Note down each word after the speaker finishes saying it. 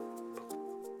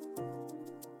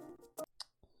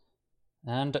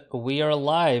And we are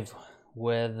live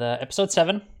with episode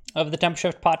 7 of the Temp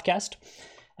Shift podcast.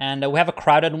 And we have a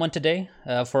crowded one today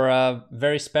for a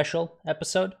very special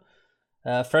episode.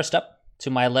 First up,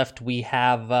 to my left, we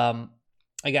have a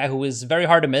guy who is very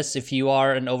hard to miss if you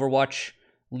are an Overwatch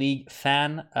League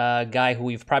fan, a guy who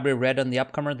you've probably read on the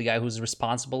Upcomer, the guy who's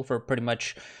responsible for pretty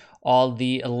much all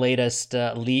the latest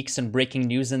leaks and breaking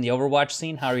news in the Overwatch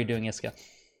scene. How are you doing, Iska?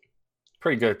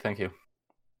 Pretty good, thank you.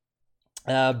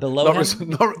 Below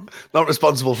him, not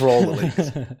responsible for all the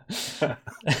leaks.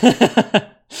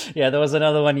 Yeah, there was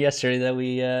another one yesterday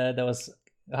that was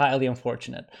highly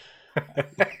unfortunate.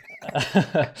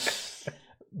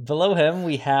 Below him,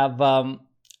 we have a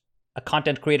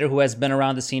content creator who has been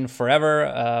around the scene forever,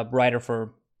 a writer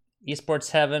for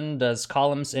Esports Heaven, does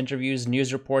columns, interviews,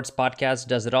 news reports, podcasts,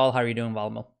 does it all. How are you doing,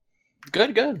 Valmo?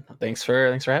 Good. Thanks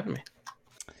for having me.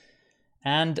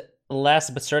 And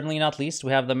last but certainly not least,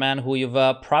 we have the man who you've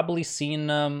probably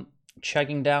seen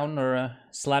chugging down or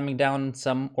slamming down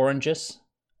some oranges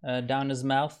down his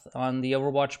mouth on the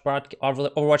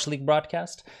Overwatch League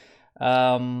broadcast.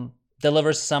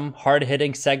 Delivers some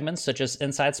hard-hitting segments, such as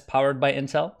Insights powered by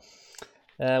Intel.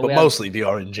 But mostly the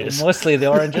oranges. Mostly the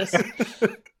oranges.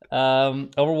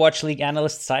 Overwatch League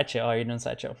analyst Sideshow. How are you doing,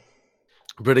 Sideshow?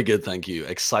 Pretty good, thank you.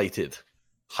 Excited,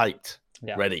 hyped,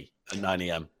 yeah. Ready at 9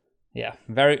 a.m. Yeah,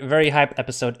 very, very hype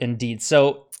episode indeed.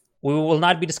 So we will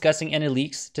not be discussing any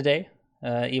leaks today,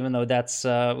 even though that's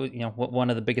one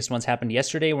of the biggest ones happened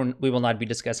yesterday. We will not be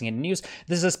discussing any news.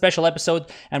 This is a special episode,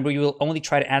 and we will only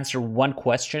try to answer one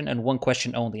question and one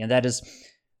question only, and that is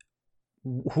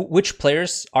which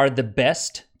players are the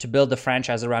best to build the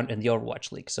franchise around in the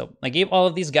Overwatch League. So I gave all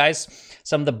of these guys,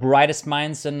 some of the brightest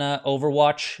minds in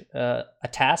Overwatch, a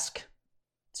task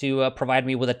to provide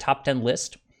me with a top 10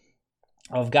 list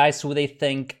of guys who they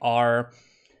think are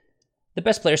the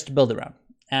best players to build around.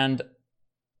 And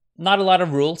not a lot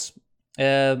of rules,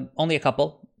 only a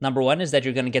couple. Number one is that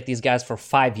you're going to get these guys for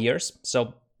 5 years.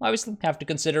 So obviously have to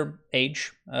consider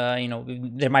age.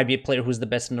 There might be a player who's the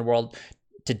best in the world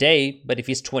today, but if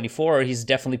he's 24, he's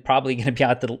definitely probably going to be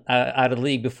out of the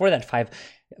league before that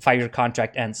five-year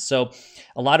contract ends. So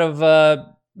a lot of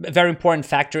a very important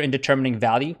factor in determining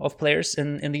value of players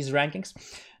in these rankings.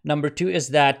 Number two is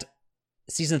that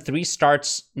Season 3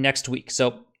 starts next week.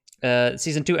 So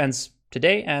Season 2 ends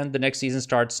today, and the next season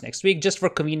starts next week, just for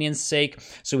convenience sake,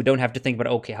 so we don't have to think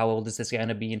about, okay, how old is this guy going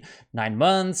to be in 9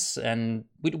 months? And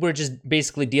we're just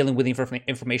basically dealing with the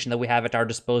information that we have at our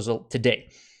disposal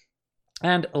today.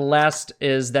 And last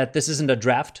is that this isn't a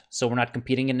draft, so we're not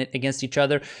competing against each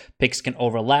other. Picks can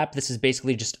overlap. This is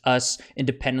basically just us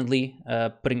independently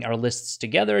putting our lists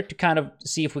together to kind of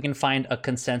see if we can find a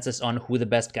consensus on who the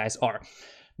best guys are.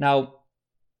 Now,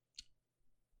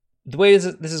 the way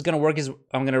this is going to work is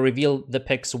I'm going to reveal the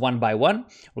picks one by one.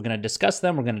 We're going to discuss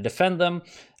them. We're going to defend them.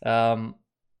 But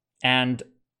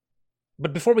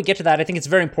before we get to that, I think it's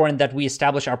very important that we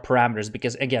establish our parameters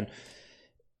because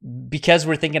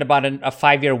we're thinking about a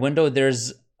 5-year window,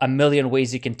 there's a million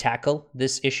ways you can tackle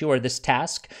this issue or this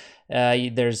task.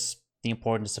 There's the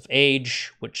importance of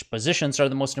age, which positions are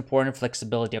the most important,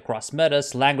 flexibility across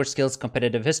metas, language skills,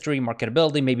 competitive history,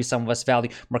 marketability. Maybe some of us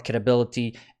value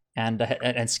marketability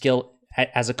and skill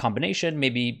as a combination.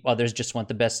 Maybe others just want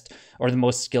the best or the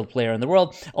most skilled player in the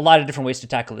world. A lot of different ways to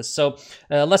tackle this. So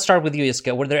let's start with you,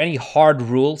 Iska. Were there any hard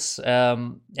rules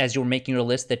as you were making your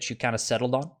list that you kind of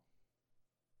settled on?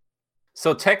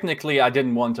 So technically, I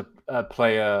didn't want to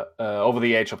play over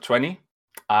the age of 20.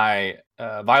 I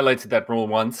violated that rule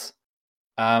once,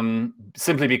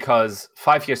 simply because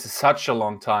 5 years is such a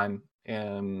long time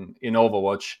in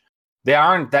Overwatch. There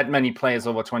aren't that many players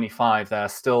over 25 that are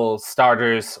still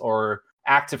starters or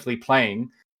actively playing.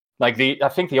 I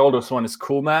think the oldest one is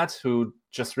Coolmat, who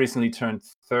just recently turned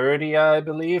 30, I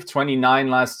believe. 29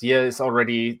 last year is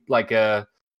already like a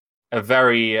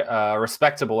very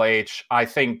respectable age. I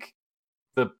think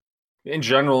in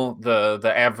general, the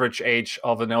average age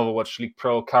of an Overwatch League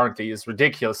Pro currently is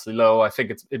ridiculously low. I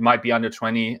think it might be under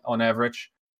 20 on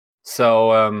average,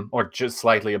 so or just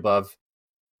slightly above.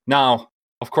 Now,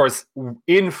 of course,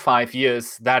 in 5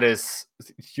 years, that is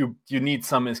you need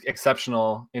some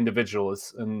exceptional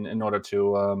individuals in order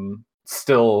to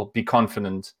still be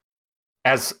confident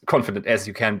as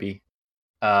you can be,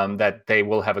 that they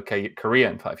will have a career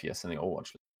in 5 years in the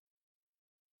Overwatch League.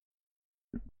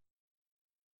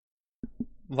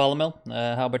 Volamil,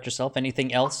 how about yourself?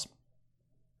 Anything else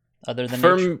other than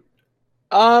age?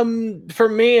 For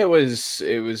me, it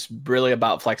was really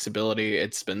about flexibility.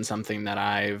 It's been something that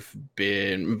I've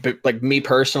been, like me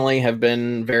personally, have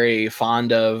been very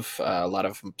fond of. A lot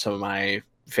of some of my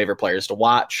favorite players to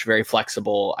watch, very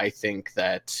flexible. I think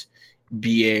that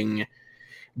being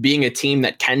a team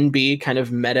that can be kind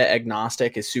of meta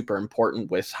agnostic is super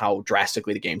important with how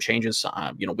drastically the game changes,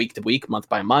 week to week, month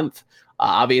by month.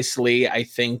 Obviously, I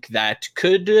think that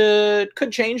could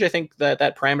change. I think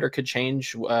that parameter could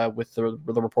change with the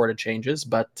reported changes,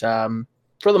 but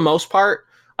for the most part,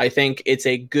 I think it's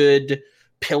a good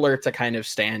pillar to kind of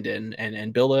stand in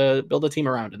and build a team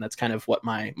around, and that's kind of what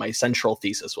my central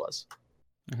thesis was.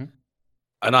 Mm-hmm.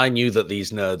 And I knew that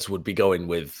these nerds would be going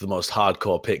with the most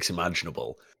hardcore picks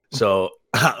imaginable. So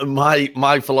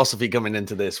my philosophy coming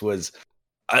into this was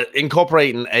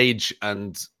incorporating age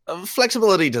and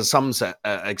flexibility to some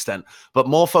extent, but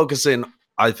more focusing,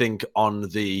 I think, on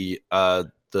the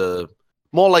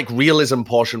more like realism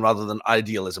portion rather than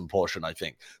idealism portion, I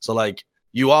think. So like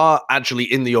you are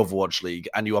actually in the Overwatch League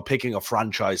and you are picking a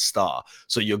franchise star.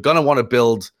 So you're going to want to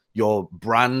build your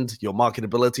brand, your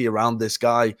marketability around this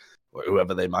guy,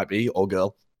 whoever they might be, or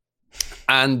girl.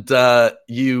 And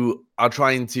you are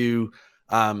trying to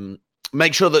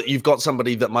make sure that you've got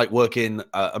somebody that might work in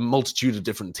a multitude of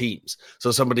different teams.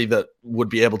 So somebody that would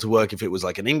be able to work if it was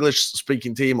like an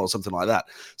English-speaking team or something like that.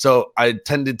 So I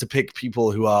tended to pick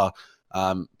people who are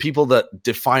people that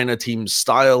define a team's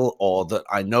style, or that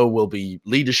I know will be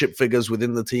leadership figures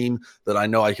within the team, that I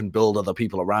know I can build other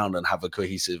people around and have a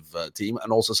cohesive team,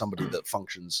 and also somebody that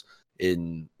functions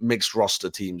in mixed roster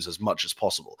teams as much as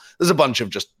possible. There's a bunch of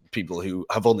just people who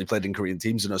have only played in Korean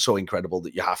teams and are so incredible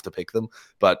that you have to pick them.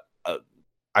 But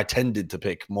I tended to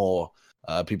pick more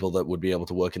people that would be able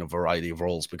to work in a variety of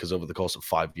roles, because over the course of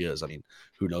 5 years, I mean,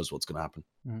 who knows what's going to happen?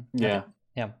 Mm-hmm. Yeah.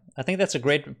 Yeah, I think that's a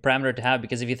great parameter to have,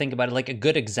 because if you think about it, like a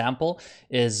good example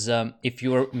is if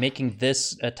you were making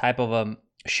this type of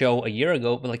show a year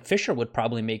ago, like Fisher would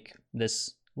probably make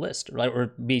this list, right?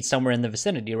 Or be somewhere in the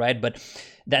vicinity, right? But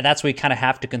that's where you kind of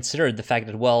have to consider the fact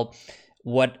that, well,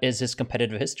 what is his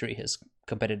competitive history? His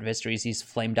competitive history is he's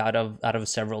flamed out of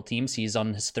several teams. He's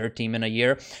on his third team in a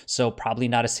year, so probably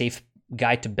not a safe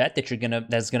guy to bet that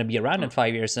that's gonna be around in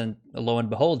 5 years. And lo and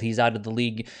behold, he's out of the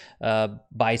league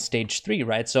by stage 3,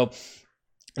 right? So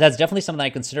that's definitely something I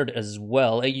considered as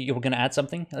well. You were gonna add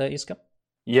something, Iska?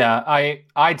 Yeah,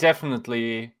 I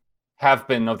definitely have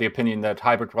been of the opinion that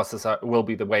hybrid rosters will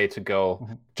be the way to go.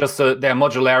 Mm-hmm. Just so their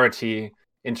modularity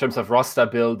in terms of roster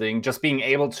building, just being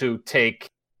able to take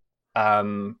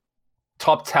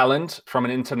top talent from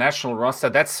an international roster,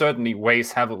 that certainly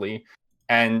weighs heavily.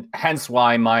 And hence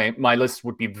why my list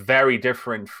would be very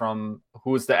different from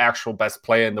who's the actual best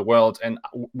player in the world and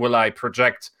will I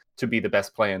project to be the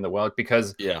best player in the world.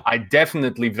 Because I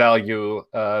definitely value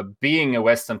being a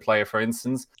Western player, for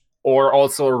instance, or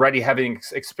also already having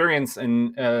experience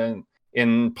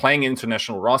in playing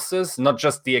international rosters, not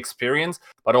just the experience,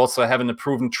 but also having a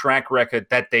proven track record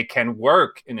that they can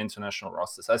work in international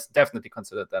rosters. I definitely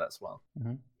considered that as well.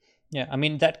 Mm-hmm. Yeah, I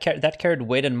mean, that carried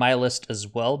weight in my list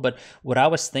as well. But what I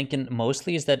was thinking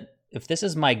mostly is that if this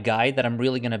is my guy that I'm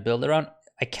really going to build around,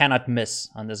 I cannot miss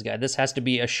on this guy. This has to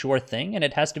be a sure thing, and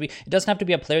it doesn't have to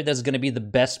be a player that's going to be the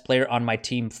best player on my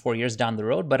team 4 years down the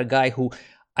road, but a guy who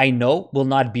I know will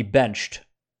not be benched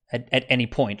at any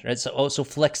point, right? So also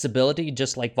flexibility,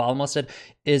 just like Valmo said,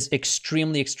 is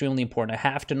extremely, extremely important. I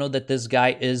have to know that this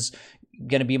guy is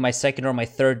going to be my second or my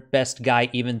third best guy,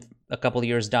 even a couple of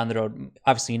years down the road.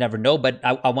 Obviously, you never know, but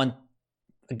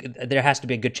there has to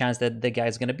be a good chance that the guy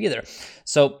is going to be there.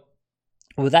 So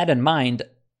with that in mind,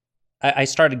 I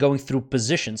started going through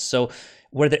positions. So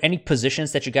were there any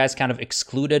positions that you guys kind of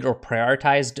excluded or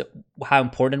prioritized? How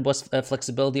important was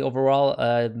flexibility overall?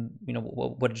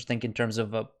 What did you think in terms of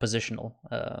positional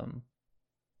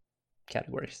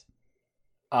categories?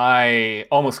 I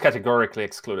almost categorically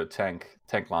excluded tank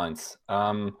lines.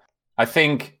 I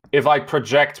think if I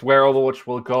project where Overwatch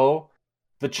will go,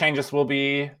 the changes will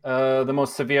be the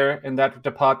most severe in that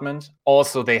department.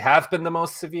 Also, they have been the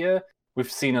most severe.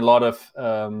 We've seen a lot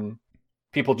of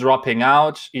people dropping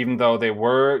out, even though they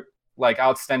were like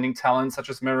outstanding talent, such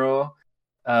as Miro,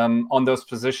 on those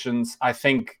positions. I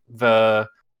think the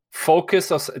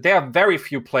focus of there are very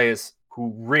few players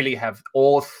who really have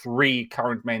all three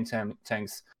current main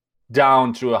tanks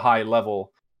down to a high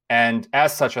level. And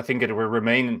as such, I think it will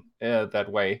remain that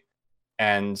way.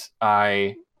 And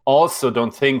I also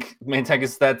don't think main tank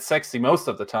is that sexy most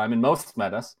of the time in most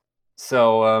metas.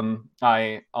 So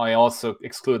I also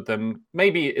exclude them,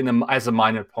 maybe as a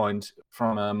minor point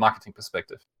from a marketing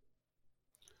perspective.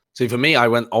 It's See, for me, I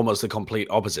went almost the complete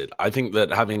opposite. I think that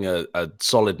having a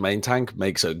solid main tank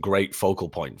makes a great focal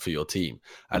point for your team.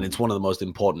 And it's one of the most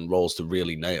important roles to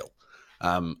really nail.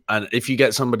 And if you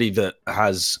get somebody that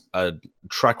has a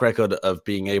track record of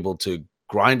being able to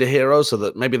grind a hero so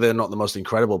that maybe they're not the most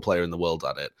incredible player in the world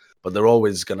at it, but they're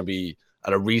always going to be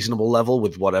at a reasonable level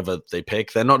with whatever they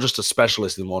pick. They're not just a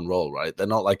specialist in one role, right? They're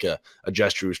not like a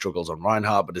Gesture who struggles on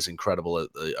Reinhardt, but is incredible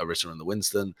at the Orisa and the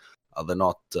Winston. They're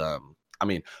not... I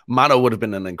mean, Mano would have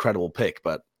been an incredible pick,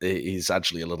 but he's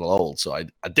actually a little old, so I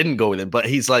didn't go with him. But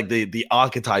he's like the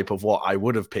archetype of what I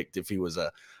would have picked if he was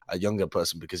a younger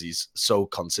person, because he's so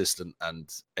consistent and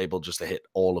able just to hit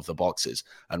all of the boxes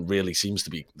and really seems to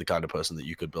be the kind of person that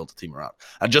you could build a team around.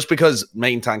 And just because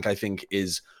main tank, I think,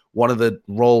 is one of the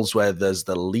roles where there's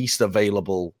the least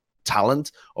available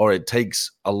talent, or it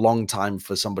takes a long time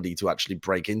for somebody to actually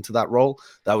break into that role.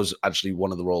 That was actually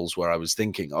one of the roles where I was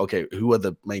thinking, okay, who are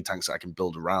the main tanks I can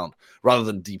build around, rather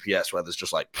than DPS, where there's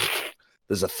just like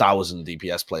there's 1,000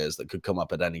 DPS players that could come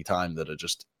up at any time that are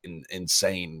just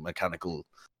insane mechanical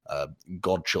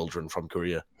godchildren from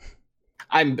Korea.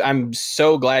 I'm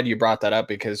so glad you brought that up,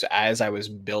 because as I was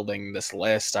building this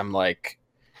list, I'm like,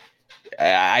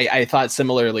 I thought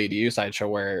similarly to you, Sideshow,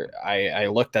 where I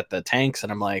looked at the tanks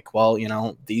and I'm like, well,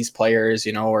 these players,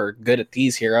 are good at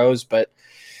these heroes, but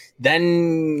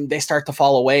then they start to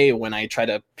fall away when I try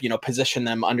to, position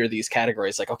them under these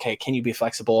categories. Like, okay, can you be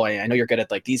flexible? I know you're good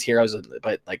at like these heroes,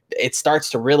 but like it starts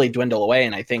to really dwindle away.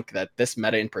 And I think that this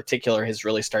meta in particular has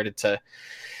really started to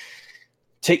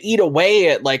eat away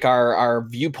at like our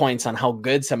viewpoints on how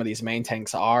good some of these main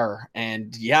tanks are.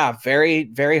 And yeah, very,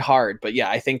 very hard. But yeah,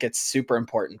 I think it's super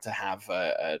important to have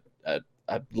a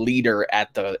leader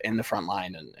in the front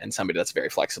line and somebody that's very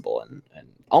flexible and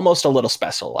almost a little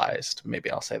specialized.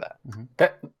 Maybe I'll say that.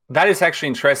 Mm-hmm. That is actually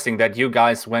interesting that you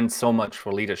guys went so much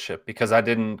for leadership, because I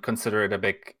didn't consider it a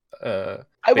big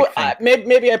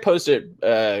maybe I posed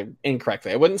it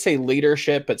incorrectly. I wouldn't say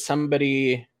leadership, but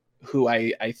somebody who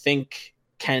I think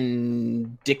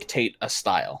can dictate a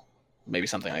style, maybe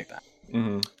something like that.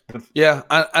 Mm-hmm. Yeah,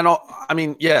 and I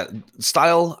mean, yeah,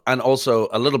 style and also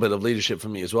a little bit of leadership for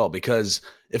me as well, because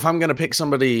if I'm going to pick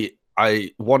somebody,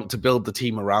 I want to build the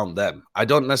team around them. I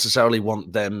don't necessarily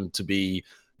want them to be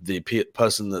the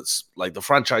person that's like the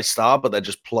franchise star, but they're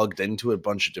just plugged into a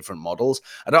bunch of different models.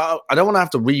 I don't want to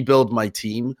have to rebuild my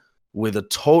team with a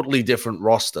totally different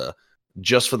roster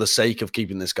just for the sake of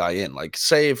keeping this guy in. Like,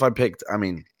 say if I picked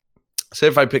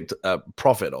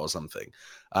Prophet or something,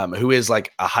 who is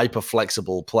like a hyper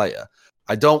flexible player,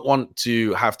 I don't want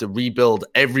to have to rebuild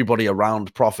everybody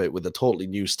around Prophet with a totally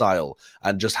new style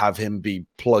and just have him be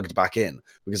plugged back in,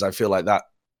 because I feel like that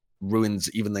ruins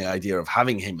even the idea of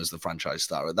having him as the franchise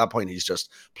star. At that point, he's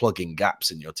just plugging gaps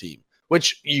in your team,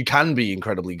 which you can be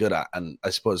incredibly good at, and I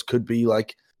suppose could be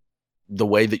like the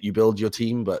way that you build your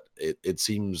team. But it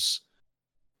seems,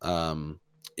 even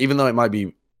though it might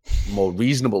be more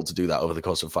reasonable to do that over the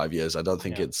course of 5 years, I don't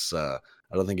think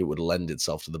I don't think it would lend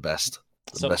itself to the best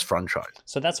franchise.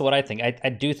 So that's what I think. I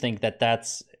do think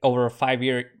that's over a 5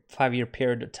 year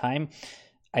period of time.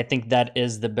 I think that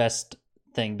is the best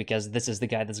thing, because this is the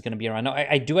guy that's going to be around. Now,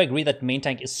 I do agree that main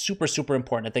tank is super, super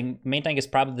important. I think main tank is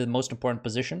probably the most important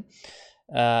position.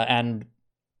 But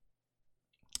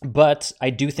I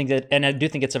do think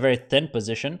it's a very thin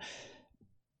position.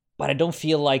 But I don't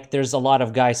feel like there's a lot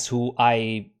of guys who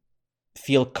I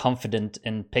feel confident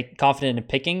in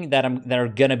picking that are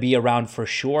gonna be around for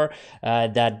sure,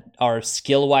 that are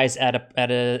skill wise at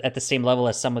the same level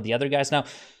as some of the other guys. Now,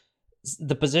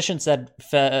 the positions that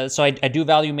so I do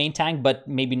value main tank, but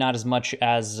maybe not as much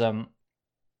as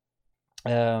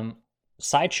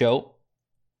Sideshow.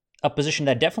 A position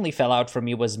that definitely fell out for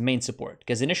me was main support,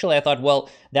 because initially I thought, well,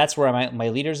 that's where my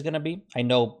leader is gonna be. I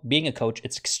know, being a coach,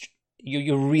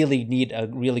 you really need a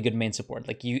really good main support.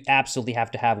 Like, you absolutely have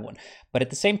to have one. But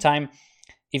at the same time,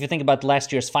 if you think about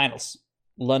last year's finals,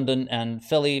 London and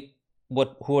Philly,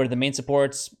 who are the main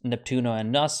supports? Neptuno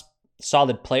and Nuss,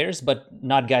 solid players, but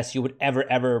not guys you would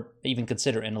ever even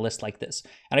consider in a list like this.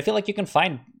 And I feel like you can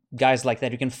find guys like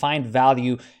that. You can find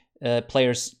value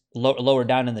players lower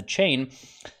down in the chain,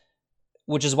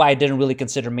 which is why I didn't really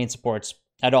consider main supports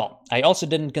at all. I also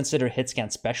didn't consider hit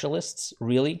scan specialists,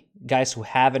 really. Guys who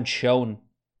haven't shown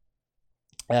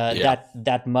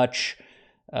that much.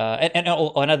 And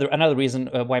another reason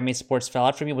why main supports fell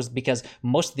out for me was because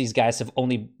most of these guys have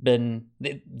only been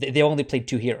they only played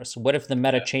 2 heroes. What if the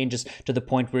meta changes to the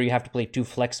point where you have to play 2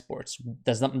 flex supports?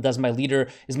 Is my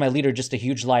leader just a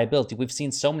huge liability? We've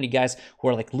seen so many guys who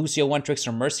are like Lucio one tricks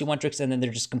or Mercy one tricks, and then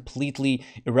they're just completely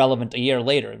irrelevant a year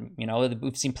later.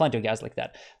 We've seen plenty of guys like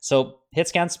that. So hit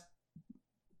scans,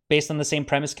 based on the same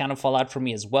premise, kind of fall out for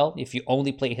me as well. If you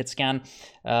only play hit scan,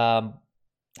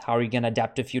 how are you going to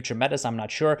adapt to future metas? I'm not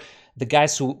sure. The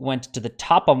guys who went to the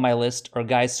top of my list are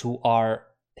guys who are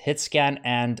hit scan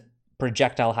and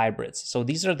projectile hybrids. So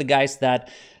these are the guys that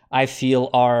I feel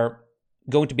are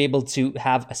going to be able to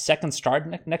have a second start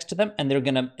next to them, and they're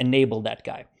going to enable that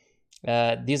guy.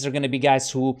 These are going to be guys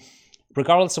who,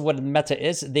 regardless of what the meta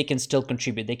is, they can still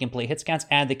contribute. They can play hit scans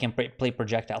and they can play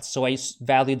projectiles. So I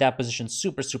value that position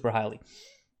super, super highly.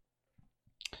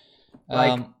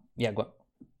 Yeah, go on.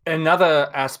 Another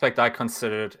aspect I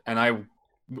considered, and I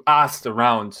asked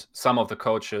around some of the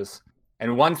coaches,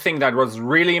 and one thing that was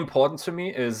really important to me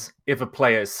is if a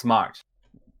player is smart.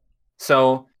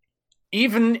 So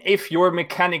even if your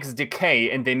mechanics decay,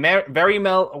 and they very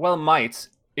well might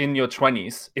in your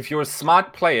 20s, if you're a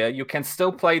smart player, you can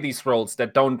still play these roles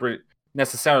that don't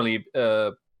necessarily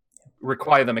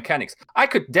require the mechanics. I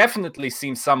could definitely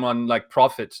see someone like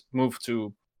Prophet move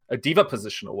to a diva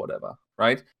position or whatever,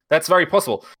 right? That's very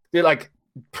possible. Like,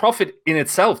 Prophet in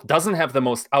itself doesn't have the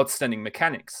most outstanding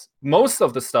mechanics. Most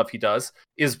of the stuff he does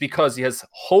is because he has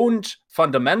honed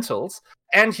fundamentals,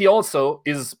 and he also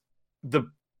is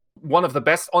one of the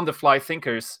best on-the-fly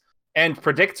thinkers and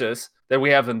predictors that we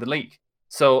have in the league.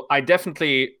 So I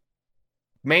definitely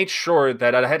made sure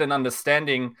that I had an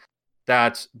understanding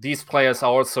that these players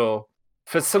are also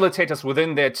facilitators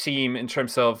within their team in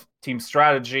terms of team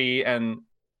strategy and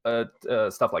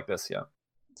stuff like this, yeah.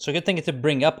 So a good thing to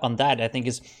bring up on that, I think,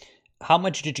 is how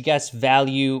much did you guys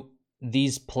value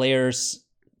these players'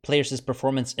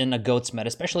 performance in a GOATS meta,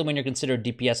 especially when you're considered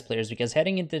DPS players? Because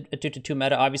heading into a 2-2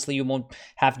 meta, obviously you won't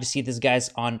have to see these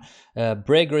guys on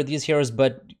Brig or these heroes,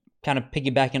 but kind of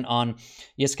piggybacking on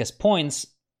Yiska's points,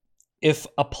 if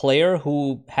a player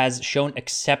who has shown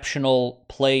exceptional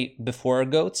play before a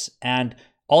GOATS and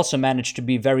also managed to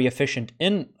be very efficient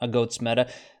in a GOATS meta,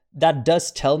 that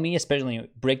does tell me, especially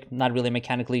Brig, not really a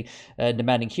mechanically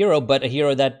demanding hero, but a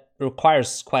hero that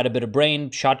requires quite a bit of brain,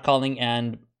 shot calling,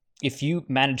 and if you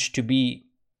manage to be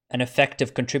an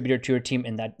effective contributor to your team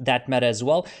in that meta as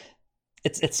well,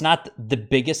 it's not the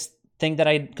biggest thing that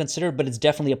I consider, but it's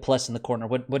definitely a plus in the corner.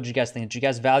 What did you guys think? Did you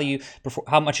guys value,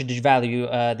 how much did you value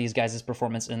these guys'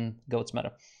 performance in GOATS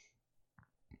meta?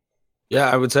 Yeah,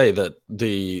 I would say that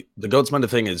the GOATS meta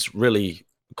thing is really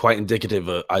quite indicative,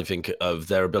 I think, of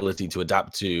their ability to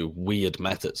adapt to weird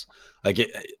metas. Like,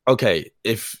 okay,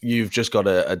 if you've just got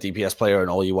a DPS player and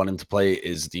all you want him to play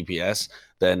is DPS,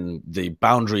 then the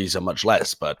boundaries are much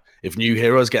less. But if new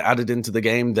heroes get added into the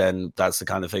game, then that's the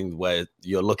kind of thing where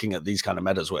you're looking at these kind of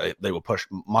metas where they were pushed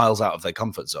miles out of their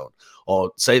comfort zone.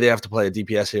 Or say they have to play a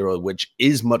DPS hero, which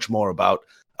is much more about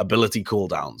ability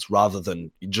cooldowns rather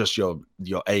than just your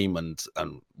aim and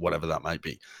whatever that might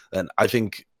be. And I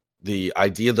think the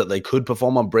idea that they could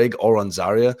perform on Brig or on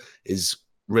Zarya is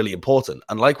really important.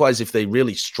 And likewise, if they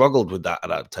really struggled with that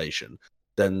adaptation,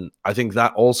 then I think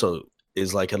that also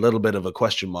is like a little bit of a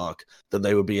question mark that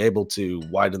they would be able to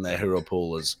widen their hero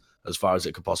pool as far as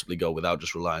it could possibly go without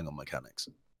just relying on mechanics.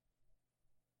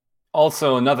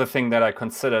 Also, another thing that I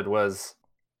considered was,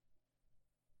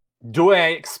 do I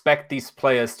expect these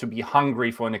players to be hungry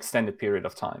for an extended period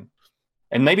of time?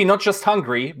 And maybe not just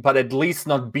hungry, but at least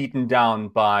not beaten down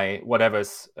by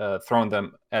whatever's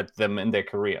thrown at them in their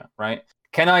career, right?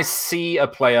 Can I see a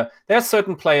player? There are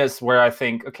certain players where I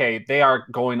think, okay, they are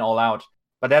going all out,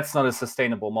 but that's not a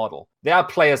sustainable model. There are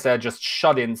players that are just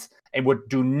shut-ins and would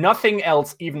do nothing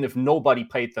else even if nobody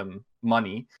paid them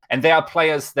money. And there are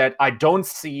players that I don't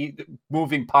see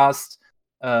moving past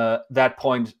that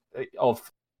point of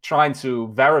trying to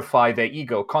verify their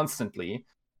ego constantly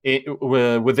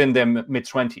within their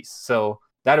mid-20s. So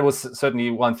that was certainly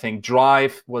one thing.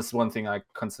 Drive was one thing I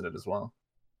considered as well.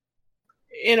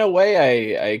 In a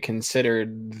way, I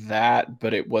considered that,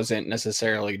 but it wasn't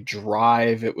necessarily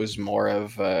drive. It was more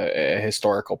of a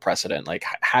historical precedent. Like,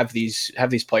 have these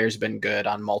players been good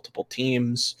on multiple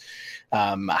teams?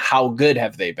 How good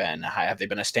have they been? Have they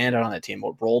been a standout on the team?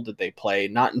 What role did they play?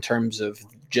 Not in terms of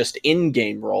just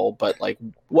in-game role, but like,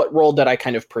 what role did I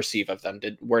kind of perceive of them?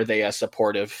 Were they a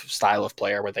supportive style of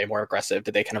player? Were they more aggressive?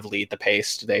 Did they kind of lead the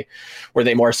pace? Were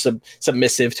they more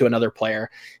submissive to another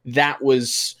player? That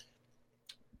was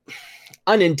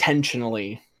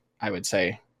unintentionally, I would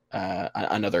say,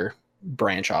 another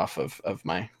branch off of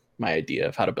my idea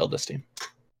of how to build this team.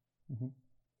 Mm-hmm.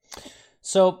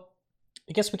 So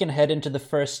I guess we can head into the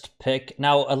first pick.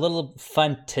 Now, a little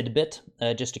fun tidbit,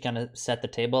 just to kind of set the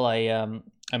table.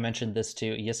 I mentioned this to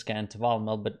Yiska and to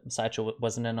Valmel, but Saicho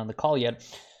wasn't in on the call yet.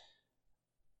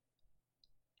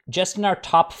 Just in our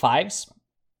top fives,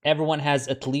 everyone has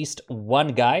at least one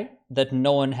guy that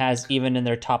no one has even in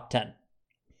their top 10.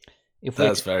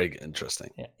 That's very interesting.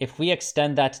 If we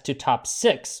extend that to top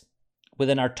 6,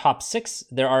 within our top 6,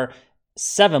 there are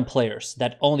 7 players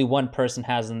that only one person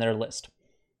has in their list.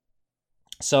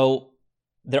 So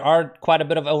there's quite a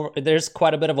bit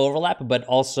of overlap, but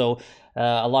also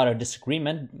a lot of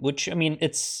disagreement. Which, I mean,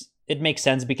 it makes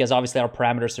sense because obviously our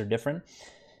parameters are different.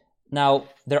 Now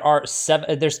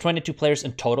there's 22 players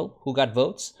in total who got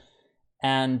votes,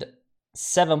 and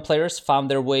 7 players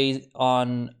found their way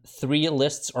on 3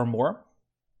 lists or more,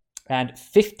 and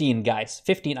 15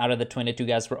 out of the 22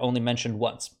 guys were only mentioned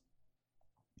once.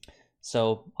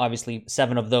 So obviously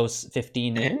 7 of those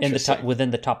 15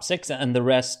 within the top 6, and the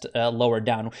rest lower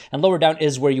down. And lower down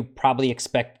is where you probably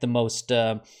expect the most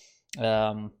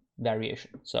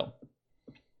variation. So,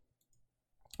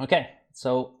 okay,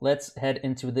 so let's head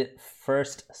into the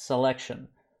first selection.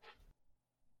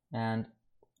 And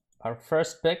our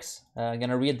first picks, I'm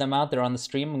going to read them out. They're on the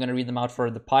stream. I'm going to read them out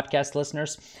for the podcast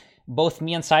listeners. Both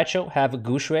me and Sideshow have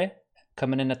Gushue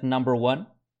coming in at number 1.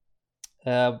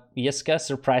 Yiska,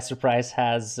 surprise, surprise,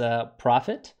 has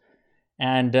Prophet.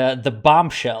 And the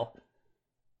bombshell,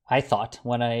 I thought,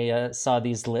 when I saw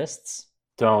these lists,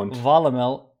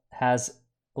 Volamel has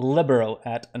Libero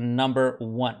at number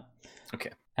 1.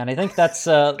 Okay. And I think that's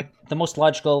the most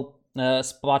logical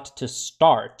spot to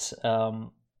start.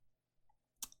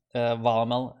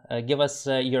 Volamel, give us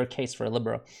your case for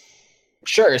Libero.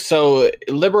 Sure. So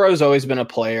Libero's always been a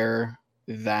player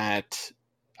that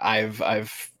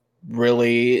I've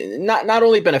really not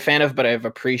only been a fan of, but I've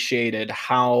appreciated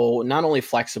how not only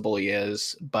flexible he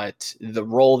is, but the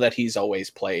role that he's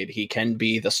always played. He can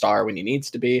be the star when he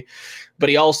needs to be, but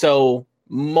he also,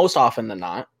 most often than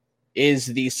not, is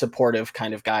the supportive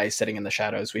kind of guy sitting in the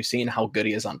shadows. We've seen how good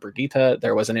he is on Brigitte.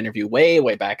 There was an interview way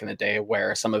back in the day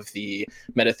where some of the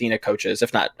Metathena coaches,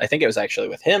 if not, I think it was actually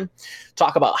with him,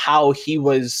 talk about how he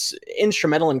was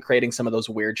instrumental in creating some of those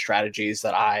weird strategies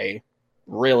that I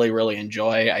really, really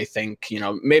enjoy. I think,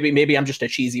 maybe I'm just a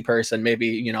cheesy person.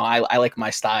 Maybe, I like my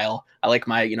style. I like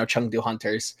my, Chengdu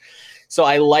Hunters. So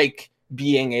I like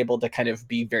being able to kind of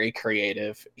be very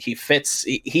creative. He fits,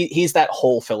 he's that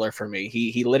hole filler for me.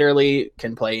 He literally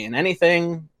can play in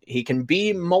anything. He can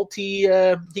be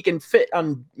he can fit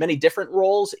on many different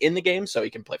roles in the game. So he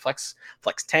can play flex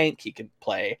tank. He can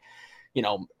play,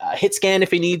 hit scan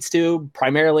if he needs to,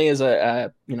 primarily as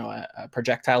a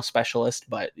projectile specialist,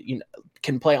 but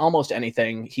can play almost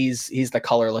anything. He's the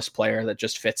colorless player that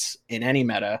just fits in any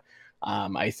meta.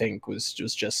 I think was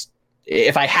just,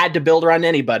 if I had to build around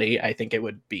anybody, I think it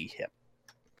would be him.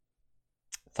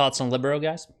 Thoughts on Libero,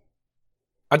 guys?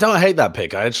 I don't hate that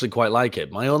pick. I actually quite like it.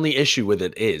 My only issue with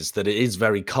it is that it is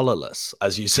very colorless,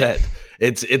 as you said.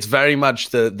 It's very much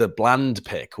the bland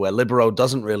pick where Libero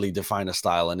doesn't really define a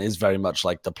style and is very much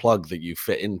like the plug that you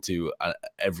fit into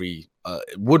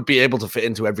would be able to fit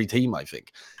into every team, I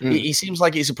think. He seems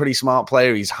like he's a pretty smart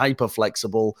player. He's hyper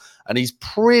flexible and he's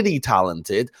pretty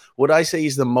talented. Would I say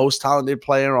he's the most talented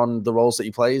player on the roles that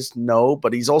he plays? No,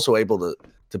 but he's also able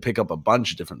to pick up a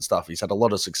bunch of different stuff. He's had a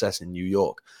lot of success in New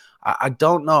York. I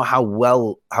don't know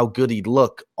how good he'd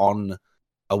look on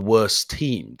a worse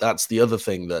team. That's the other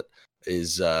thing that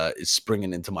is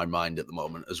springing into my mind at the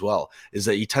moment as well, is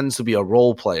that he tends to be a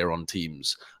role player on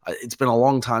teams. It's been a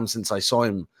long time since I saw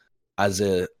him as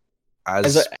a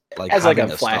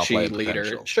flashy leader.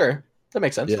 Potential. Sure, that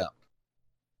makes sense. Yeah.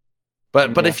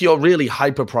 But if you're really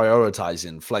hyper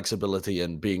prioritizing flexibility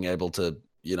and being able to,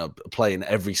 play in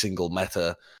every single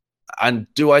meta, and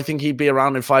do I think he'd be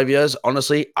around in 5 years?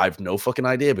 Honestly, I've no fucking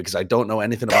idea because I don't know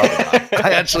anything about him.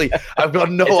 I've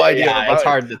got no idea. It's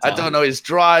hard to tell. I don't know his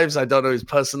drives. I don't know his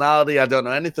personality. I don't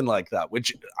know anything like that,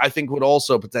 which I think would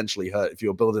also potentially hurt if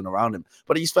you're building around him.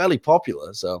 But he's fairly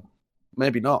popular, so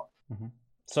maybe not. Mm-hmm.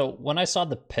 So when I saw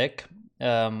the pick,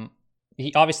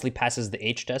 he obviously passes the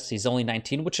age test. He's only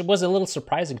 19, which was a little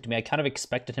surprising to me. I kind of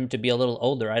expected him to be a little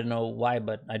older. I don't know why,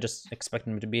 but I just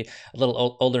expected him to be a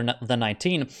little older than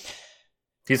 19.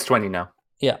 He's 20 now.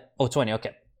 Yeah. Oh, 20.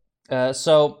 Okay.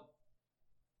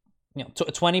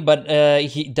 20, but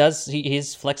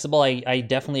he's flexible. I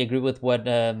definitely agree with what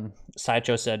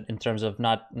Sideshow said in terms of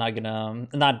not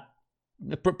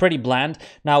pretty bland.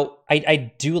 Now,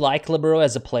 I do like Libero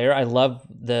as a player. I love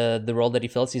the role that he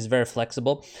fills. He's very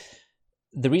flexible.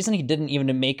 The reason he didn't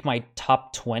even make my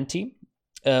top 20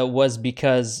 was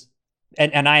because,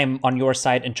 and I am on your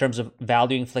side in terms of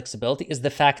valuing flexibility, is the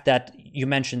fact that you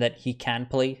mentioned that he can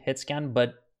play hit scan,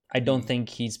 but I don't think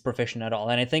he's proficient at all.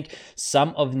 And I think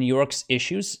some of New York's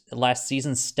issues last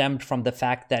season stemmed from the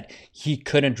fact that he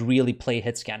couldn't really play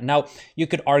hit scan. Now, you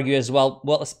could argue as well,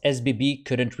 SBB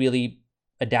couldn't really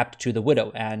adapt to the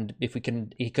Widow, and if he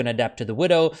couldn't adapt to the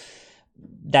Widow,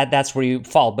 that's where you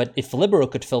fall. But if Libero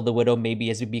could fill the Widow, maybe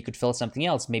SBB could fill something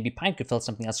else. Maybe Pine could fill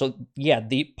something else. So yeah,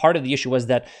 the part of the issue was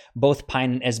that both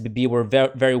Pine and SBB were very,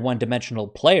 very one-dimensional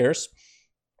players.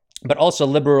 But also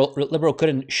Libero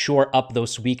couldn't shore up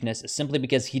those weaknesses simply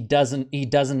because he doesn't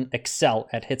excel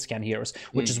at hit scan heroes,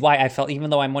 which is why I felt,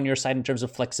 even though I'm on your side in terms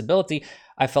of flexibility,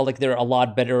 I felt like there are a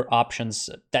lot better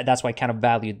options. That's why I kind of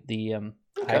valued the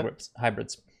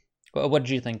hybrids. What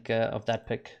did you think of that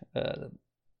pick,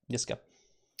 Yiska?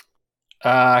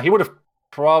 He would have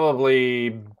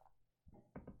probably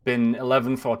been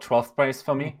 11th or 12th place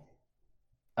for me.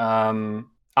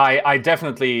 I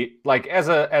definitely, like, as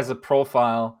a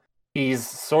profile, he's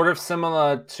sort of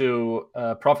similar to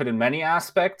Prophet in many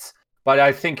aspects, but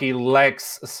I think he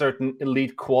lacks a certain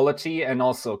elite quality, and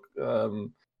also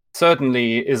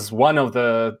certainly is one of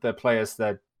the players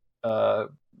that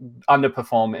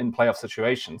underperform in playoff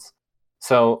situations.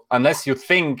 So unless you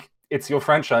think it's your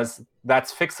franchise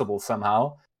that's fixable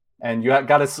somehow, and you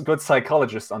got a good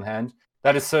psychologist on hand,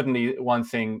 that is certainly one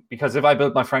thing. Because if I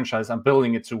build my franchise, I'm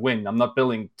building it to win. I'm not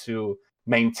building to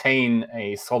maintain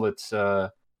a solid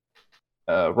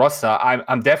roster.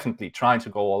 I'm definitely trying to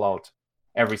go all out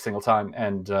every single time,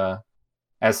 and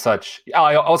as such,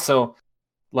 I also,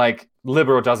 like,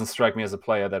 Libero doesn't strike me as a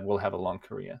player that will have a long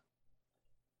career.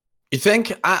 You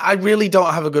think? I really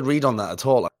don't have a good read on that at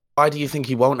all. Why do you think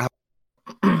he won't have?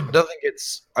 I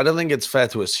don't think it's fair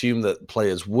to assume that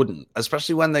players wouldn't,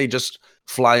 especially when they just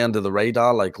fly under the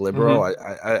radar like Libero.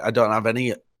 I don't have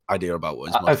any idea about what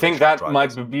his I think that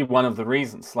might be one of the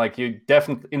reasons. Like, you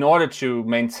definitely, in order to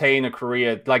maintain a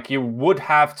career, like, you would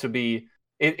have to be.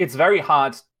 It's very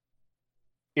hard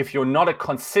if you're not a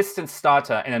consistent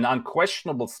starter and an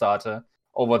unquestionable starter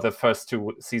over the first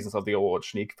 2 seasons of the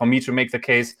Overwatch League, for me to make the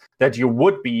case that you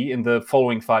would be in the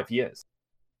following 5 years.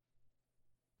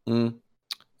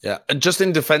 Yeah, and just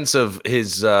in defense of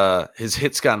his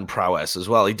hit scan prowess as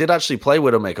well, he did actually play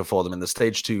Widowmaker for them in the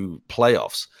Stage 2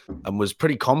 playoffs and was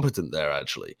pretty competent there,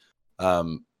 actually.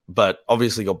 But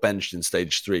obviously got benched in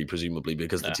Stage 3, presumably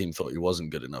because the team thought he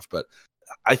wasn't good enough. But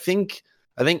I think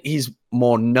he's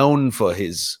more known for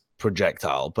his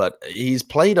projectile, but he's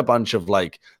played a bunch of,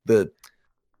 like, the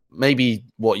maybe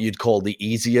what you'd call the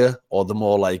easier, or the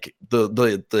more like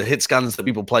the hit scans that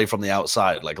people play from the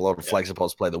outside. Like, a lot of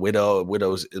Flexipods play the Widow.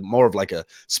 Widow's more of like a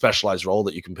specialized role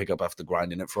that you can pick up after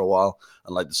grinding it for a while,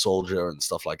 and like the Soldier and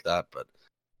stuff like that.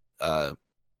 But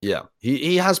yeah,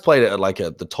 he has played it at like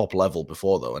the top level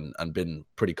before, though, and been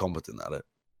pretty competent at it.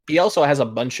 He also has a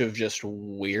bunch of just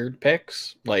weird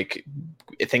picks. Like,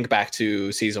 think back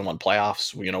to Season 1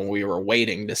 playoffs, we were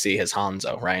waiting to see his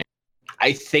Hanzo, right?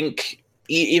 I think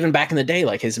even back in the day,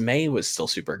 like, his Mei was still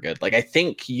super good. Like, I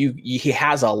think he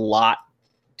has a lot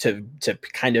to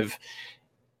kind of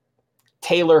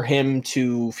tailor him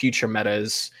to future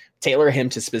metas, tailor him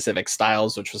to specific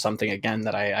styles, which was something, again,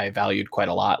 that I valued quite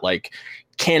a lot. Like,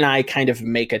 can I kind of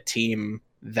make a team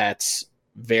that's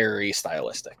very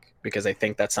stylistic? Because I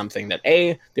think that's something that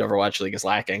A, the Overwatch League is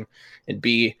lacking, and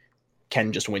B,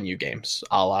 can just win you games,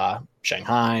 a la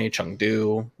Shanghai,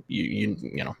 Chengdu. You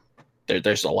know,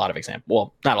 there's a lot of examples.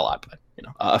 Well, not a lot, but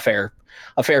a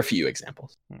fair few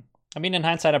examples. I mean, in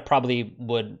hindsight, I probably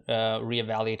would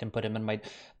reevaluate and put him in my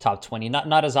top 20.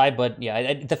 Not as high, but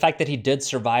yeah, the fact that he did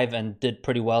survive and did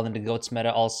pretty well in the GOATS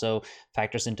meta also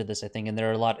factors into this, I think. And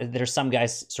there's some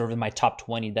guys sort of in my top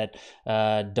 20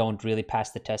 that don't really pass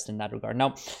the test in that regard.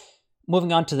 Now,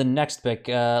 moving on to the next pick,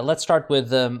 let's start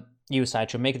with you,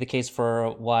 Sideshow. Make the case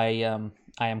for why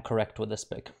I am correct with this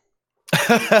pick.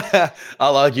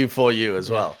 I'll argue for you as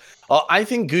well. I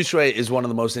think Gushui is one of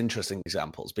the most interesting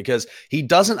examples because he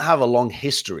doesn't have a long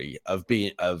history of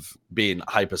being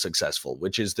hyper successful,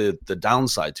 which is the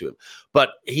downside to him.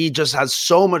 But he just has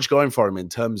so much going for him in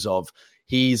terms of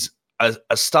he's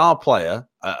a star player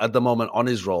at the moment on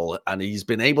his role, and he's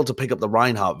been able to pick up the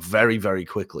Reinhardt very, very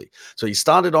quickly. So he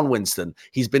started on Winston.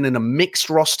 He's been in a mixed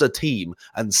roster team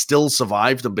and still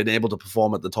survived and been able to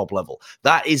perform at the top level.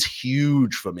 That is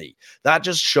huge for me. That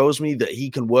just shows me that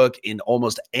he can work in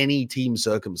almost any team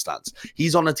circumstance.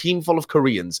 He's on a team full of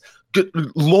Koreans.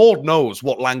 Lord knows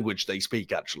what language they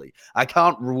speak, actually. I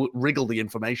can't wriggle the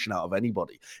information out of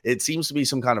anybody. It seems to be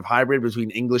some kind of hybrid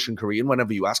between English and Korean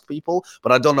whenever you ask people,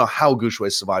 but I don't know how Gushui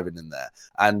is surviving in there.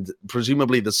 And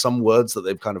presumably there's some words that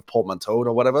they've kind of portmanteaued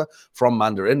or whatever from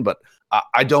Mandarin, but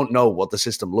I don't know what the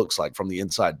system looks like from the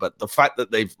inside, but the fact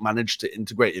that they've managed to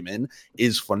integrate him in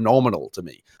is phenomenal to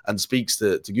me and speaks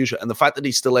to Gushue. And the fact that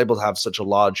he's still able to have such a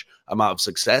large amount of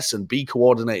success and be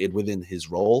coordinated within his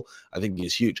role, I think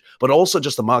is huge. But also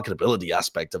just the marketability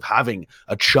aspect of having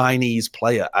a Chinese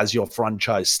player as your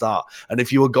franchise star. And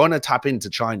if you were going to tap into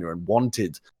China and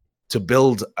wanted to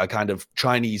build a kind of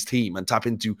Chinese team and tap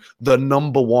into the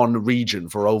number one region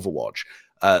for Overwatch,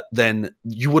 then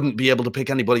you wouldn't be able to pick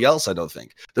anybody else, I don't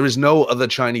think. There is no other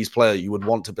Chinese player you would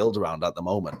want to build around at the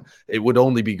moment. It would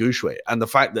only be Gushue. And the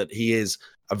fact that he is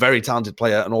a very talented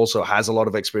player and also has a lot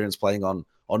of experience playing on,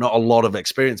 or not a lot of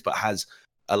experience, but has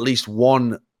at least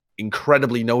one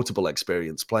incredibly notable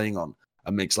experience playing on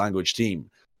a mixed language team,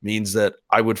 means that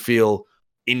I would feel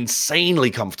insanely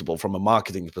comfortable from a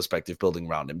marketing perspective building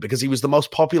around him, because he was the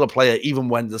most popular player even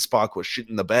when the Spark was shit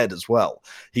in the bed as well.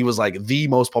 He was like the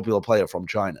most popular player from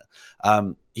China.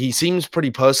 He seems pretty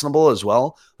personable as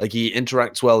well. Like he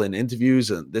interacts well in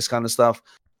interviews and this kind of stuff,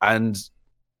 and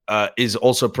is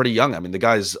also pretty young. I mean, the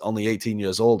guy's only 18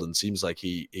 years old and seems like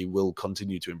he will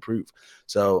continue to improve.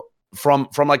 So from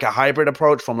like a hybrid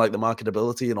approach, from like the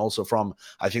marketability, and also from,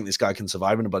 I think this guy can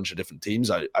survive in a bunch of different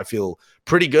teams, I feel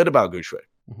pretty good about Gushue.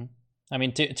 Mm-hmm. I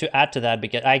mean, to add to that,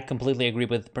 because I completely agree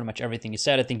with pretty much everything you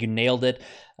said. I think you nailed it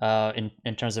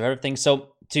in terms of everything.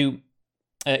 So to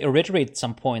reiterate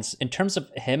some points, in terms of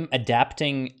him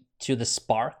adapting to the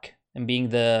Spark and being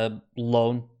the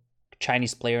lone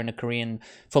Chinese player in a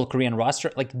full Korean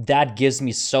roster, like that gives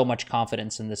me so much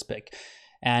confidence in this pick.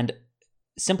 And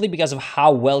simply because of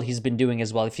how well he's been doing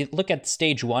as well. If you look at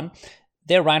stage 1,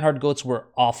 their Reinhardt goats were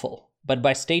awful. But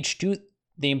by stage 2,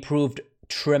 they improved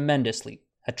tremendously.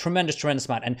 A tremendous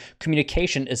amount. And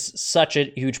communication is such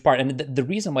a huge part. And the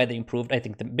reason why they improved, I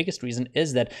think the biggest reason,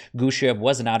 is that Gushue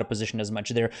wasn't out of position as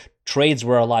much. Their trades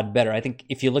were a lot better. I think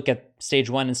if you look at stage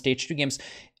 1 and stage 2 games,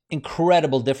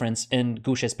 incredible difference in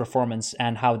Gushue's performance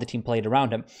and how the team played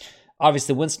around him.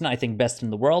 Obviously, Winston, I think, best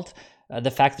in the world. The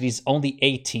fact that he's only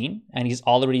 18 and he's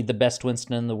already the best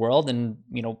Winston in the world, and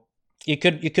you know, you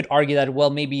could argue that, well,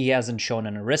 maybe he hasn't shown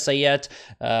an Orisa yet.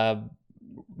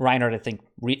 Reinhardt, I think,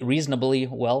 reasonably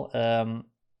well.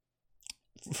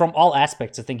 From all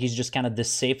aspects, I think he's just kind of the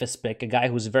safest pick, a guy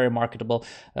who's very marketable,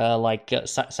 like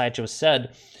Saicho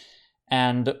said,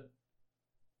 and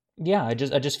yeah, I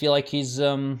just feel like he's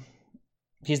the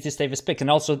safest pick, and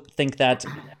also think that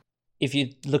if you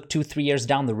look 2-3 years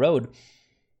down the road,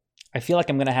 I feel like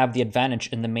I'm going to have the advantage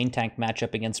in the main tank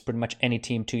matchup against pretty much any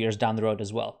team 2 years down the road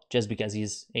as well, just because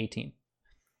he's 18.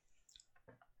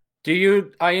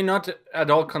 Are you not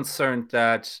at all concerned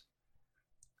that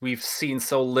we've seen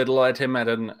so little at him at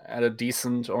a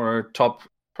decent or top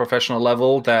professional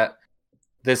level that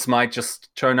this might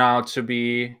just turn out to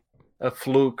be a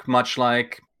fluke, much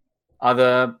like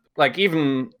other, like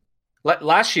even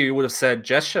last year you would have said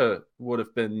Gesture would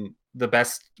have been the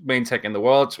best main tech in the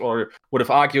world, or would have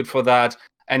argued for that,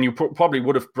 and you probably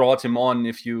would have brought him on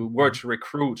if you were to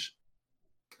recruit.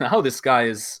 Now this guy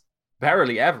is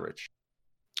barely average.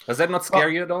 Does that not scare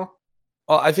you at all?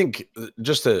 Well, I think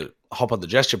just to hop on the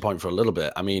Gesture point for a little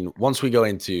bit, I mean, once we go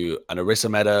into an Orisa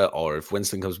meta, or if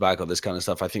Winston comes back or this kind of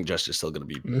stuff, I think Gesture's still going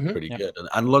to be pretty good.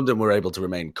 And London were able to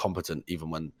remain competent even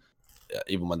when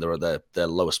they're at their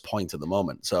lowest point at the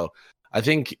moment. So I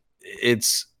think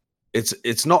it's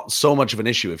not so much of an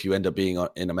issue if you end up being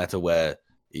in a meta where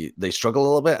they struggle a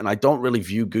little bit. And I don't really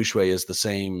view Gushue as the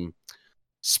same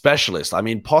specialist. I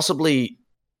mean, possibly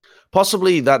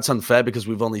that's unfair because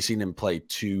we've only seen him play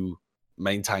 2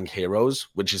 main tank heroes,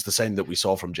 which is the same that we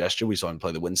saw from Gesture. We saw him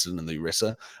play the Winston and the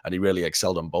Orisa, and he really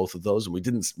excelled on both of those. And we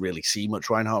didn't really see much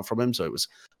Reinhardt from him, so it was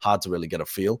hard to really get a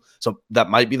feel. So that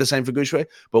might be the same for Gushue.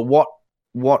 But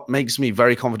what makes me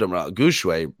very confident about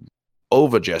Gushue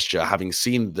over Gesture, having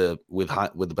seen with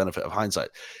the benefit of hindsight,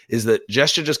 is that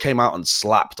Gesture just came out and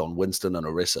slapped on Winston and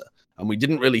Orisa, and we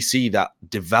didn't really see that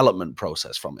development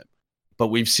process from him. But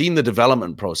we've seen the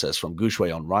development process from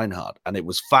Gushue on Reinhardt, and it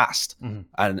was fast,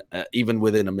 and even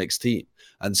within a mixed team.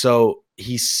 And so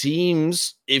he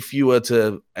seems, if you were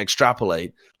to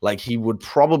extrapolate, like he would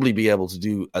probably be able to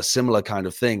do a similar kind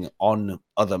of thing on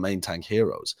other main tank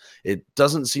heroes. It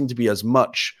doesn't seem to be as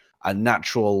much a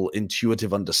natural,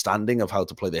 intuitive understanding of how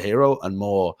to play the hero, and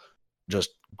more just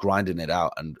grinding it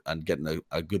out and getting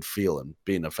a good feel and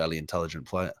being a fairly intelligent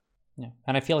player. Yeah,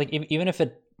 and I feel like even if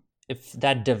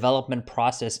that development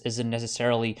process isn't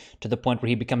necessarily to the point where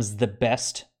he becomes the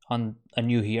best on a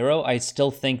new hero, I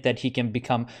still think that he can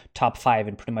become top 5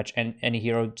 in pretty much any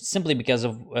hero, simply because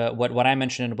of what I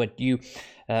mentioned and what you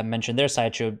mentioned there,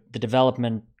 Saicho. The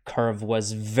development curve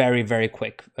was very, very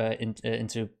quick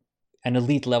into an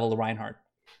elite level Reinhardt.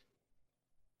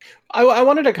 I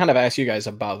wanted to kind of ask you guys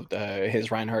about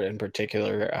his Reinhardt in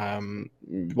particular.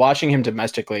 Watching him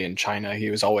domestically in China, he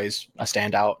was always a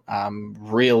standout.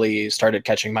 Really started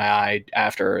catching my eye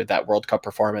after that World Cup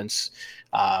performance.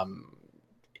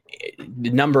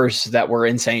 Numbers that were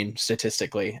insane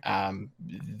statistically,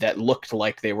 that looked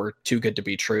like they were too good to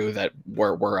be true, that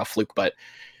were a fluke. But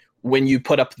when you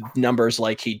put up numbers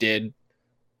like he did,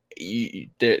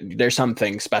 there's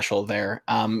something special there.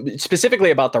 Specifically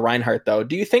about the Reinhardt, though,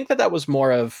 do you think that was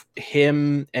more of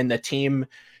him and the team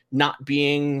not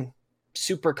being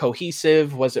super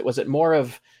cohesive? Was it more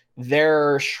of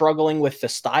they're struggling with the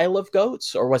style of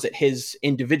Goats, or was it his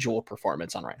individual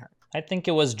performance on Reinhardt? I think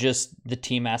it was just the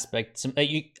team aspect.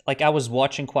 I was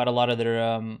watching quite a lot of their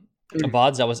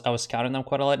VODs. I was counting them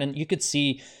quite a lot, and you could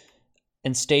see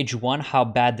in stage 1 how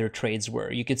bad their trades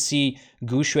were. You could see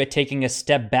Guxue taking a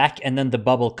step back and then the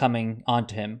bubble coming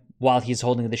onto him while he's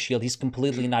holding the shield. He's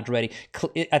completely not ready.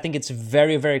 I think it's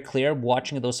very, very clear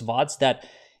watching those VODs that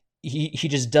he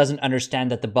just doesn't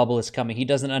understand that the bubble is coming. He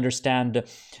doesn't understand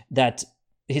that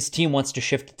his team wants to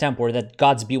shift the tempo, or that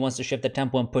Godsby wants to shift the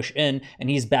tempo and push in, and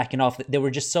he's backing off. They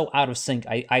were just so out of sync,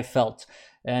 I felt.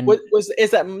 And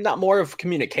is that not more of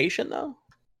communication, though?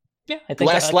 Yeah, I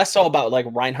think less so about like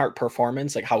Reinhardt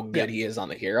performance, like how good he is on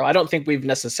the hero. I don't think we've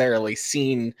necessarily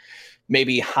seen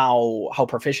maybe how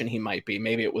proficient he might be.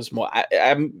 Maybe it was more.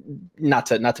 I'm not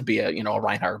to be a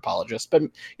Reinhardt apologist, but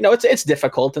it's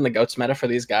difficult in the Goats meta for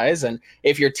these guys. And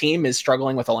if your team is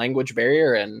struggling with a language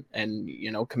barrier and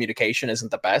communication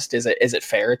isn't the best, is it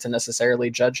fair to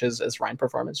necessarily judge his Rein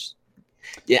performance?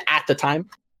 Yeah, at the time.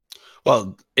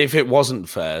 Well, if it wasn't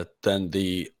fair, then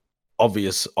the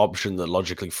obvious option that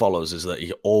logically follows is that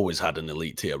he always had an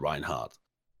elite tier Reinhardt,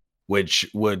 which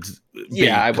would be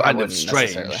kind of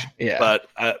strange. Yeah,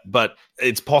 but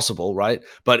it's possible, right?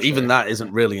 But even that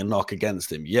isn't really a knock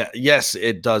against him. Yeah, yes,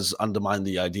 it does undermine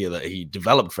the idea that he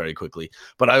developed very quickly,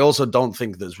 but I also don't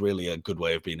think there's really a good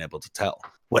way of being able to tell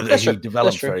whether he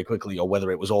developed very quickly or whether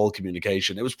it was all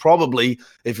communication. It was probably,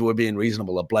 if we're being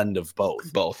reasonable, a blend of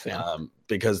both. Yeah.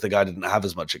 Because the guy didn't have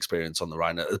as much experience on the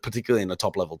Reinhardt, particularly in a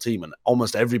top-level team, and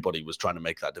almost everybody was trying to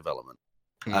make that development.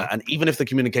 And even if the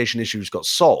communication issues got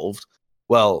solved,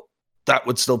 well, that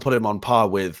would still put him on par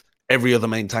with every other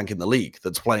main tank in the league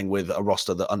that's playing with a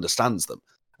roster that understands them.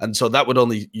 And so that would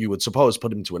only, you would suppose,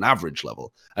 put him to an average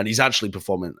level. And he's actually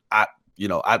performing at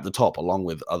the top along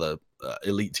with other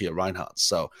elite tier Reinhardts.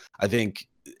 So I think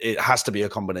it has to be a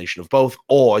combination of both,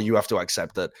 or you have to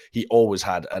accept that he always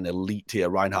had an elite tier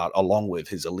Reinhardt along with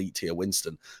his elite tier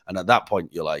Winston. And at that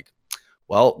point, you're like,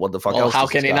 well, what the fuck else? How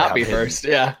can he not be first?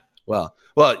 Yeah. Well,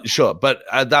 sure, but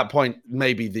at that point,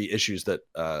 maybe the issues that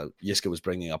Yiska was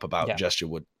bringing up about gesture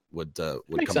would come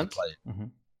into play,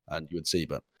 and you would see.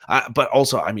 But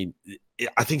also, I mean,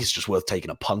 I think it's just worth taking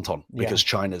a punt on because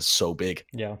China's so big.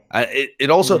 Yeah,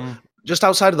 it also just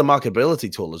outside of the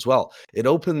marketability tool as well. It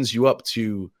opens you up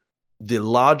to the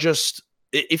largest.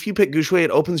 If you pick Guxue,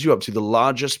 it opens you up to the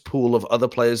largest pool of other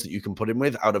players that you can put him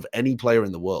with out of any player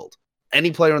in the world.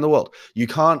 Any player in the world, you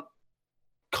can't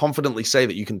confidently say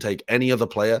that you can take any other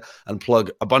player and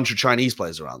plug a bunch of Chinese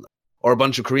players around them, or a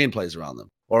bunch of Korean players around them,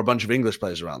 or a bunch of English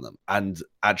players around them, and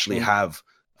actually have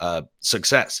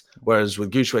success. Whereas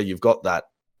with Guxue, you've got that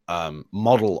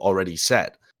model already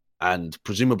set, and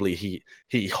presumably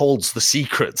he holds the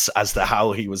secrets as to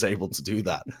how he was able to do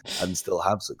that and still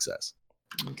have success.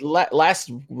 Last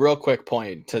real quick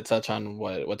point to touch on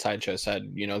what Sideshow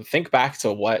said. Think back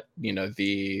to what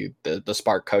the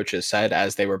Spark coaches said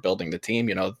as they were building the team.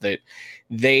 That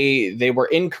they were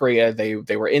in Korea, they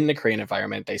were in the Korean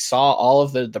environment, they saw all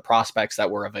of the prospects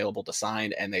that were available to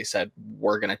sign, and they said,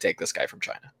 we're going to take this guy from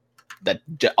China. That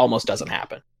almost doesn't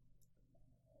happen.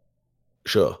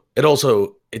 Sure.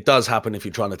 It does happen if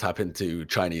you're trying to tap into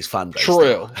Chinese fan base.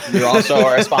 True. You also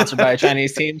are sponsored by a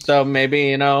Chinese team, so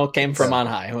maybe, came from on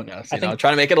high. Who knows? Trying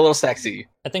to make it a little sexy.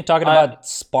 I think talking about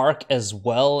Spark as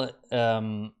well,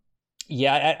 I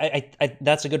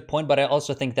that's a good point, but I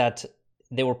also think that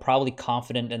they were probably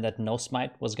confident in that No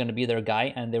Smite was going to be their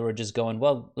guy, and they were just going,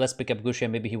 well, let's pick up Guxue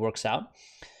and maybe he works out.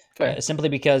 Simply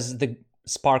because the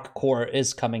Spark core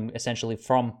is coming essentially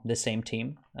from the same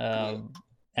team.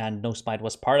 And No Smite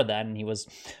was part of that, and he was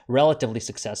relatively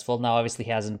successful. Now, obviously,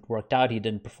 he hasn't worked out. He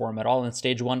didn't perform at all in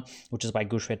stage 1, which is why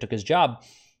Guxue took his job.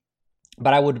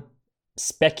 But I would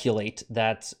speculate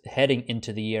that heading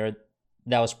into the year,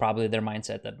 that was probably their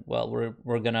mindset. That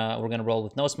we're gonna roll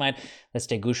with No Smite. Let's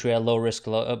take Guxue, low risk,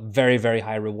 very very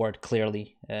high reward.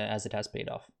 Clearly, as it has paid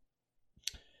off.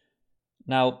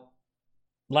 Now,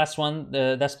 last one,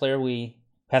 the best player we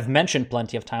have mentioned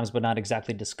plenty of times, but not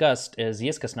exactly discussed, is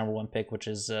Yiska's number one pick, which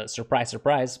is surprise,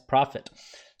 surprise, Prophet.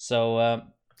 So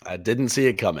I didn't see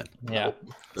it coming. yeah,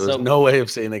 There was no way of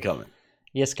seeing it coming.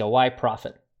 Yiska, why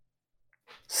Prophet?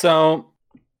 So,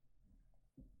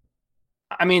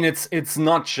 I mean, it's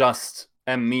not just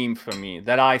a meme for me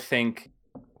that I think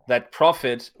that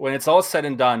Prophet, when it's all said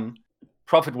and done,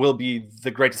 Prophet will be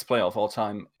the greatest player of all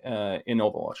time in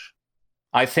Overwatch.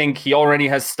 I think he already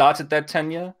has started that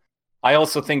tenure. I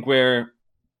also think we're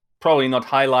probably not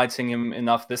highlighting him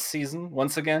enough this season,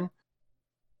 once again.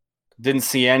 Didn't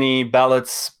see any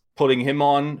ballots putting him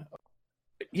on.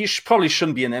 He probably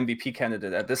shouldn't be an MVP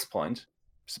candidate at this point,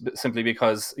 simply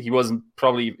because he wasn't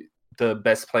probably the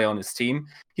best player on his team.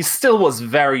 He still was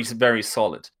very, very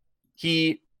solid.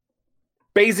 He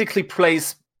basically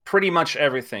plays pretty much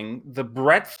everything. The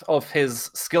breadth of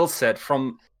his skill set,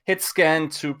 from hit scan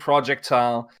to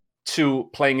projectile, to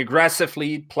playing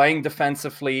aggressively, playing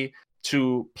defensively,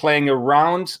 to playing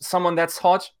around someone that's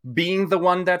hot, being the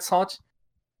one that's hot,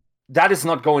 that is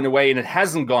not going away, and it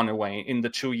hasn't gone away in the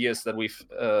 2 years that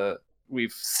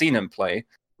we've seen him play.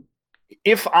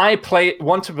 If I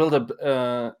want to build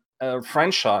a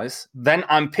franchise, then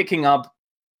I'm picking up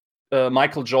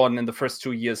Michael Jordan in the first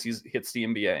 2 years he hits the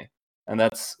NBA, and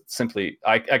that's simply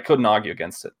I couldn't argue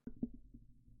against it.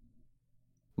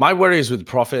 My worries with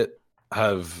Prophet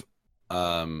have,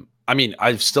 I mean,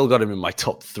 I've still got him in my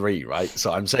top 3, right?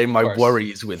 So I'm saying my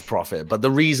worries with Prophet, but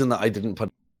the reason that I didn't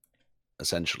put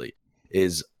essentially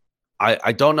is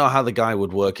I don't know how the guy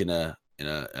would work in a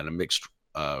mixed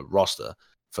roster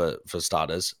for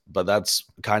starters, but that's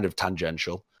kind of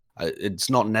tangential. It's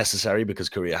not necessary because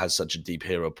Korea has such a deep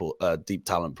hero pool, deep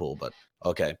talent pool. But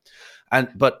okay,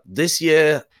 but this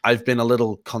year I've been a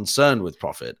little concerned with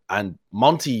Prophet, and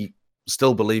Monty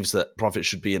still believes that Prophet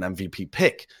should be an MVP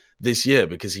pick this year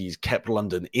because he's kept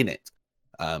London in it.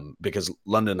 Because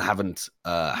London haven't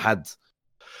had.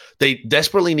 They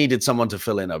desperately needed someone to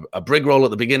fill in a Brig role at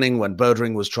the beginning when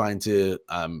Birdring was trying to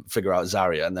figure out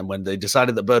Zarya. And then when they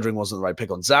decided that Birdring wasn't the right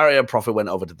pick on Zarya, Prophet went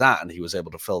over to that and he was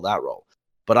able to fill that role.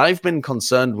 But I've been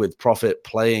concerned with Prophet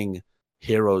playing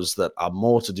heroes that are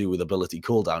more to do with ability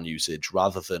cooldown usage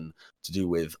rather than to do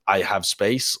with, I have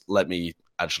space, let me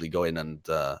actually go in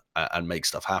and make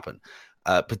stuff happen.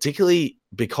 Particularly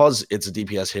because it's a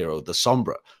DPS hero, the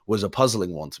Sombra was a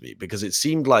puzzling one to me because it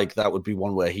seemed like that would be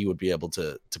one where he would be able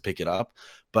to pick it up,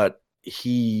 but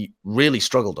he really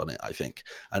struggled on it, I think,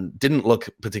 and didn't look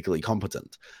particularly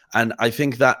competent. And I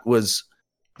think that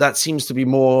seems to be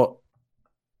more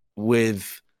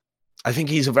with, I think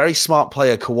he's a very smart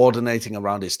player coordinating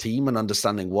around his team and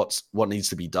understanding what needs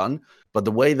to be done. But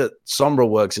the way that Sombra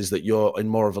works is that you're in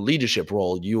more of a leadership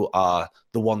role. You are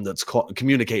the one that's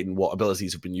communicating what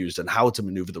abilities have been used and how to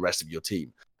maneuver the rest of your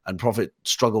team. And Prophet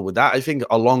struggled with that, I think,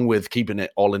 along with keeping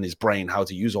it all in his brain, how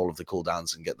to use all of the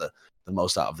cooldowns and get the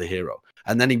most out of the hero.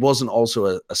 And then he wasn't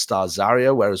also a star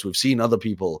Zarya, whereas we've seen other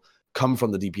people come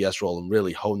from the DPS role and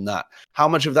really hone that. How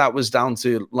much of that was down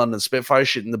to London Spitfire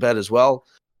shitting the bed as well?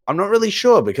 I'm not really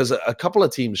sure because a couple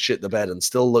of teams shit the bed and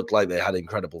still looked like they had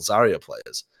incredible Zarya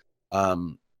players.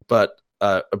 But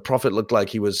Prophet looked like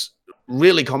he was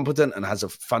really competent and has a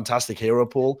fantastic hero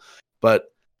pool,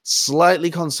 but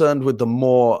slightly concerned with the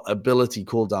more ability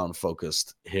cooldown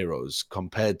focused heroes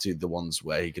compared to the ones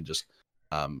where he could just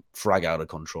frag out of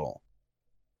control.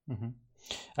 Mm-hmm.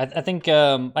 I think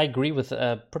I agree with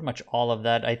pretty much all of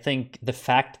that. I think the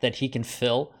fact that he can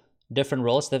fill different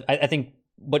roles, that I think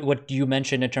what you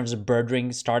mentioned in terms of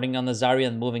Birdring starting on the Zarya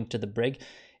and moving to the Brig,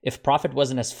 if Prophet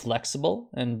wasn't as flexible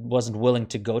and wasn't willing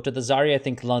to go to the Zarya, I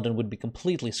think London would be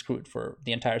completely screwed for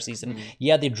the entire season. Mm-hmm.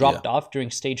 Yeah, they dropped off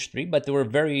during stage 3, but they were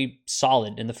very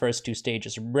solid in the first 2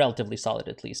 stages, relatively solid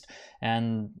at least.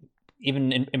 And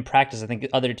even in practice, I think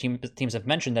other teams have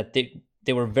mentioned that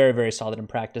they were very, very solid in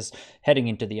practice heading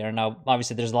into the year. Now,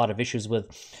 obviously, there's a lot of issues with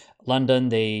London.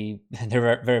 They're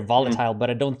very volatile, but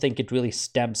I don't think it really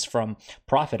stems from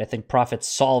Prophet. I think Prophet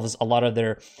solves a lot of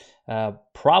their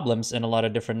problems in a lot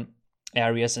of different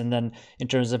areas. And then in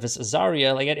terms of his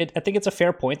Zarya, I think it's a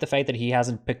fair point, the fact that he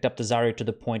hasn't picked up the Zarya to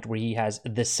the point where he has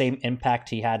the same impact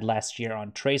he had last year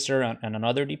on Tracer and on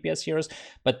other DPS heroes.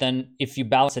 But then if you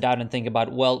balance it out and think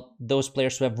about, well, those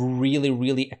players who have really,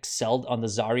 really excelled on the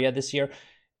Zarya this year,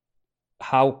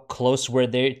 how close were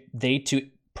they to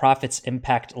Prophet's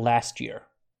impact last year,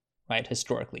 right,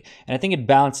 historically? And I think it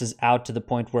balances out to the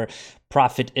point where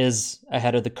Prophet is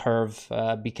ahead of the curve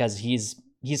because he's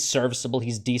serviceable,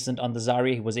 he's decent on the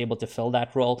Zarya, he was able to fill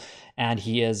that role, and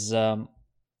he is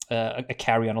a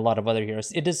carry on a lot of other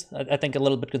heroes. It is, I think, a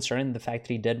little bit concerning the fact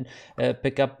that he did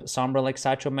pick up Sombra, like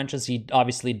Sacho mentions. He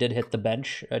obviously did hit the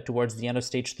bench towards the end of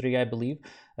stage 3, I believe.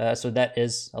 So that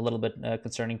is a little bit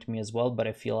concerning to me as well. But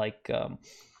I feel like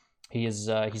he's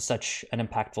such an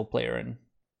impactful player in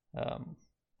on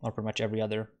pretty much every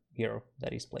other hero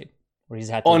that he's played, where he's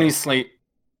had to honestly.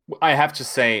 I have to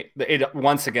say that it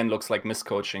once again looks like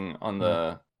miscoaching on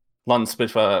the London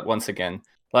Spitfire once again.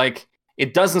 Like,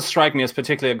 it doesn't strike me as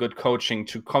particularly good coaching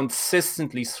to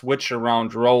consistently switch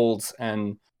around roles,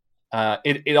 and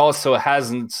it also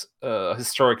hasn't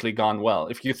historically gone well.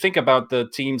 If you think about the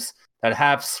teams that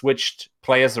have switched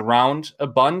players around a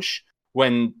bunch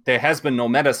when there has been no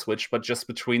meta switch, but just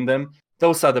between them,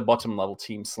 those are the bottom level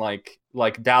teams, like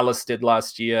Dallas did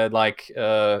last year, like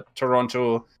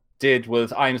Toronto did with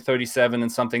IM37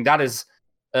 and something. That is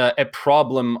a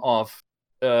problem of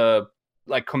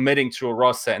like committing to a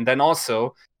roster. And then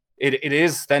also it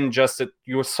is then just that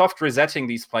you're soft resetting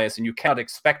these players, and you cannot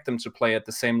expect them to play at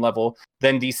the same level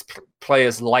than these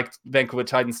players like Vancouver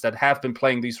Titans that have been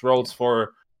playing these roles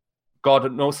for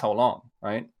God knows how long,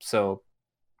 right? So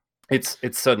it's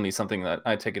certainly something that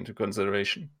I take into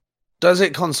consideration. Does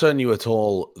it concern you at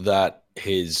all that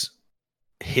his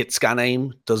hit scan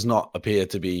aim does not appear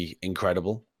to be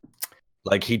incredible?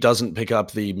 Like, he doesn't pick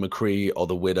up the McCree or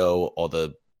the Widow or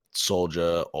the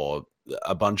Soldier or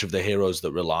a bunch of the heroes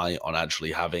that rely on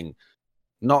actually having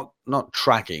not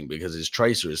tracking, because his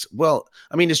Tracer is, well,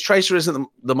 I mean, his Tracer isn't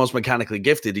the most mechanically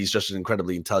gifted. He's just an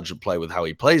incredibly intelligent player with how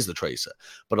he plays the Tracer.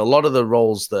 But a lot of the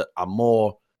roles that are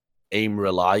more aim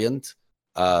reliant,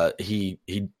 he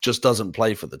just doesn't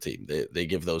play for the team. They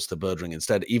give those to Birdring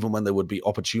instead, even when there would be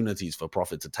opportunities for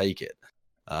Prophet to take it.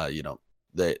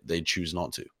 They choose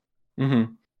not to.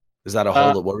 Mm-hmm. Is that a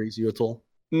hole that worries you at all?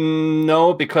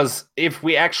 No, because if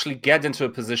we actually get into a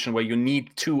position where you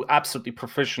need two absolutely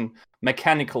proficient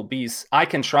mechanical beasts, I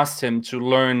can trust him to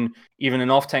learn even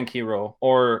an off-tank hero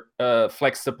or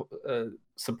flex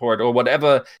support or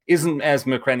whatever isn't as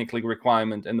mechanically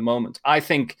requirement in the moment. I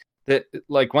think that,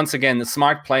 like, once again, the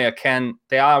smart player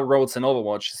there are roles in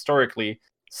Overwatch historically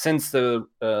since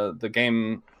the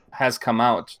game has come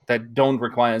out that don't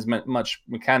require as much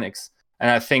mechanics. And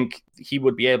I think he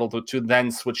would be able to then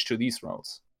switch to these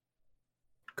roles.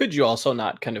 Could you also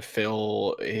not kind of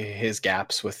fill his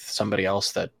gaps with somebody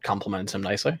else that complements him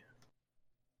nicely?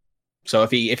 So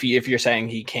if you're saying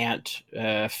he can't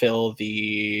fill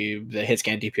the hit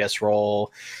scan DPS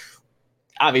role,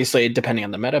 obviously depending on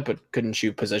the meta, but couldn't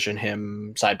you position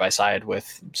him side by side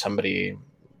with somebody,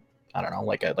 I don't know,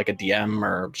 like a DM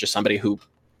or just somebody who,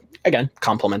 again,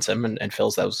 complements him and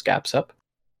fills those gaps up?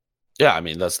 Yeah, I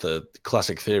mean, that's the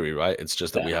classic theory, right? It's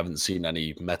just that we haven't seen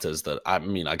any metas that, I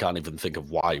mean, I can't even think of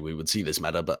why we would see this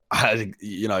meta, but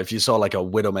if you saw like a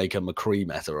Widowmaker McCree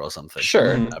meta or something,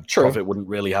 sure, Prophet wouldn't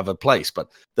really have a place. But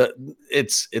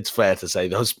it's fair to say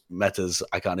those metas,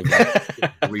 I can't even think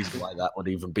of a reason why that would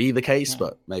even be the case,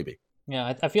 but maybe.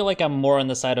 Yeah, I feel like I'm more on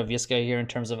the side of Yiska here in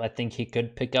terms of I think he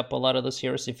could pick up a lot of those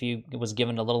heroes if he was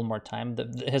given a little more time.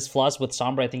 His flaws with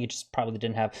Sombra, I think he just probably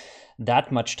didn't have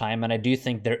that much time, and I do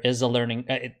think there is a learning.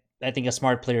 I think a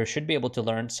smart player should be able to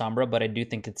learn Sombra, but I do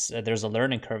think there's a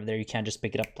learning curve there. You can't just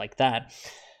pick it up like that.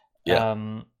 Yeah.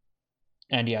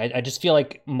 And yeah, I just feel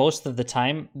like most of the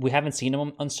time we haven't seen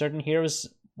him on certain heroes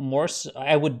more. So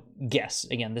I would guess,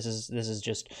 again, this is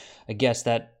just a guess,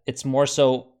 that it's more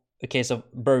so a case of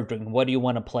Birdring. What do you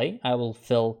want to play? I will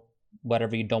fill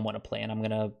whatever you don't want to play, and I'm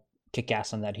gonna kick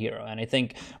ass on that hero. And I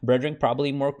think Birdring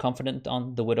probably more confident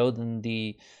on the Widow than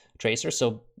the Tracer,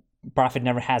 so Prophet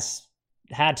never has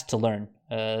had to learn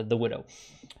the Widow.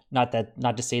 Not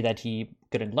to say that he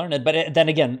couldn't learn it, but then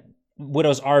again,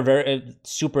 Widows are very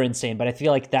super insane. But I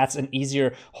feel like that's an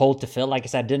easier hole to fill. Like I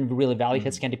said, I didn't really value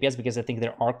hit scan DPS because I think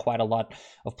there are quite a lot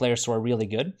of players who are really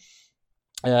good.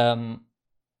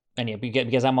 And yeah,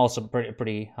 because I'm also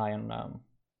pretty high on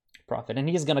Prophet, and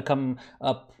he's gonna come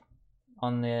up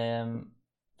on the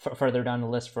further down the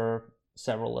list for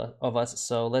several of us.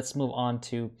 So let's move on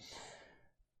to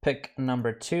pick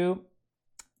number 2,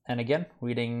 and again,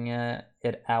 reading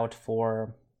it out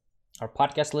for our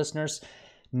podcast listeners.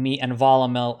 Me and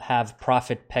Volamel have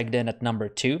Prophet pegged in at number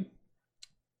 2.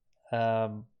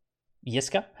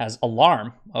 Yiska has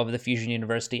Alarm of the Fusion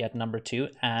University at number 2,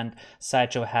 and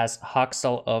Sacho has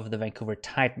Hoxel of the Vancouver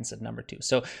Titans at number 2.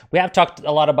 So we have talked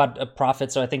a lot about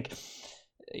Prophet, so I think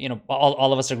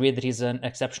all of us agree that he's an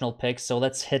exceptional pick. So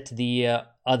let's hit the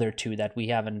other 2 that we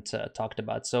haven't talked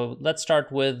about. So let's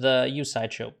start with you,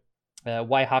 Sacho.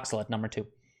 Why Hoxel at number 2?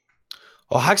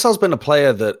 Well, Hoxel's been a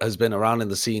player that has been around in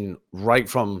the scene right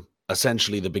from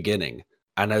essentially the beginning.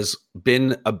 and has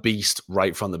been a beast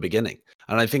right from the beginning.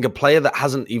 And I think a player that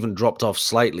hasn't even dropped off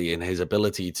slightly in his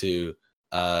ability to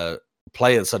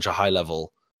play at such a high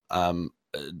level,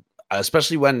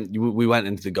 especially when we went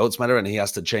into the GOATS meta and he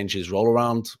has to change his role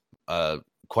around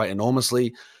quite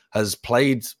enormously, has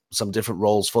played some different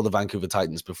roles for the Vancouver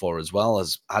Titans before as well,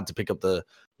 has had to pick up the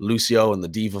Lucio and the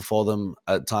Diva for them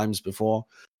at times before,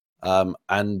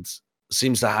 and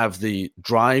seems to have the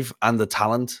drive and the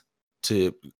talent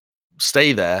to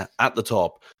stay there at the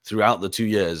top throughout the 2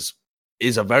 years,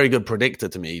 is a very good predictor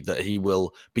to me that he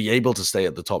will be able to stay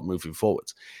at the top moving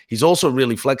forwards. He's also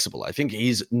really flexible. I think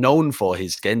he's known for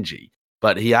his Genji,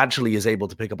 but he actually is able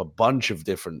to pick up a bunch of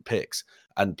different picks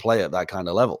and play at that kind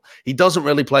of level. He doesn't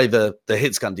really play the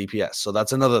hit scan DPS. So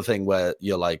that's another thing where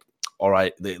you're like, all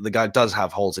right, the guy does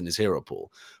have holes in his hero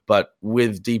pool. But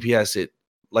with DPS, it,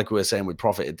 like we were saying with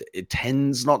Prophet, it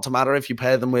tends not to matter if you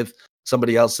pair them with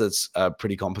somebody else that's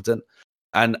pretty competent.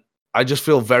 And I just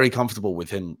feel very comfortable with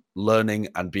him learning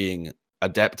and being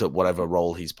adept at whatever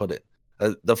role he's put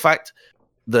in. The fact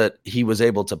that he was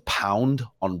able to pound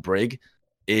on Brig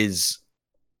is,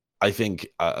 I think,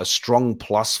 a strong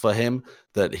plus for him,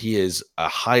 that he is a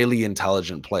highly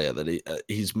intelligent player, that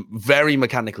he's very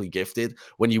mechanically gifted.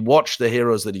 When you watch the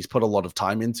heroes that he's put a lot of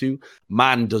time into,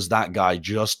 man, does that guy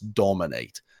just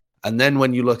dominate. And then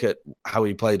when you look at how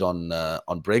he played on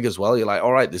Brig as well, you're like,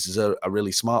 all right, this is a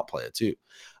really smart player too.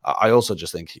 I also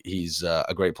just think he's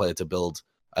a great player to build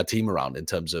a team around in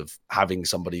terms of having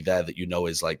somebody there that you know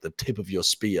is like the tip of your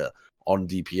spear on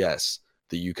DPS,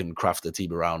 that you can craft a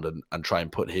team around and try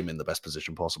and put him in the best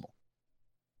position possible.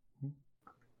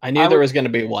 I knew there was going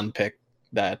to be one pick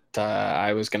that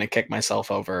I was going to kick myself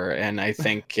over, and I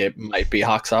think it might be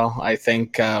Haksal. I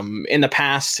think in the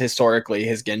past, historically,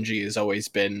 his Genji has always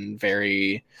been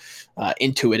very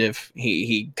intuitive.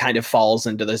 He kind of falls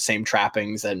into the same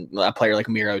trappings that a player like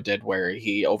Miro did, where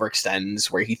he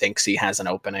overextends, where he thinks he has an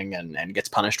opening and gets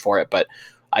punished for it. But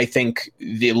I think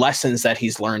the lessons that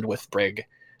he's learned with Brig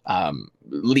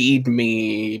lead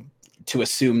me to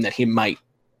assume that he might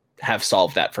have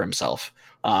solved that for himself.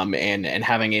 And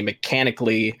having a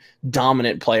mechanically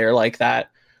dominant player like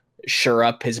that sure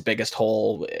up his biggest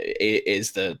hole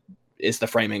is the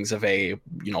framings of a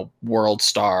world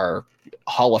star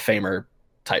Hall of Famer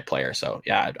type player. So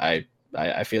yeah,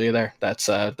 I feel you there. That's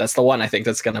the one I think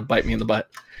that's gonna bite me in the butt.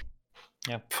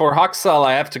 Yeah. For Haksal,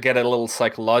 I have to get a little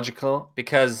psychological,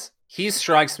 because he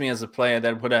strikes me as a player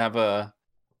that would have a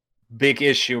big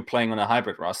issue playing on a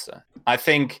hybrid roster. I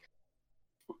think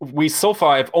we so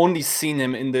far have only seen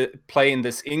him play in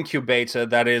this incubator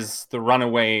that is the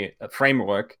Runaway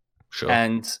framework. Sure.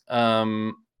 And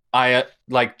I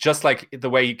just like the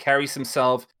way he carries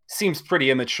himself, seems pretty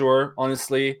immature,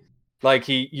 honestly. Like,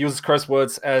 he uses curse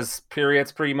words as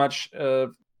periods pretty much,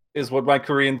 is what my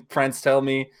Korean friends tell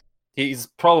me. He's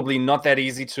probably not that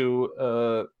easy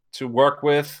to work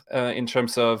with in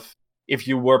terms of if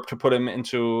you were to put him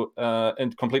into a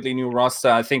completely new roster.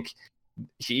 I think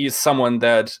he is someone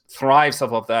that thrives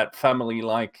off of that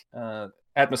family-like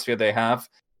atmosphere they have.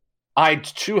 I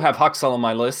too have Haksal on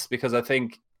my list, because I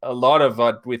think a lot of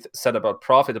what we said about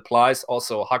Prophet applies.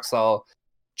 Also, Haksal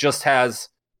just has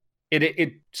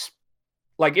it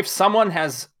like, if someone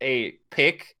has a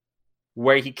pick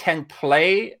where he can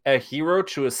play a hero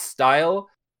to a style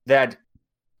that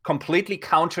completely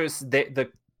counters the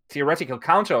theoretical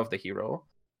counter of the hero,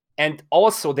 and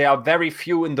also there are very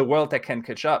few in the world that can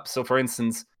catch up. So, for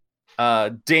instance,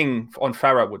 Ding on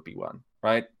Pharah would be one,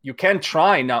 right? You can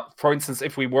try now. For instance,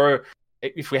 if we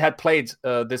had played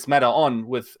this meta on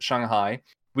with Shanghai,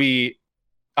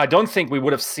 I don't think we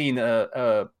would have seen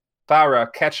a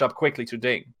Pharah catch up quickly to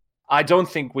Ding. I don't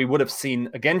think we would have seen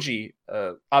a Genji,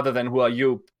 other than Hua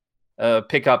Yu,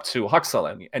 pick up to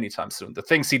Haksal anytime soon. The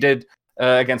things he did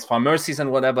against Farm Mercies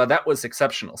and whatever, that was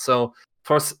exceptional. So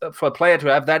for a player to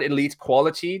have that elite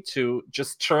quality, to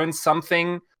just turn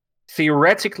something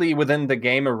theoretically within the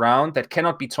game around that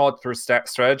cannot be taught through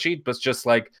strategy, but just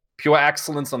like pure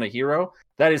excellence on a hero,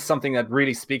 that is something that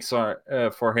really speaks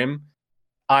for him.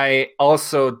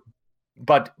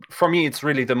 But for me, it's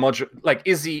really the module. Like,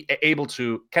 is he able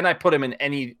to? Can I put him in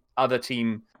any other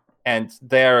team? And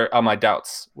there are my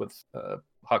doubts with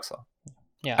Haksal.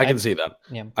 Yeah, I can see that.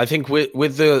 Yeah, I think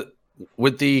with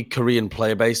the Korean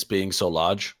player base being so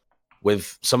large,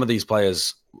 with some of these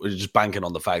players, we're just banking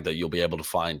on the fact that you'll be able to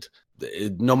find,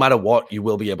 no matter what, you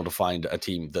will be able to find a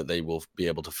team that they will be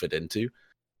able to fit into.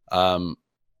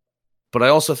 But I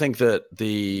also think that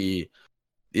the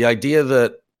idea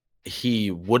that he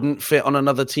wouldn't fit on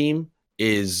another team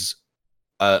is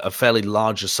a fairly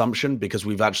large assumption because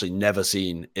we've actually never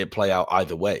seen it play out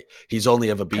either way. He's only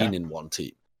ever been in one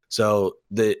team. So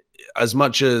as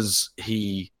much as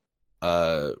he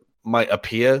might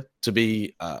appear to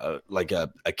be like a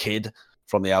kid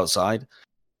from the outside,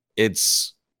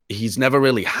 he's never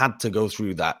really had to go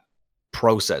through that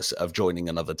process of joining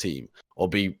another team or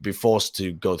be forced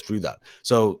to go through that.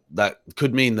 So that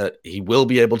could mean that he will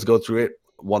be able to go through it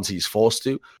once he's forced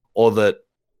to, or that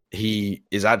he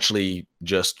is actually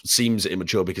just seems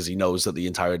immature because he knows that the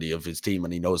entirety of his team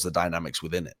and he knows the dynamics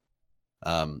within it.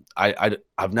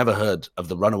 I've never heard of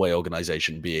the Runaway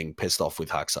organization being pissed off with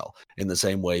Haksal in the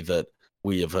same way that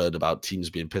we have heard about teams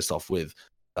being pissed off with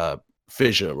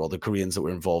Fissure or the Koreans that were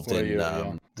involved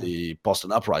in the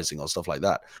Boston Uprising or stuff like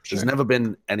that. Sure. There's never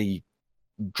been any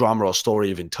drama or story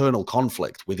of internal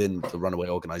conflict within the Runaway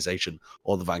organization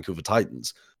or the Vancouver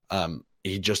Titans.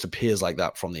 He just appears like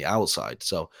that from the outside.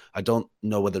 So I don't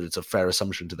know whether it's a fair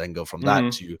assumption to then go from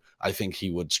that to, I think he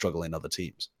would struggle in other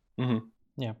teams. Mm-hmm.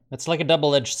 Yeah, it's like a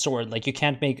double-edged sword. Like you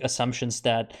can't make assumptions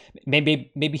that maybe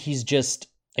he's just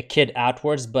a kid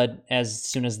outwards, but as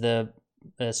soon as the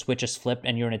switch is flipped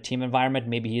and you're in a team environment,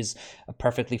 maybe he's a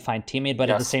perfectly fine teammate. But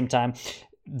at the same time,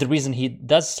 the reason he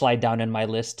does slide down in my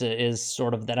list is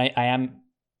sort of that I am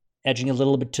edging a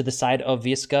little bit to the side of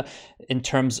Viska in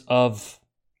terms of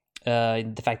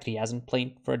the fact that he hasn't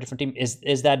played for a different team.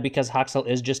 Is that because Haksal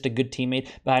is just a good teammate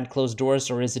behind closed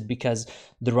doors, or is it because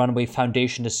the Runaway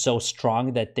Foundation is so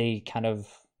strong that they have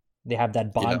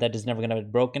that bond that is never going to be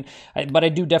broken? But I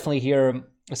do definitely hear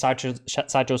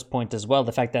Sacho's point as well.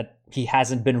 The fact that he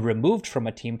hasn't been removed from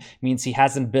a team means he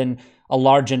hasn't been a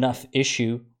large enough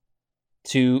issue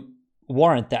to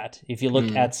warrant that. If you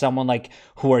look at someone like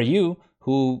Who Are You,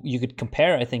 who you could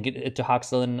compare, I think, to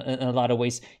Haksal in a lot of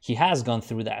ways, he has gone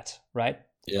through that, right?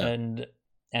 Yeah, and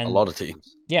a lot of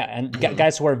teams. Yeah, and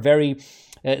guys who are very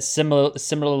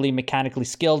similarly mechanically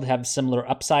skilled, have similar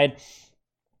upside.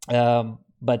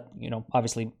 But,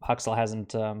 obviously Haksal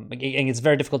hasn't, it's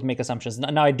very difficult to make assumptions.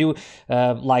 Now, I do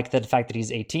like the fact that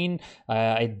he's 18.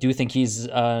 I do think he's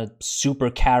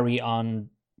super carry on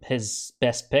his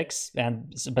best picks,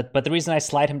 but the reason I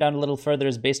slide him down a little further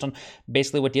is based on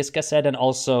basically what Yiska said, and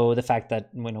also the fact that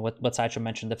what Sacho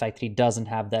mentioned, the fact that he doesn't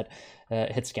have that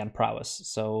hit scan prowess,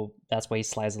 so that's why he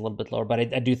slides a little bit lower. But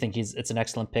I do think it's an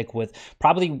excellent pick with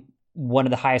probably one of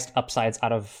the highest upsides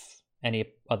out of any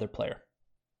other player.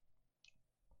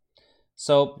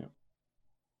 So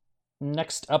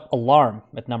next up, Alarm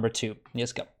at number 2.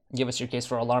 Yiska, give us your case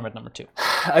for Alarm at number 2.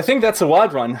 I think that's a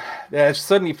wild one. There's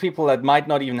certainly people that might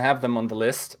not even have them on the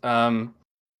list.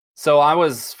 So I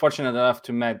was fortunate enough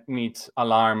to meet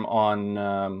Alarm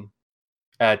on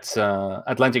at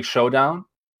Atlantic Showdown,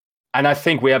 and I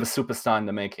think we have a superstar in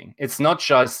the making. It's not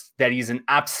just that he's an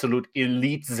absolute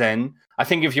elite Zen. I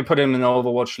think if you put him in the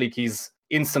Overwatch League, he's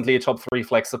instantly a top 3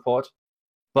 flex support.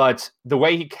 But the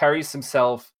way he carries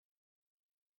himself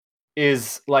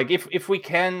is like, if we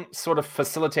can sort of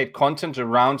facilitate content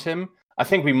around him, I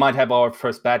think we might have our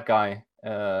first bad guy,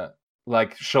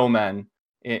 like Showman,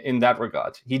 in that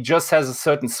regard. He just has a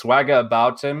certain swagger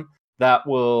about him that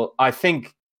will, I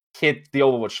think, hit the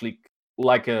Overwatch League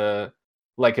like a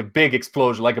big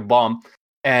explosion, like a bomb.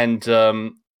 And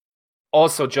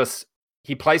also just,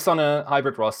 he plays on a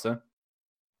hybrid roster,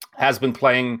 has been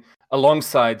playing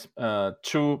alongside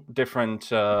 2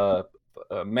 different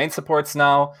main supports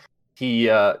now. He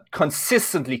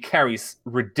consistently carries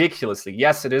ridiculously.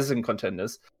 Yes, it is in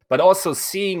contenders, but also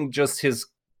seeing just his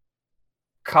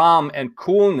calm and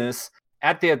coolness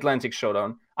at the Atlantic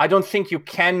Showdown, I don't think you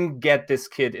can get this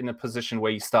kid in a position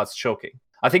where he starts choking.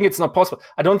 I think it's not possible.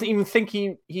 I don't even think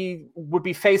he would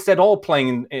be faced at all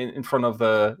playing in front of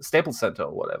the Staples Center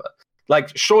or whatever.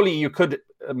 Like, surely you could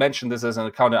mention this as a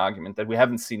counter argument that we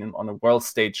haven't seen him on a world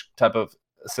stage type of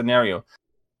scenario.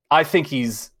 I think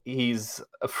he's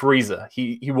a freezer.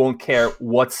 He won't care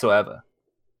whatsoever.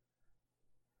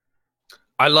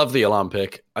 I love the Alarm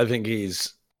pick. I think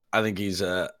he's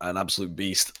an absolute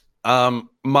beast.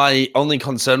 My only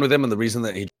concern with him, and the reason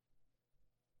that he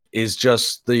is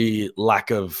just the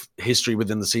lack of history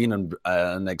within the scene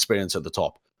and experience at the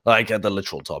top, like at the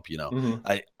literal top.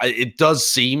 It does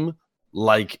seem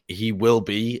like he will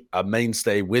be a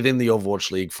mainstay within the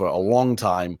Overwatch League for a long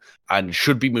time and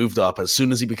should be moved up as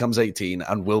soon as he becomes 18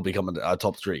 and will become a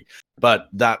top 3. But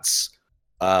that's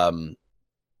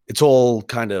it's all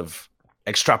kind of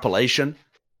extrapolation,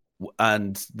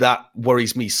 and that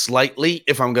worries me slightly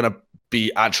if I'm going to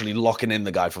be actually locking in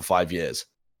the guy for 5 years.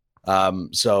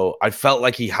 So I felt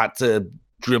like he had to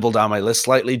dribble down my list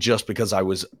slightly just because I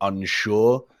was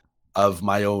unsure of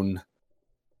my own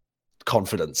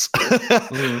confidence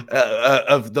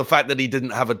of the fact that he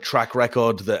didn't have a track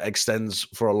record that extends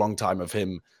for a long time of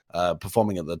him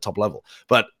performing at the top level.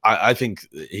 But I think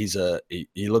he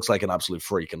looks like an absolute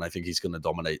freak, and I think he's going to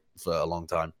dominate for a long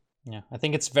time. Yeah, I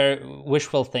think it's very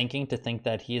wishful thinking to think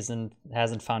that he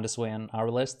hasn't found his way on our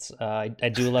lists. I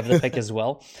do love the pick as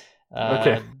well.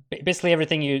 Okay. Basically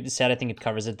everything you said, I think it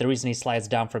covers it. The reason he slides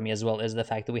down for me as well is the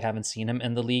fact that we haven't seen him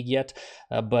in the league yet.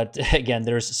 But again,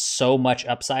 there's so much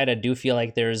upside. I do feel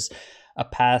like there's a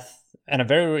path, and a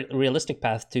very realistic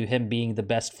path, to him being the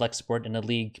best flex support in the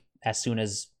league as soon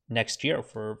as next year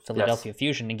for Philadelphia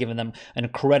Fusion, and giving them an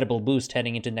incredible boost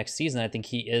heading into next season. I think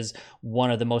he is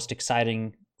one of the most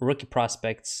exciting rookie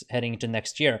prospects heading into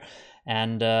next year.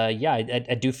 And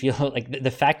I do feel like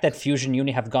the fact that Fusion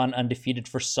Uni have gone undefeated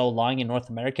for so long in North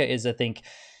America is, I think,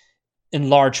 in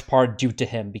large part due to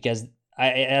him, because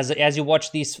as you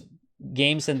watch these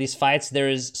games and these fights,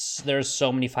 there's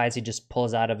so many fights he just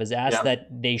pulls out of his ass that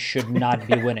they should not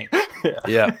be winning.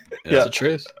 Yeah. That's the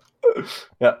truth.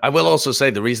 Yeah, I will also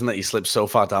say the reason that he slipped so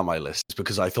far down my list is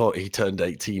because I thought he turned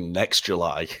 18 next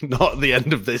July, not the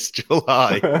end of this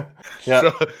July.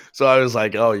 So I was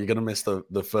like, oh, you're going to miss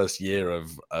the first year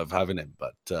of having him.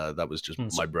 But that was just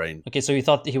my brain. Okay, so you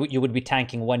thought you would be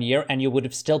tanking 1 year, and you would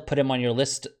have still put him on your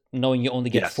list knowing you only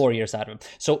get 4 years out of him.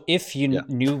 So if you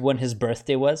knew when his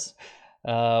birthday was,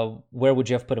 where would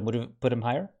you have put him? Would you put him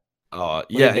higher?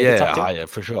 Higher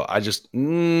for sure. I just,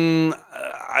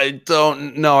 I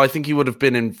don't know. I think he would have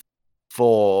been in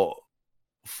fourth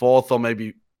or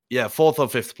maybe, fourth or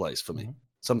fifth place for me,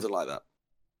 something like that.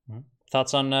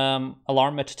 Thoughts on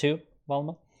Alarm at 2,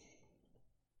 Valma?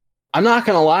 I'm not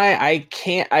gonna lie. I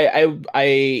can't.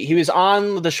 He was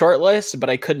on the short list, but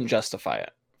I couldn't justify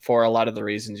it for a lot of the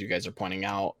reasons you guys are pointing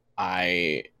out.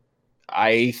 I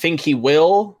think he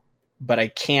will, but I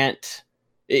can't.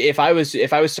 If I was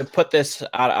to put this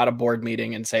at a board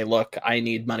meeting and say, look, I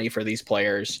need money for these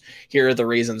players, here are the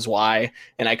reasons why,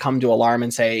 and I come to Alarm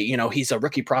and say, he's a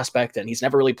rookie prospect and he's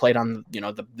never really played on,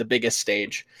 the biggest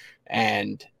stage,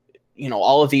 and,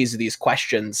 all of these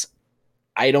questions,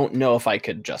 I don't know if I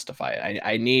could justify it.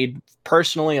 I need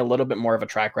personally a little bit more of a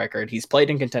track record. He's played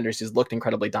in contenders. He's looked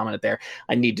incredibly dominant there.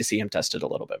 I need to see him tested a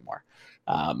little bit more.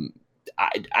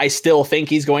 I still think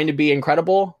he's going to be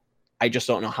incredible. I just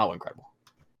don't know how incredible.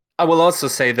 I will also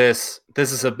say this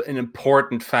is an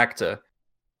important factor.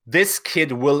 This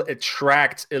kid will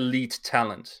attract elite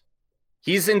talent.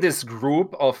 He's in this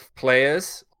group of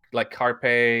players like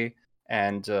Carpe,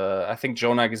 and I think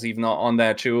Jonak is even on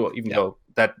there too, even though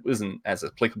that isn't as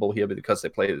applicable here because they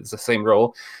play the same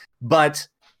role. But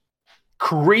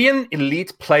Korean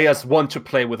elite players want to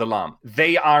play with Alarm.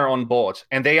 They are on board,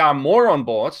 and they are more on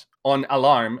board on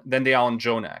Alarm than they are on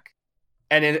Jonak.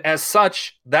 And as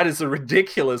such, that is a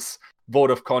ridiculous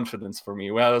vote of confidence for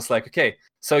me, where I was like, okay,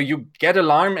 so you get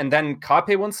Alarm, and then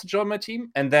Carpe wants to join my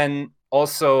team, and then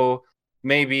also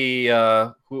maybe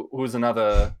who's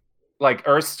another, like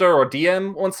Erster or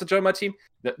DM wants to join my team.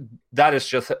 That is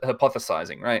just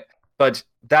hypothesizing, right? But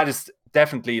that is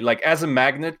definitely, like, as a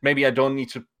magnet, maybe I don't need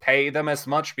to pay them as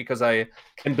much because I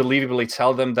can believably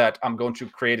tell them that I'm going to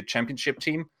create a championship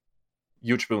team.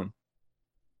 Huge boon.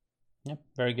 Yeah,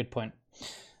 very good point.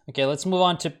 Okay, let's move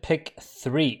on to pick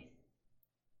 3.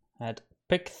 At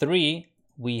pick 3,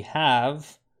 we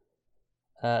have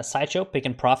Sideshow, Pick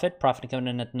and Profit. Profit coming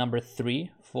in at number 3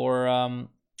 for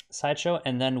Sideshow.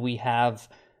 And then we have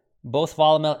both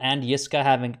Volamel and Yiska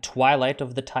having Twilight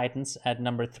of the Titans at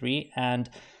number 3. And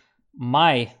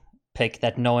my pick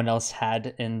that no one else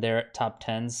had in their top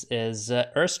 10s is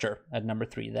Erster at number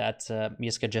 3 that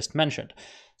Yiska just mentioned.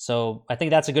 So I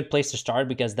think that's a good place to start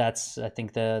because that's, I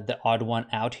think, the odd one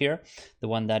out here, the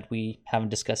one that we haven't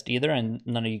discussed either, and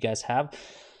none of you guys have.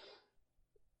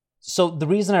 So the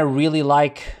reason I really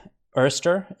like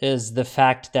Erster is the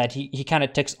fact that he kind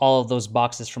of ticks all of those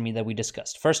boxes for me that we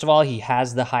discussed. First of all, he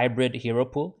has the hybrid hero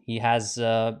pool. He has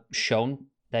shown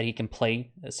that he can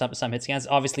play some hit scans.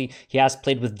 Obviously, he has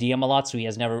played with DM a lot, so he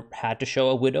has never had to show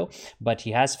a Widow, but he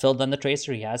has filled on the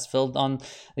Tracer. He has filled on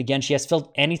the Genshi. He has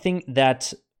filled anything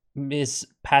that his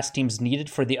past teams needed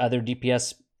for the other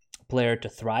DPS player to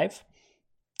thrive.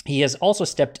 He has also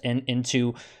stepped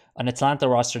into an Atlanta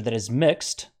roster that is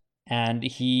mixed, and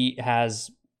he has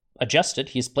adjusted.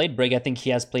 He's played Brig. I think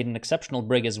he has played an exceptional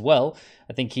Brig as well.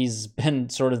 I think he's been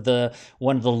sort of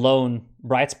one of the lone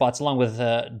bright spots, along with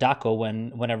Dako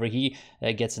whenever he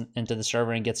gets into the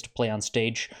server and gets to play on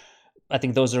stage. I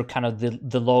think those are kind of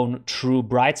the lone true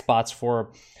bright spots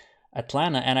for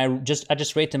Atlanta, and I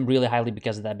just rate him really highly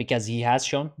because of that, because he has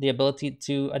shown the ability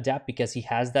to adapt, because he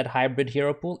has that hybrid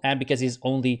hero pool, and because he's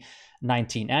only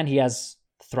 19 and he has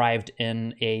thrived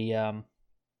in a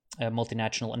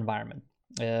multinational environment.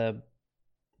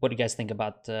 What do you guys think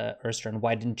about Erster, and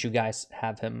why didn't you guys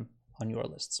have him on your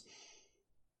lists?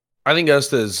 I think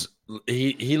Erster's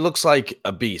he looks like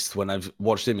a beast when I've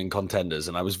watched him in Contenders,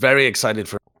 and I was very excited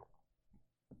for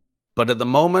him. But at the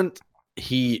moment,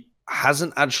 he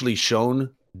hasn't actually shown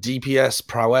DPS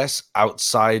prowess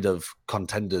outside of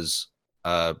Contenders,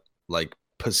 like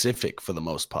Pacific for the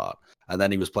most part. And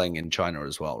then he was playing in China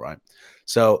as well, right?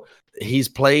 So he's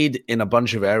played in a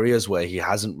bunch of areas where he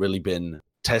hasn't really been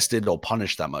tested or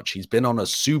punished that much. He's been on a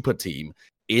super team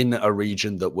in a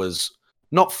region that was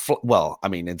not well, I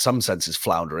mean, in some senses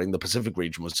floundering. The Pacific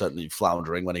region was certainly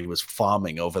floundering when he was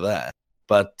farming over there.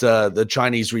 But the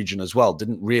Chinese region as well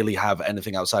didn't really have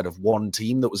anything outside of one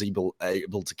team that was able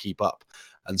to keep up.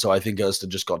 And so I think Erster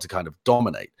just got to kind of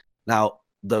dominate. Now,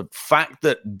 the fact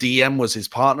that DM was his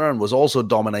partner and was also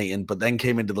dominating, but then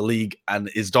came into the league and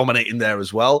is dominating there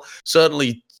as well,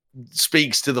 certainly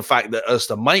speaks to the fact that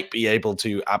Erster might be able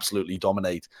to absolutely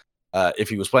dominate if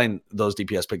he was playing those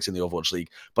DPS picks in the Overwatch League.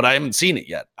 But I haven't seen it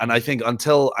yet. And I think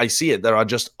until I see it, there are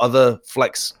just other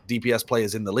flex DPS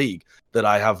players in the league that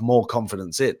I have more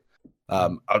confidence in.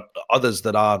 Others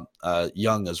that are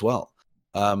young as well.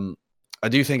 I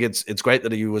do think it's great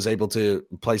that he was able to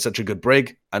play such a good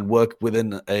brig and work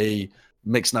within a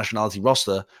mixed nationality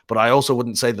roster. But I also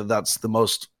wouldn't say that that's the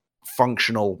most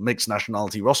functional mixed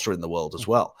nationality roster in the world as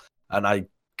well. And I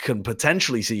can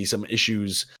potentially see some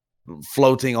issues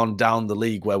floating on down the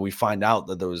league where we find out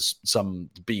that there was some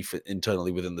beef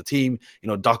internally within the team. You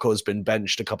know, Dako has been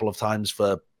benched a couple of times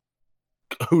for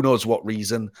who knows what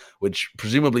reason, which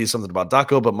presumably is something about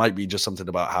Dako, but might be just something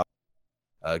about how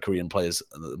Korean players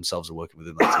themselves are working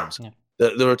within that team.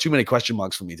 So there are too many question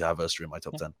marks for me to have Erster in my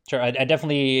top 10. Sure, it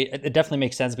definitely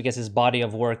makes sense because his body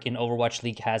of work in Overwatch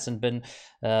League hasn't been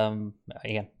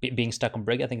again being stuck on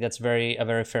Brig. I think that's a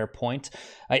very fair point.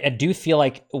 I do feel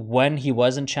like when he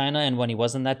was in China and when he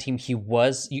was in that team, he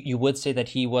was you would say that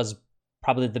he was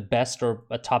probably the best or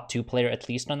a top 2 player at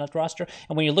least on that roster.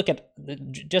 And when you look at,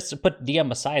 just to put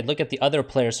DM aside, look at the other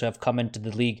players who have come into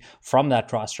the league from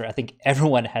that roster. I think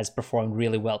everyone has performed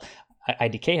really well.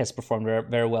 IDK has performed very,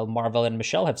 very well. Marvel and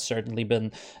Michelle have certainly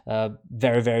been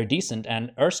very, very decent.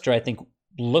 And Erster, I think,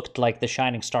 looked like the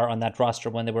shining star on that roster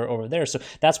when they were over there. So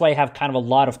that's why I have kind of a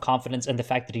lot of confidence in the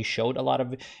fact that he showed a lot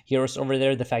of heroes over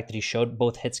there, the fact that he showed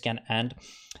both hit scan and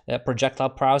projectile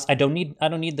prowess. I don't need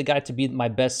the guy to be my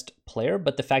best player,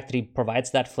 but the fact that he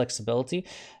provides that flexibility,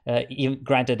 even,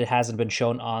 granted it hasn't been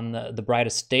shown on the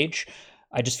brightest stage,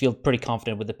 I just feel pretty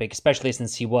confident with the pick, especially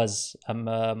since he was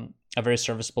a very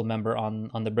serviceable member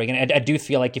on the Brig. And I do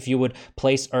feel like if you would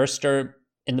place Erster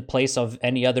in the place of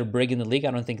any other Brig in the league,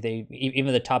 I don't think they,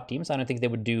 even the top teams, I don't think they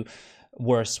would do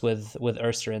worse with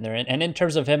Erster in there. And in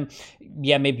terms of him,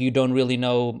 yeah, maybe you don't really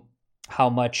know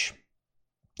how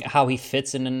he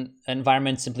fits in an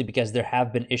environment simply because there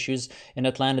have been issues in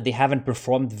Atlanta. They haven't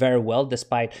performed very well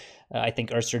despite, I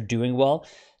think, Erster doing well.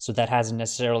 So that hasn't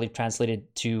necessarily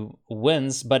translated to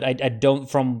wins. But I don't,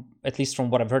 at least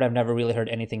from what I've heard, I've never really heard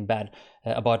anything bad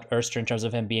about Erster in terms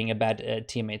of him being a bad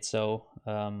teammate. So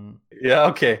yeah,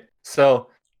 okay. So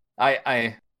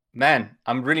I'm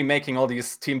really making all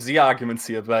these Team Z arguments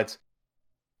here, but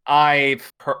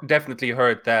I've definitely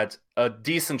heard that a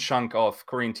decent chunk of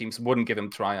Korean teams wouldn't give him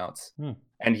tryouts.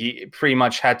 And he pretty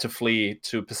much had to flee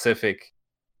to Pacific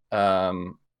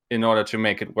in order to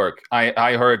make it work.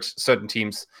 I heard certain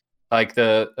teams, like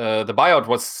the buyout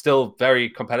was still very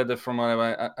competitive from what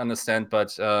I understand,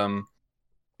 but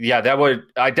yeah,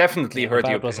 I definitely heard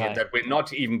the opinion that we're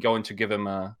not even going to give him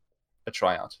a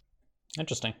tryout.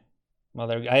 Interesting. Well,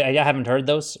 I haven't heard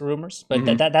those rumors, but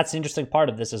that's the interesting part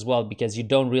of this as well, because you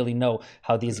don't really know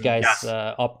how these guys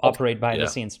operate behind the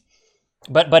scenes.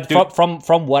 But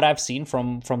from what I've seen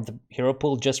from the hero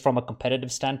pool, just from a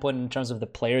competitive standpoint, in terms of the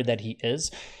player that he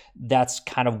is, that's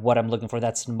kind of what I'm looking for.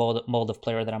 That's the mold of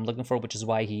player that I'm looking for, which is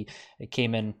why he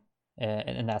came in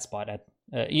that spot at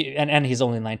and he's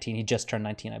only 19. He just turned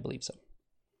 19, I believe. So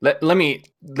let me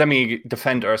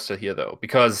defend Erster here though,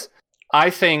 because I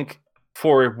think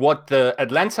for what the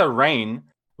Atlanta Reign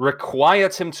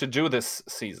required him to do this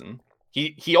season,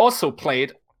 he also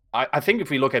played. I think if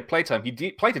we look at playtime,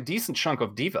 he played a decent chunk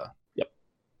of D.Va. Yep.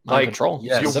 Like Control,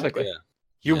 specifically.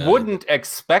 You wouldn't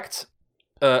expect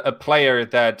a player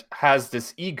that has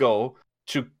this ego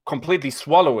to completely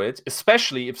swallow it,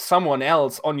 especially if someone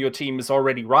else on your team is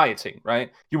already rioting,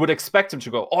 right? You would expect him to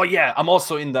go, oh yeah, I'm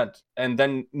also in that, and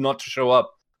then not to show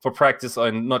up for practice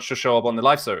and not to show up on the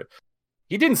live server.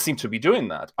 He didn't seem to be doing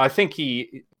that. I think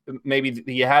he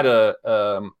had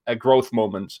a growth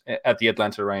moment at the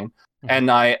Atlanta Reign.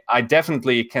 And I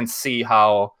definitely can see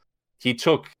how he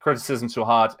took criticism to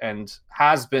heart and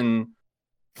has been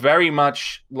very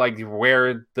much like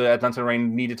where the Atlanta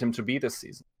Reign needed him to be this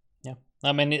season. Yeah.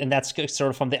 I mean, and that's sort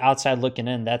of from the outside looking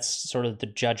in, that's sort of the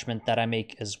judgment that I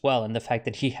make as well. And the fact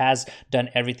that he has done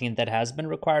everything that has been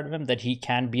required of him, that he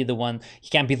can be the one, he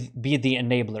can be the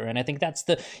enabler. And I think that's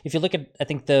if you look at, I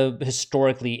think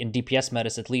historically in DPS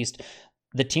metas at least,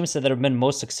 the teams that have been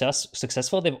most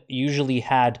successful, they've usually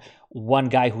had one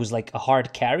guy who's like a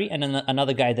hard carry and then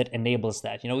another guy that enables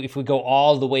that. If we go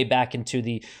all the way back into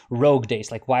the Rogue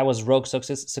days, like why was Rogue so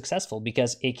successful?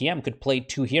 Because AKM could play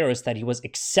two heroes that he was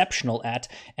exceptional at,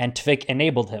 and Tvik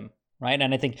enabled him, right?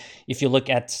 And I think if you look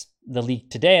at the league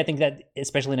today, I think that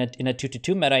especially in a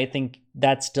 2-2 meta, I think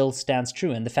that still stands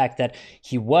true. And the fact that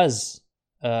he was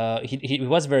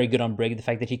very good on Brig, the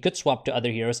fact that he could swap to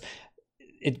other heroes,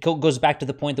 it goes back to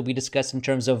the point that we discussed in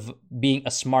terms of being a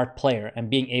smart player and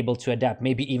being able to adapt,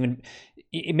 maybe even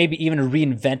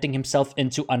reinventing himself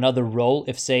into another role.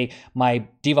 If, say, my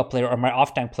D.Va player or my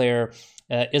off-tank player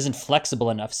isn't flexible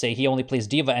enough, say he only plays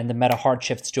D.Va and the meta hard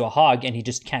shifts to a Hog and he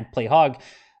just can't play Hog,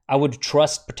 I would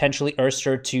trust potentially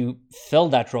Urster to fill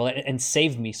that role and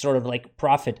save me, sort of like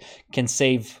Prophet can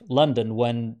save London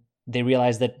when they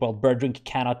realize that, well, Birdrink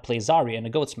cannot play Zarya in a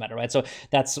Goats meta, right? So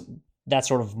that's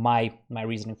sort of my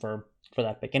reasoning for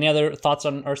that pick. Any other thoughts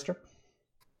on Urster?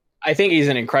 I think he's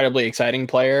an incredibly exciting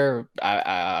player. I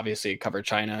obviously cover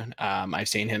China. I've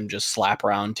seen him just slap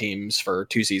around teams for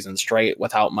 2 seasons straight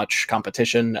without much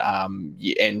competition.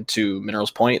 And to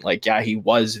Mineral's point, like, yeah, he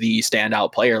was the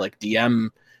standout player. Like, DM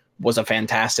was a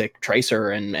fantastic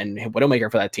tracer and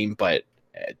Widowmaker for that team, but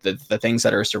the things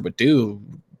that Urster would do,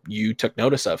 you took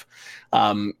notice of.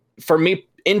 For me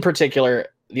in particular,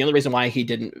 the only reason why he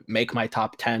didn't make my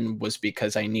top 10 was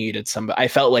because I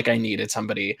felt like I needed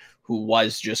somebody who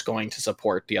was just going to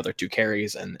support the other 2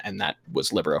 carries, and that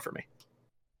was Libero for me.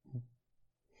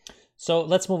 So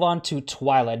let's move on to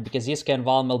Twilight, because Yiska and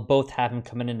Valmil both have him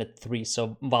coming in at 3.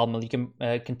 So Valmil, you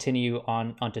can continue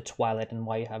on to Twilight and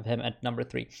why you have him at number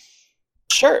 3.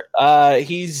 Sure.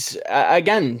 He's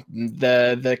again,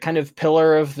 the kind of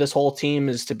pillar of this whole team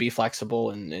is to be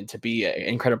flexible and to be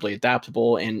incredibly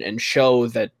adaptable and show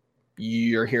that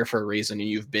you're here for a reason and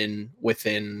you've been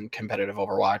within competitive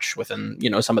Overwatch, within,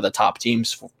 some of the top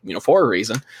teams, for a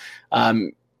reason.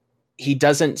 He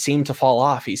doesn't seem to fall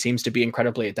off. He seems to be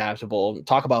incredibly adaptable.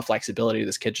 Talk about flexibility.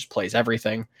 This kid just plays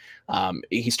everything.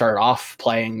 He started off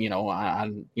playing,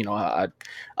 on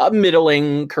a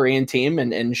middling Korean team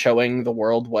and showing the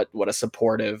world what a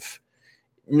supportive,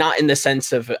 not in the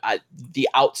sense of the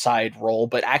outside role,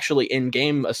 but actually in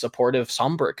game, a supportive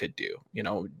Sombra could do.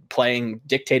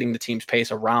 Dictating the team's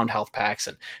pace around health packs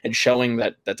and showing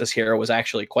that this hero was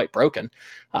actually quite broken.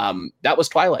 That was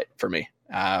Twilight for me.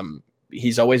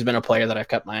 He's always been a player that I've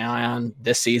kept my eye on.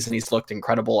 This season, he's looked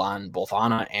incredible on both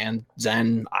Ana and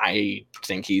Zen. I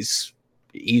think he's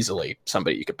easily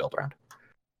somebody you could build around.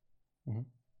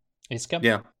 Mm-hmm.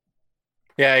 Yeah,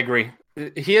 I agree.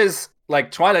 He is,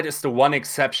 like, Twilight is the one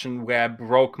exception where I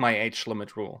broke my age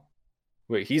limit rule.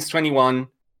 Where he's 21,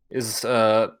 is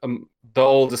the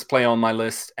oldest player on my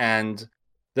list, and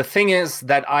the thing is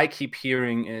that I keep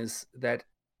hearing is that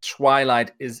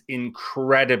Twilight is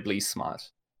incredibly smart.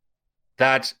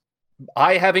 That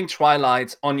by having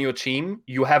Twilight on your team,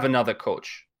 you have another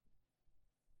coach.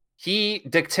 He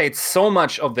dictates so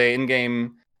much of the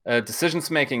in-game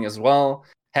decisions making as well,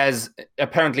 has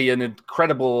apparently an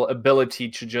incredible ability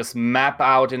to just map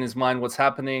out in his mind what's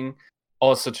happening,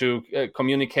 also to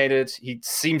communicate it. He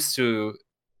seems to,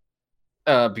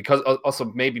 because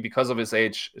of his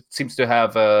age, seems to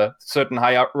have a certain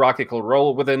hierarchical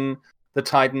role within the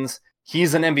Titans.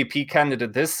 He's an MVP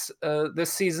candidate this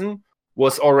season.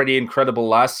 Was already incredible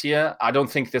last year. I don't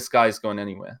think this guy is going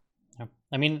anywhere.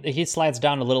 I mean, he slides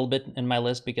down a little bit in my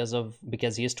list because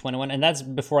he is 21, and that's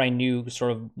before I knew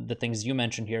sort of the things you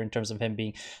mentioned here in terms of him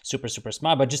being super, super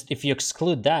smart. But just if you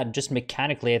exclude that, just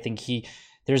mechanically, I think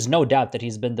there's no doubt that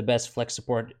he's been the best flex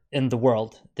support in the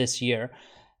world this year.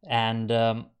 And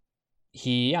I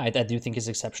do think he's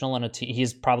exceptional on a team.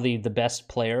 He's probably the best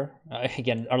player.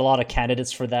 Again, a lot of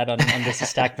candidates for that on this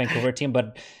stacked Vancouver team,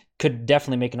 but could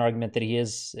definitely make an argument that he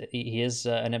is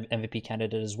an MVP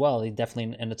candidate as well. He's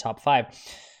definitely in the top 5.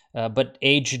 But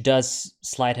age does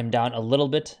slide him down a little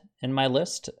bit in my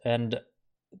list, and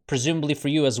presumably for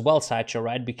you as well, Sideshow,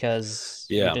 right? Because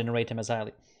you didn't rate him as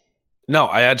highly. No,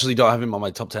 I actually don't have him on my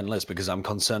top 10 list because I'm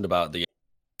concerned about the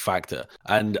factor.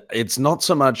 And it's not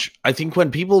so much, I think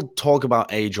when people talk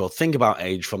about age or think about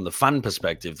age from the fan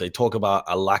perspective, they talk about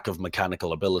a lack of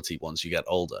mechanical ability once you get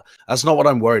older. That's not what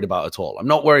I'm worried about at all. I'm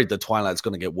not worried that Twilight's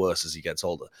going to get worse as he gets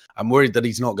older. I'm worried that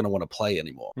he's not going to want to play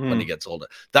anymore when he gets older.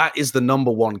 That is the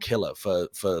number one killer for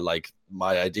like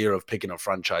my idea of picking a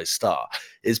franchise star,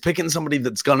 is picking somebody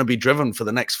that's going to be driven for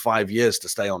the next 5 years to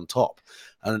stay on top.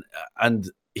 And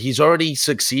he's already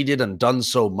succeeded and done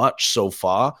so much so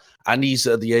far. And he's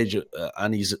at the age of,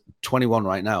 and he's 21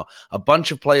 right now. A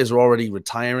bunch of players are already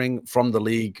retiring from the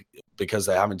league because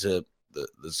they're having to,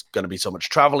 there's going to be so much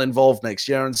travel involved next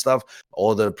year and stuff,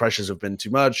 or the pressures have been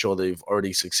too much, or they've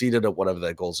already succeeded at whatever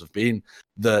their goals have been,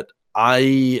 that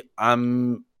I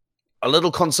am a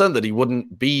little concerned that he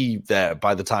wouldn't be there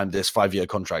by the time this 5-year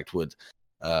contract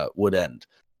would end.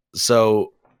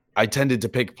 So I tended to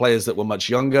pick players that were much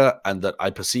younger and that I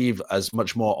perceive as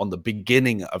much more on the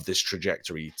beginning of this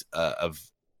trajectory of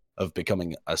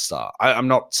becoming a star. I'm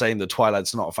not saying that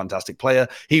Twilight's not a fantastic player.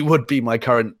 He would be my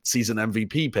current season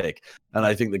MVP pick, and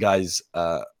I think the guy's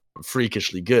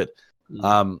freakishly good.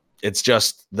 It's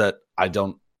just that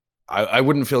I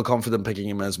wouldn't feel confident picking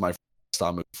him as my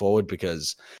star moving forward,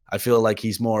 because I feel like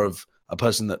he's more of a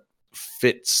person that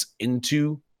fits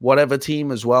into whatever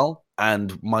team as well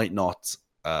and might not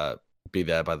be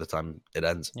there by the time it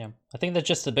ends. Yeah, I think that's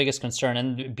just the biggest concern.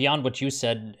 And beyond what you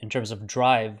said in terms of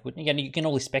drive, again, you can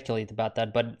only speculate about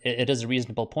that, but it is a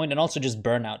reasonable point. And also just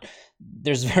burnout.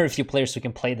 There's very few players who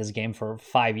can play this game for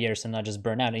 5 years and not just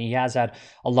burn out. And he has had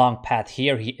a long path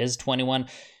here. He is 21.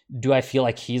 Do I feel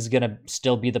like he's going to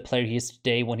still be the player he is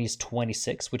today when he's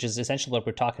 26, which is essentially what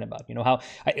we're talking about? You know,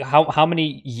 how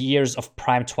many years of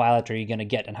prime Twilight are you going to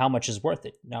get, and how much is worth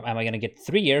it? Now, am I going to get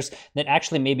 3 years? Then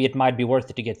actually maybe it might be worth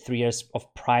it to get 3 years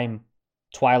of prime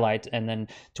Twilight, and then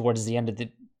towards the end of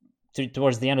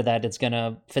that, it's going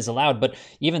to fizzle out. But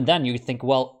even then, you think,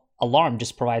 well, Alarm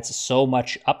just provides so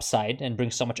much upside and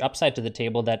brings so much upside to the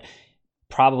table that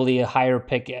probably a higher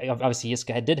pick. Obviously,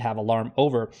 Yiska did have Alarm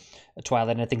over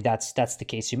Twilight, and I think that's the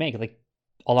case you make. Like,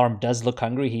 Alarm does look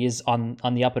hungry. He is on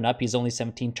the up and up. He's only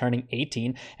 17, turning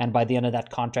 18, and by the end of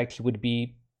that contract, he would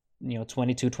be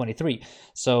 22, 23.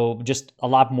 So just a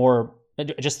lot more,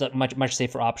 just a much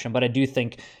safer option. But I do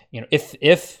think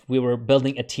if we were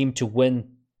building a team to win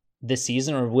this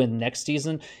season or win next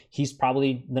season, he's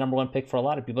probably the number one pick for a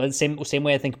lot of people. And same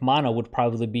way I think Mono would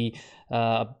probably be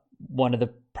one of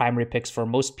the primary picks for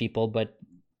most people, but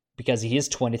because he is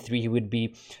 23, he would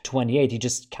be 28. He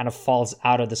just kind of falls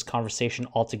out of this conversation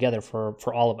altogether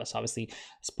for all of us. Obviously,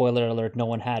 spoiler alert, no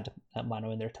one had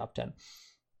Mono in their top 10.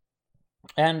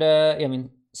 And I mean,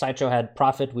 Sideshow had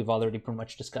Prophet. We've already pretty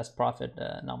much discussed Prophet.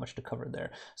 Not much to cover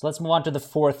there. So let's move on to the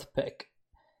fourth pick.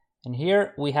 And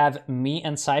here we have me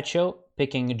and Sideshow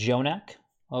picking Jonak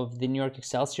of the New York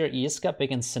Excelsior, Yiska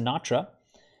picking Sinatra,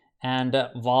 and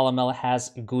Volamel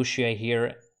has Goucher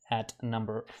here at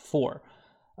number 4.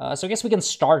 So I guess we can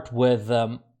start with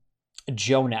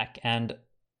Jonak. And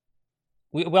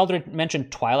we already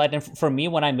mentioned Twilight. And for me,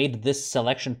 when I made this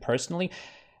selection personally,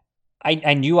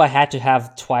 I knew I had to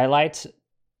have Twilight,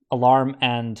 Alarm,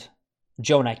 and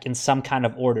Jonak in some kind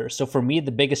of order. So for me,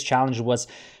 the biggest challenge was,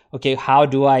 okay, how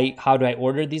do I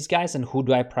order these guys and who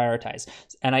do I prioritize?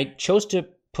 And I chose to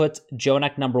put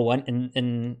Jonak number 1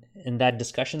 in that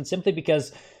discussion simply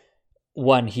because,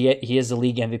 one, he is a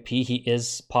league MVP. He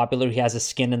is popular. He has a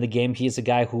skin in the game. He is a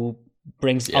guy who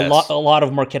brings a lot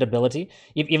of marketability.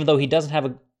 Even though he doesn't have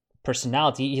a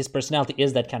personality, his personality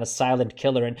is that kind of silent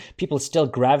killer, and people still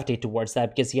gravitate towards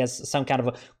that because he has some kind of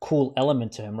a cool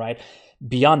element to him, right?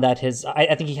 Beyond that,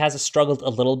 I think he has struggled a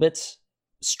little bit.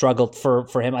 Struggled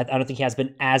for him. I don't think he has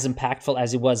been as impactful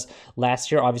as he was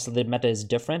last year. Obviously, the meta is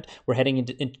different. We're heading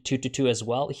into 2-2 as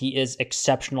well. He is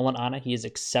exceptional on Ana. He is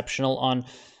exceptional on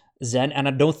Zen. And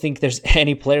I don't think there's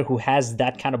any player who has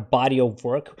that kind of body of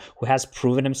work, who has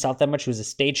proven himself that much, who's a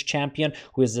stage champion,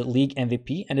 who is a league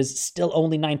MVP, and is still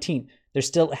only 19. There's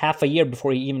still half a year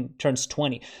before he even turns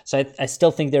 20. So I still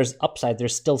think there's upside.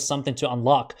 There's still something to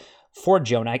unlock for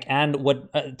Jonak, and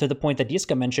what to the point that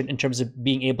Yiska mentioned in terms of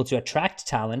being able to attract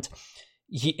talent,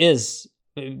 he is.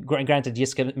 Granted,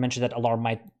 Yiska mentioned that Alarm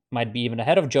might be even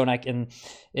ahead of Jonak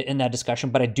in that discussion,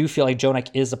 but I do feel like Jonak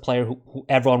is a player who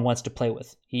everyone wants to play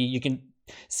with. You can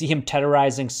see him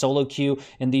terrorizing solo queue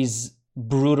in these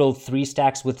brutal 3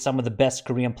 stacks with some of the best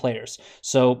Korean players.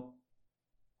 So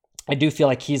I do feel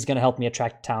like he's going to help me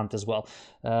attract talent as well.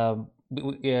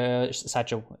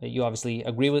 Sacho, you obviously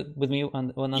agree with me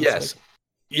on yes. this?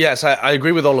 Yes, I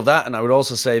agree with all of that, and I would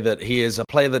also say that he is a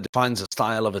player that defines a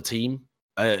style of a team.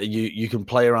 You can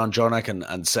play around Jonak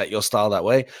and set your style that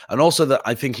way, and also that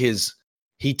I think his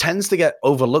he tends to get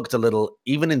overlooked a little,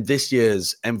 even in this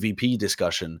year's MVP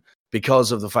discussion,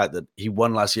 because of the fact that he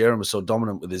won last year and was so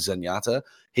dominant with his Zenyatta.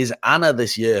 His Ana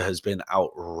this year has been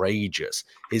outrageous.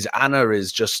 His Ana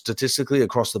is just statistically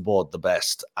across the board the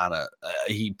best Ana.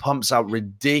 He pumps out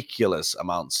ridiculous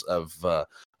amounts of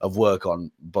work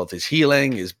on both his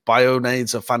healing, his bio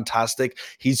nades are fantastic.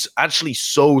 He's actually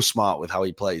so smart with how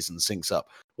he plays and syncs up.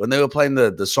 When they were playing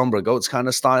the Sombra Goats kind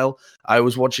of style, I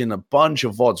was watching a bunch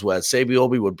of VODs where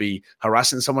Sabiobi would be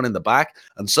harassing someone in the back,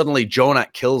 and suddenly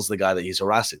JJoNak kills the guy that he's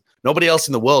harassing. Nobody else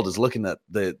in the world is looking at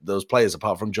those players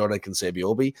apart from JJoNak and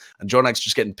Sabiobi, and JJonak's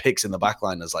just getting picks in the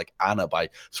backline as like Ana by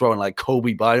throwing like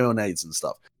Kobe bio nades and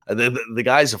stuff. And the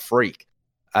guy's a freak.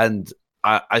 And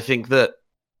I think that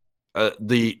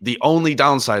the only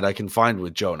downside I can find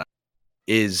with JJoNak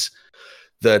is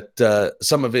that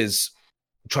some of his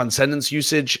transcendence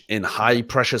usage in high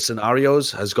pressure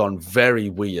scenarios has gone very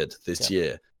weird this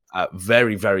year.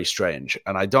 Very, very strange.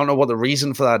 And I don't know what the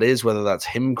reason for that is, whether that's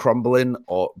him crumbling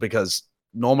or because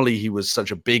normally he was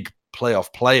such a big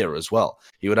playoff player as well.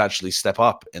 He would actually step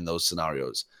up in those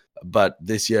scenarios. But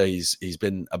this year he's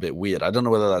been a bit weird. I don't know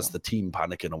whether that's the team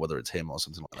panicking or whether it's him or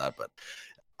something like that. But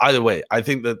either way, I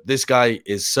think that this guy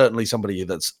is certainly somebody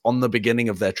that's on the beginning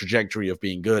of their trajectory of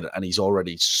being good, and he's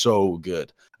already so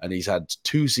good. And he's had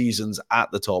 2 seasons at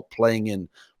the top, playing in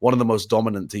one of the most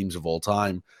dominant teams of all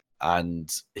time,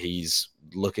 and he's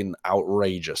looking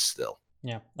outrageous still.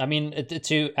 Yeah, I mean,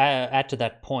 to add to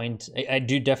that point, I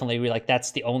do definitely really like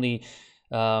that's the only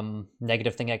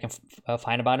negative thing I can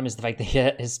find about him is the fact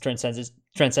that his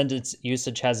transcendence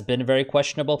usage has been very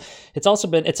questionable. It's also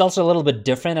a little bit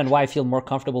different, and why I feel more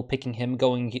comfortable picking him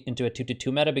going into a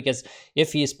 2-2 meta, because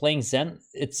if he is playing Zen,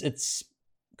 it's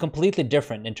completely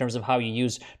different in terms of how you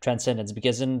use transcendence,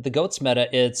 because in the Goats meta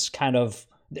it's kind of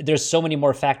there's so many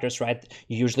more factors, right?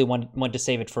 You usually want to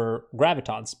save it for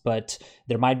gravitons, but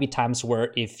there might be times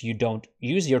where if you don't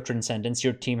use your transcendence,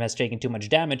 your team has taken too much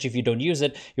damage. If you don't use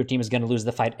it, your team is going to lose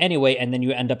the fight anyway, and then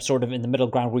you end up sort of in the middle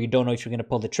ground where you don't know if you're going to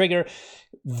pull the trigger.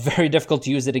 Very difficult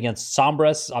to use it against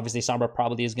Sombras. Obviously, Sombra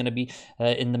probably is going to be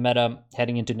in the meta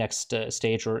heading into next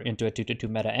stage or into a 2-2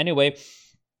 meta anyway.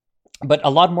 But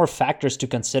a lot more factors to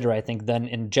consider, I think, than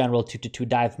in general 2-2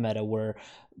 dive meta, where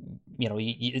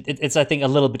it's I think a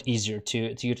little bit easier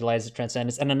to utilize the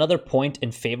transcendence. And another point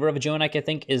in favor of JJoNak, I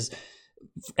think, is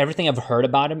everything I've heard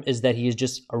about him is that he is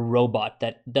just a robot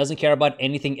that doesn't care about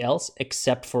anything else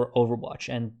except for Overwatch.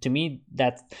 And to me,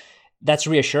 that's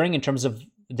reassuring in terms of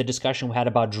the discussion we had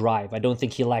about drive. I don't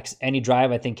think he lacks any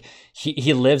drive. I think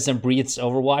he lives and breathes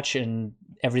Overwatch, and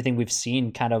everything we've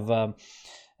seen kind of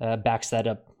backs that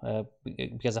up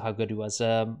because of how good he was.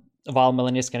 Val,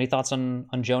 Melanius, any thoughts on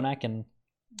JJoNak and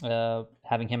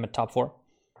having him at top 4?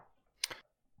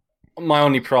 My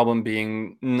only problem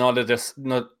being not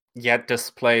yet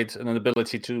displayed an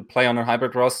ability to play on a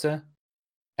hybrid roster.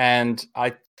 And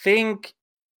I think,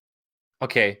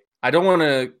 okay, I don't want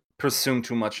to presume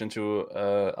too much into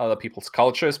other people's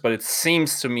cultures, but it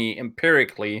seems to me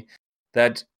empirically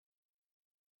that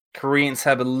Koreans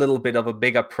have a little bit of a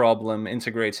bigger problem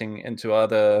integrating into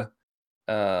other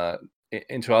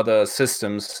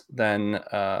systems than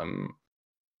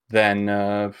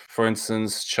for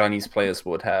instance, Chinese players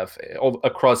would have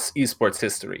across esports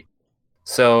history.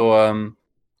 So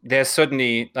there's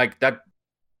certainly like that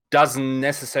doesn't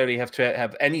necessarily have to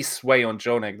have any sway on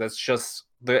JJoNak. That's just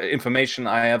the information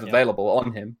I have available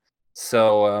on him.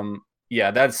 So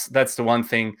yeah, that's the one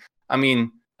thing. I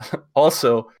mean,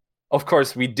 also, of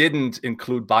course, we didn't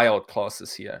include buyout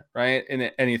clauses here, right? In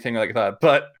anything like that,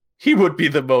 but he would be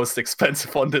the most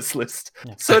expensive on this list.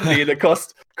 Yeah. Certainly, in a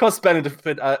cost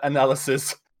benefit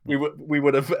analysis, we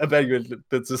would have evaluated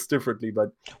this differently.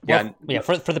 But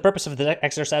for the purpose of the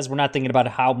exercise, we're not thinking about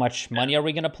how much money are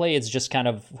we going to play. It's just kind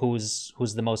of who's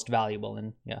the most valuable,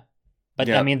 and But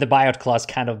I mean, the buyout clause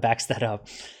kind of backs that up.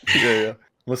 Yeah,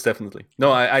 most definitely.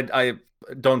 No, I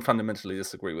don't fundamentally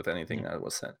disagree with anything that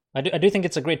was said. I do think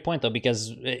it's a great point though,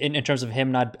 because in terms of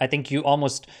him I think you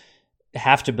almost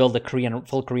have to build a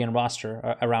full Korean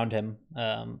roster around him.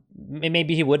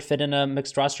 Maybe he would fit in a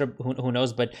mixed roster, who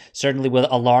knows, but certainly with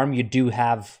Alarm you do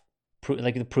have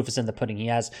the proof is in the pudding. He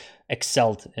has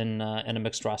excelled in a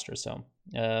mixed roster. So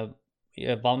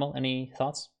Valmel, any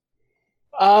thoughts?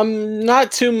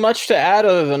 Not too much to add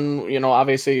other than,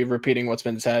 obviously repeating what's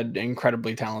been said.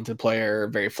 Incredibly talented player,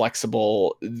 very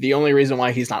flexible. The only reason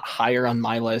why he's not higher on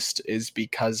my list is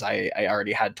because I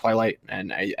already had Twilight,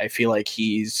 and I feel like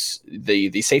he's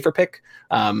the safer pick.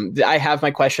 I have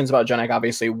my questions about Jonak.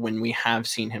 Obviously, when we have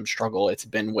seen him struggle, it's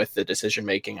been with the decision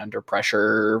making under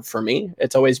pressure for me.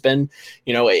 It's always been,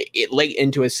 late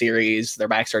into a series, their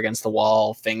backs are against the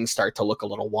wall, things start to look a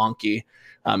little wonky.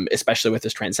 Especially with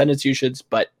his transcendence usage.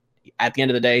 But at the end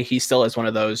of the day, he still is one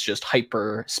of those just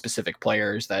hyper specific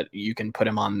players that you can put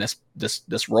him on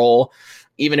this role,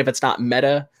 even if it's not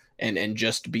meta, and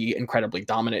just be incredibly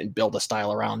dominant and build a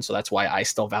style around. So that's why I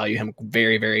still value him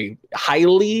very, very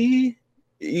highly,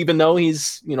 even though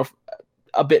he's,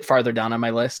 a bit farther down on my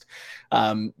list.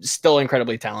 Still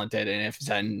incredibly talented, and if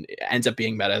Zen ends up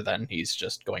being meta, then he's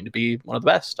just going to be one of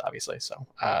the best, obviously. So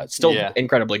still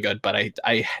incredibly good, but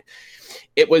I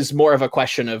it was more of a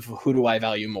question of who do I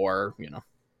value more,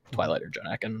 Twilight or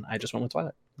Jonak, and I just went with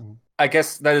Twilight. I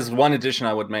guess that is one addition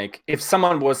I would make. If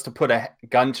someone was to put a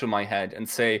gun to my head and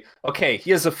say, okay,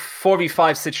 here's a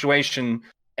 4v5 situation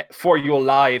for your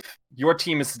life, your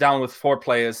team is down with 4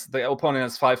 players, the opponent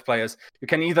has 5 players, you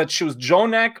can either choose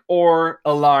Jonak or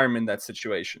Alarm in that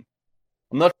situation.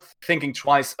 I'm not thinking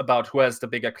twice about who has the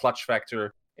bigger clutch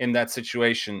factor in that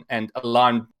situation, and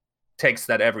Alarm takes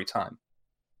that every time.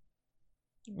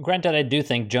 Granted, I do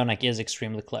think Jonak is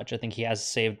extremely clutch. I think he has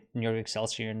saved New York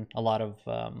Excelsior in a lot of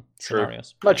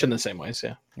scenarios. Much in the same ways,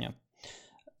 yeah. Yeah.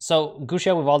 So,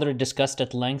 Gushia, we've already discussed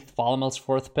at length Falamel's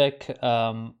 4th pick.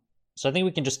 So I think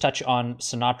we can just touch on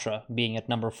Sinatraa being at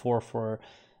number 4 for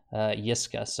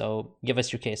Yiska. So give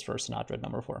us your case for Sinatraa at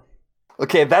number 4.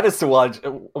 Okay, that is the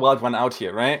wild one out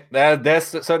here, right? There's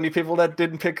certainly people that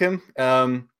didn't pick him.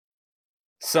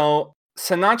 So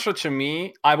Sinatraa, to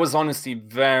me, I was honestly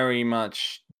very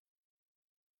much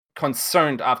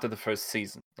concerned after the first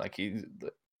season. Like,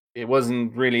 it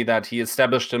wasn't really that he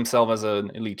established himself as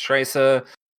an elite tracer.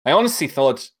 I honestly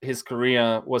thought his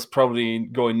career was probably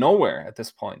going nowhere at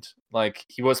this point. Like,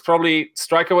 he was probably,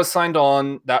 Striker was signed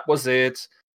on, that was it.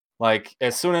 Like,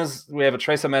 as soon as we have a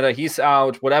tracer meta, he's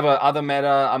out. Whatever other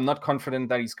meta, I'm not confident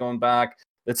that he's going back.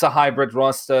 It's a hybrid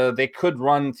roster. They could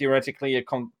run, theoretically, a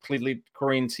completely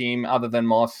Korean team other than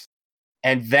Moth.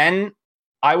 And then,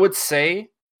 I would say,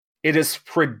 it is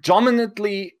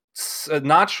predominantly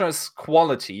Sinatra's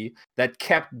quality that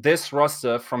kept this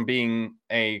roster from being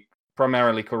a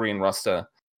primarily Korean roster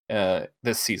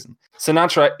this season.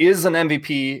 Sinatraa is an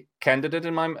MVP candidate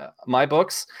in my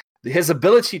books. His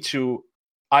ability to,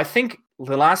 I think,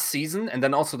 the last season and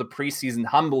then also the preseason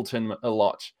humbled him a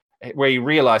lot, where he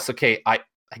realized, okay, I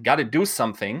got to do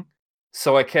something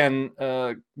so I can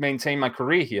maintain my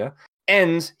career here.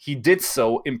 And he did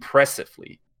so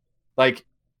impressively. Like,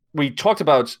 we talked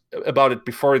about it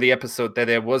before the episode, that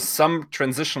there was some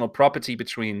transitional property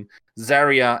between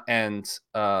Zarya and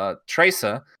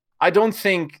Tracer. I don't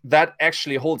think that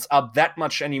actually holds up that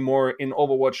much anymore in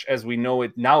Overwatch as we know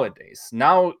it nowadays.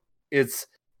 Now it's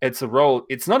a role.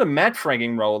 It's not a mad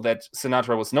fragging role that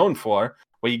Sinatraa was known for,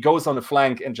 where he goes on the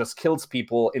flank and just kills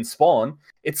people in spawn.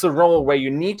 It's a role where you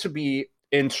need to be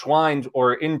entwined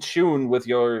or in tune with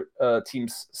your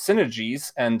team's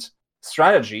synergies and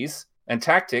strategies and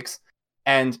tactics,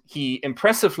 and he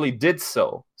impressively did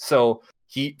so. So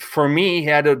for me, he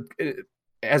had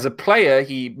as a player,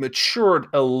 he matured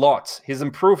a lot. His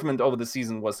improvement over the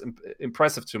season was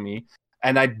impressive to me.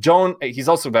 And he's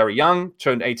also very young,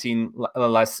 turned 18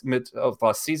 mid of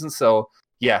last season. So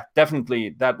yeah,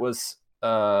 definitely that was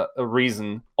a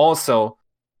reason. Also,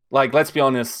 like, let's be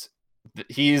honest,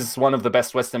 he's one of the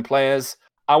best Western players.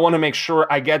 I want to make sure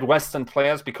I get Western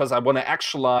players because I want to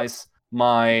actualize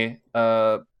my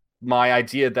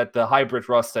idea that the hybrid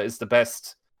roster is the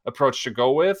best approach to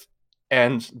go with,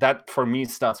 and that for me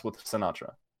starts with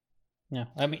Sinatraa. Yeah,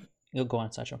 I mean, you'll go on,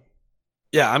 Sacho.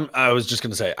 Yeah, I was just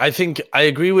going to say, I think I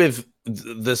agree with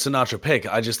the Sinatraa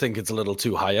pick. I just think it's a little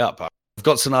too high up. I've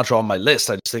got Sinatraa on my list.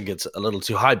 I just think it's a little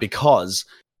too high because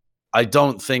I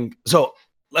don't think so.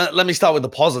 Let me start with the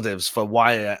positives for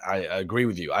why I agree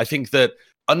with you. I think that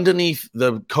underneath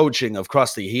the coaching of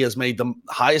Krusty, he has made the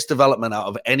highest development out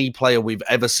of any player we've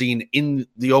ever seen in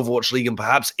the Overwatch League and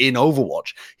perhaps in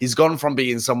Overwatch. He's gone from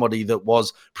being somebody that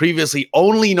was previously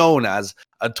only known as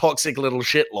a toxic little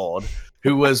shitlord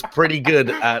who was pretty good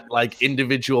at like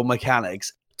individual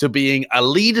mechanics to being a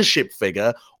leadership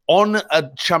figure on a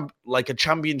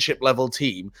championship level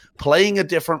team, playing a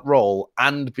different role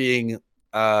and being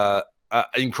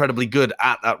incredibly good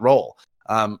at that role.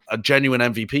 A genuine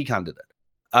MVP candidate.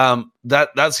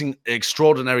 That's an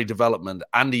extraordinary development,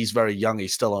 and he's very young.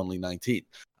 He's still only 19.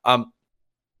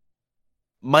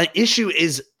 My issue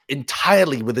is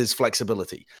entirely with his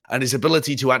flexibility and his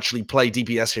ability to actually play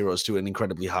DPS heroes to an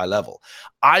incredibly high level.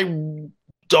 I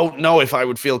don't know if I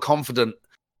would feel confident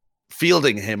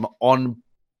fielding him on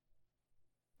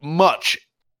much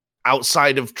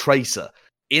outside of Tracer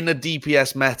in a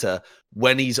DPS meta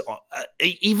when he's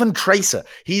even Tracer.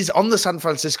 He's on the San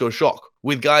Francisco Shock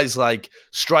with guys like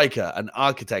Striker and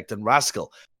Architect and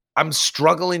Rascal. I'm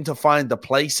struggling to find the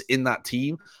place in that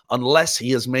team unless he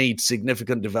has made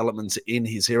significant developments in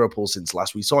his hero pool since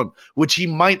last we saw him, which he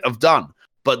might have done.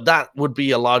 But that would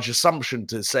be a large assumption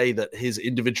to say that his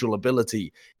individual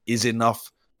ability is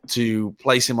enough to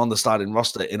place him on the starting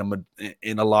roster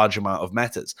in a large amount of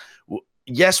metas.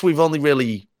 Yes, we've only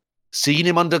really seen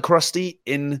him under Krusty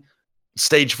in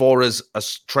Stage 4 as a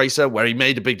Tracer, where he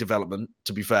made a big development,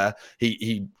 to be fair.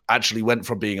 He actually went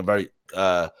from being a very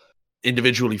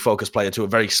individually focused player to a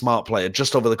very smart player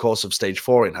just over the course of Stage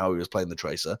 4 in how he was playing the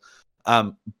Tracer.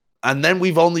 And then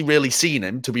we've only really seen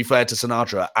him, to be fair to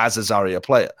Sinatraa, as a Zarya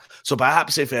player. So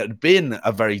perhaps if it had been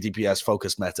a very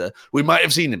DPS-focused meta, we might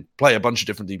have seen him play a bunch of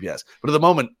different DPS. But at the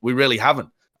moment, we really haven't.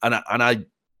 And I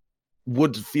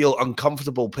would feel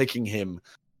uncomfortable picking him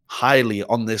highly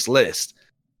on this list,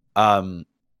 even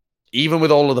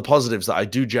with all of the positives that I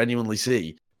do genuinely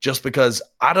see, just because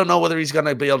I don't know whether he's going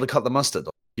to be able to cut the mustard.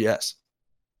 Yes.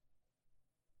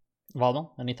 Valmo,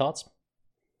 any thoughts?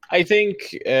 I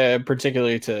think,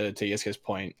 particularly to Yiska's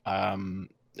point,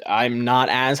 I'm not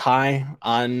as high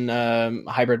on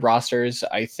hybrid rosters.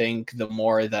 I think the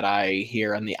more that I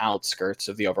hear on the outskirts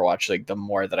of the Overwatch League, the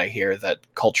more that I hear that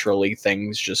culturally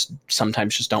things just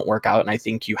sometimes just don't work out. And I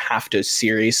think you have to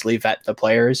seriously vet the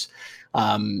players.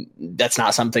 That's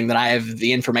not something that I have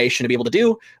the information to be able to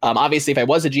do. Obviously, if I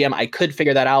was a GM, I could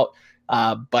figure that out.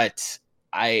 But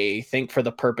I think for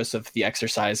the purpose of the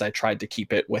exercise, I tried to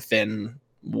keep it within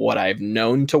what I've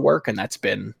known to work, and that's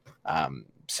been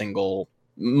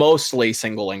mostly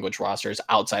single language rosters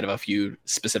outside of a few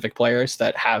specific players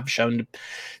that have shown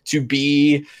to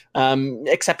be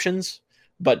exceptions.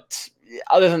 But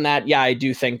other than that, yeah, I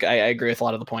do think I agree with a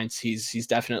lot of the points. He's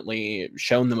definitely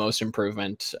shown the most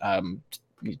improvement,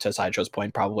 to Sideshow's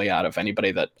point, probably out of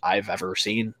anybody that I've ever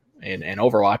seen in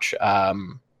Overwatch.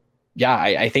 Yeah,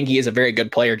 I think he is a very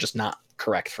good player, just not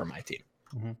correct for my team.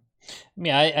 Mm-hmm.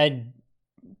 Yeah, I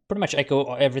pretty much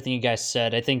echo everything you guys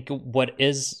said. I think what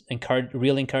is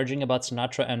really encouraging about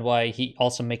Sinatraa and why he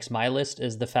also makes my list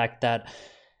is the fact that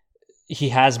he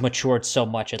has matured so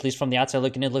much. At least from the outside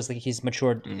looking, it looks like he's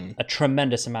matured a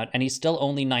tremendous amount, and he's still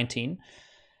only 19.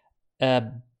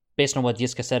 Based on what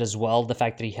Yiska said as well, the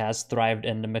fact that he has thrived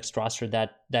in the mixed roster,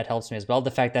 that helps me as well. The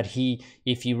fact that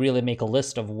if you really make a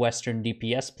list of Western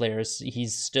DPS players,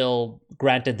 he's still,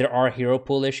 granted there are hero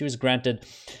pool issues, granted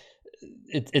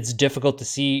it's difficult to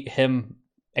see him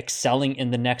excelling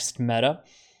in the next meta,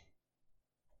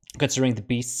 considering the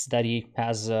beasts that he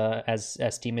has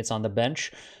as teammates on the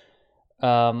bench.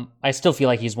 I still feel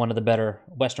like he's one of the better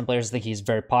Western players. I think he's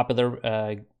very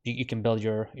popular. You can build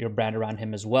your brand around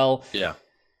him as well. Yeah.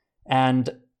 And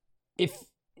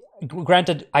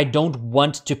granted, I don't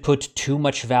want to put too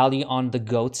much value on the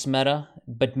GOATS meta,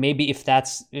 but maybe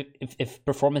if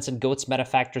performance in GOATS meta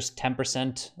factors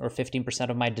 10% or 15%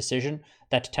 of my decision,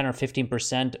 that 10 or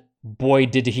 15%, boy,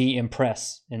 did he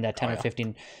impress in that 10 or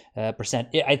 15%.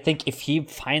 I think if he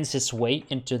finds his way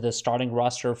into the starting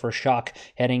roster for Shock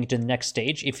heading to the next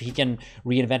stage, if he can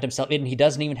reinvent himself, and he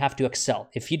doesn't even have to excel.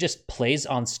 If he just plays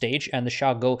on stage and the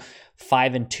Shock go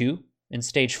 5-2 in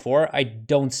Stage 4, I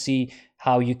don't see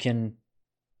how you can,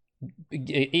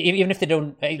 even if they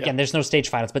don't, again, there's no stage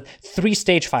finals, but 3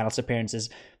 stage finals appearances.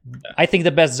 I think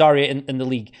the best Zarya in the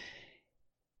league.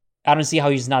 I don't see how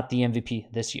he's not the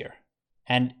MVP this year.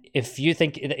 And if you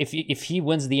think, if he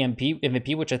wins the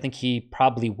MVP, which I think he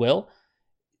probably will,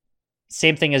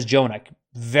 same thing as Jonak.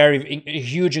 A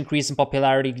huge increase in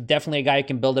popularity. Definitely a guy you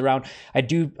can build around. I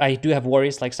do have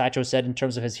worries, like Sideshow said, in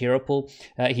terms of his hero pool.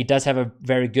 He does have a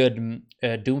very good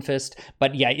Doomfist,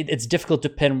 but yeah, it's difficult to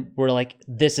pin where like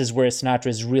this is where Sinatraa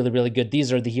is really, really good.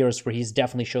 These are the heroes where he's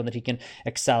definitely shown that he can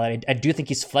excel. I do think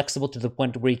he's flexible to the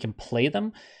point where he can play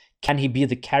them. Can he be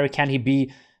the carry? Can he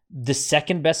be the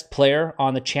second best player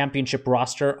on the championship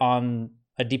roster on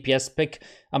a DPS pick?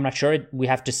 I'm not sure. We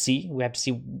have to see. We have to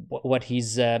see what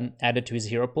he's added to his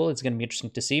hero pool. It's going to be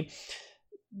interesting to see.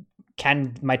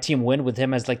 Can my team win with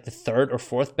him as like the third or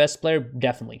fourth best player?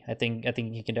 Definitely. I think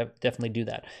he can definitely do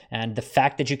that. And the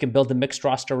fact that you can build a mixed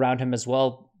roster around him as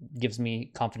well gives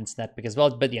me confidence in that pick as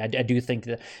well. But yeah, I do think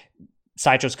that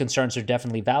Sideshow's concerns are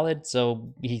definitely valid.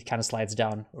 So he kind of slides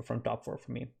down from top 4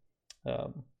 for me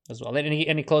as well.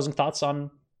 Any closing thoughts on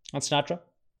Sinatraa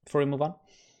before we move on?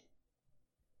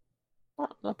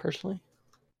 not personally.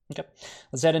 Okay,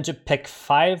 let's head into pick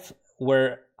 5,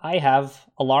 where I have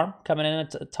Alarm coming in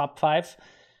at top 5.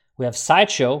 We have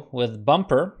Sideshow with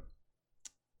Bumper,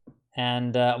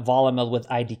 and Volamil with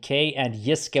IDK, and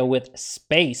Yiska with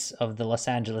Space of the Los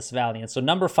Angeles Valiant. So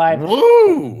number 5,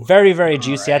 Woo! very, very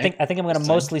juicy. Right. I think I'm going to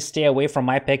mostly stay away from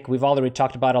my pick. We've already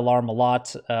talked about Alarm a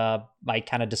lot. I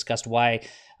kind of discussed why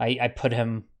I put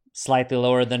him slightly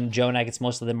lower than JJoNak. It's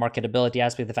mostly the marketability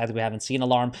aspect, the fact that we haven't seen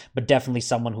Alarm, but definitely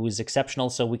someone who is exceptional,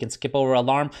 so we can skip over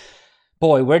Alarm.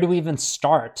 Boy, where do we even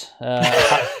start?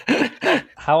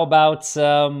 How about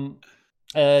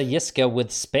Yiska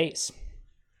with Space?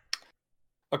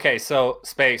 Okay, so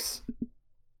Space,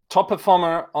 top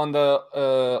performer on the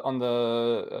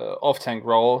off tank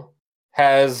role,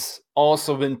 has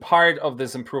also been part of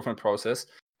this improvement process.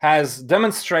 Has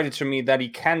demonstrated to me that he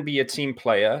can be a team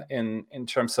player in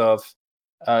terms of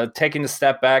taking a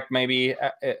step back, maybe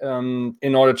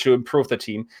in order to improve the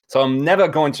team. So I'm never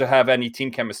going to have any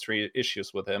team chemistry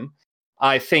issues with him.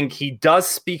 I think he does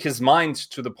speak his mind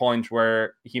to the point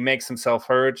where he makes himself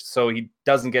heard, so he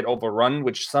doesn't get overrun,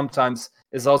 which sometimes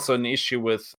is also an issue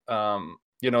with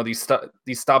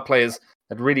these star players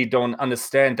that really don't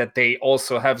understand that they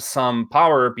also have some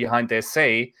power behind their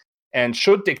say and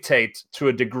should dictate to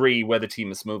a degree where the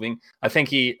team is moving. I think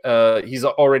he's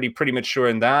already pretty mature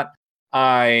in that.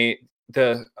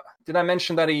 Did I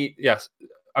mention that he? Yes,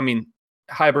 I mean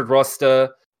hybrid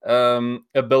roster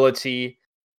ability.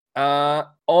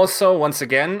 Also, once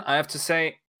again, I have to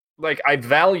say, like, I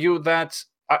value that.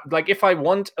 Like, if I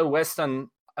want a Western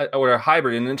or a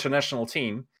hybrid, an international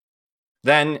team,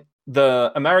 then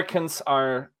the Americans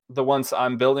are the ones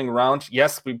I'm building around.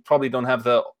 Yes, we probably don't have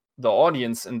the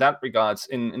audience in that regards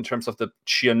in terms of the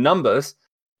sheer numbers.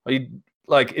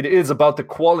 Like, it is about the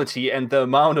quality and the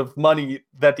amount of money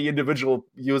that the individual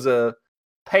user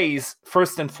pays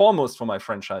first and foremost for my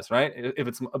franchise, right? If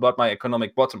it's about my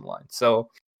economic bottom line. So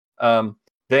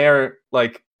they're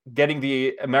like getting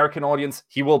the American audience.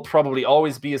 He will probably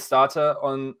always be a starter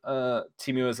on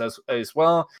Team US as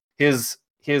well. His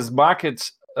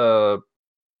market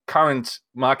current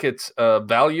market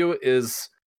value is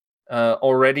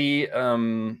already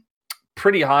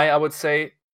pretty high, I would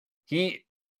say. He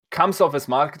comes off as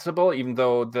marketable, even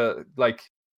though the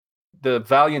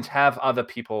Valiant have other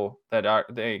people that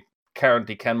they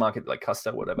currently can market, like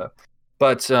Custer, whatever.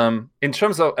 But in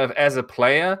terms of as a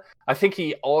player, I think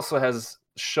he also has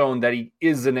shown that he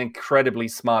is an incredibly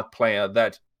smart player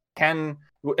that can,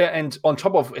 and on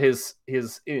top of his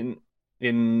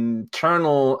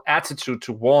internal attitude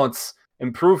towards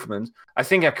improvement, I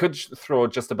think I could throw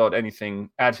just about anything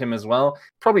at him as well.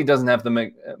 Probably doesn't have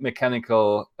the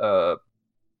mechanical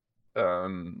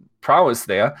prowess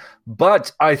there,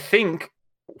 but I think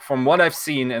from what I've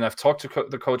seen, and I've talked to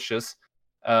the coaches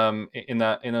for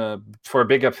a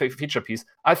bigger feature piece,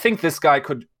 I think this guy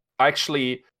could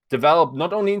actually develop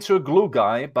not only into a glue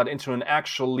guy, but into an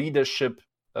actual leadership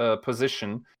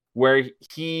position where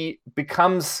he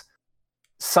becomes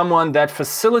someone that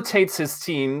facilitates his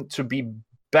team to be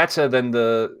better than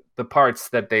the parts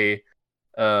that they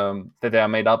are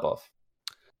made up of.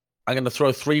 I'm going to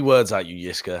throw 3 words at you,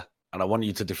 Yiska, and I want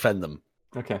you to defend them.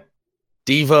 Okay.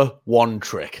 D.Va one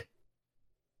trick.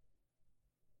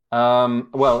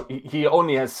 Well, he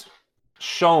only has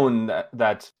shown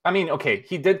that. I mean, okay,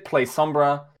 he did play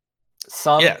Sombra.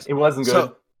 Yes. It wasn't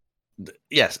good.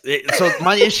 Yes. So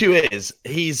my issue is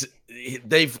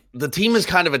the team has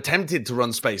kind of attempted to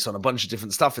run Space on a bunch of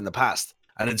different stuff in the past,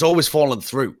 and it's always fallen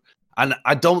through. And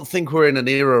I don't think we're in an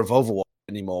era of Overwatch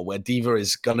anymore where D.Va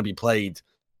is going to be played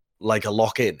like a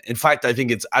lock-in. In fact, I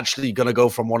think it's actually going to go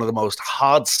from one of the most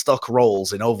hard-stuck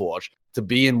roles in Overwatch to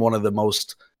being one of the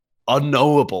most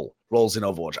unknowable roles in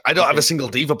Overwatch. I don't have a single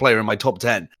D.Va player in my top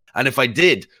 10. And if I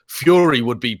did, Fury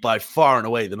would be by far and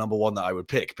away the number 1 that I would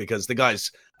pick, because the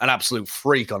guy's an absolute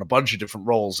freak on a bunch of different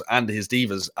roles, and his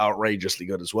D.Va's outrageously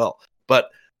good as well. But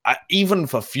even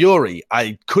for Fury,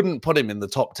 I couldn't put him in the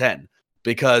top 10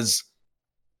 because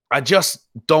I just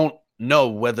don't know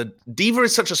whether D.Va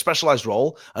is such a specialized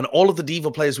role, and all of the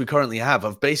D.Va players we currently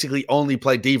have basically only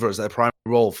played D.Va as their primary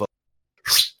role for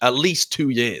at least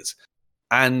 2 years.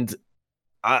 And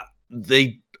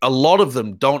a lot of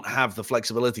them don't have the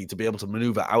flexibility to be able to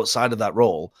maneuver outside of that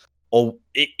role. Or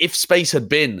if Space had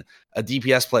been a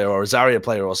DPS player or a Zarya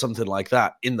player or something like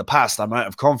that in the past, I might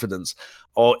have confidence.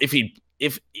 Or even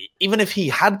if he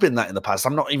had been that in the past,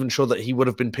 I'm not even sure that he would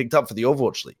have been picked up for the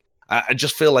Overwatch League. I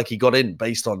just feel like he got in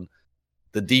based on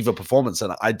the D.Va performance,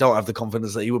 and I don't have the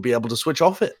confidence that he would be able to switch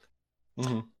off it.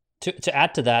 Mm-hmm. To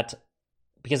add to that,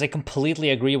 because I completely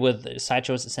agree with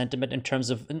Sideshow's sentiment in terms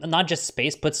of not just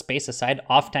space, put space aside,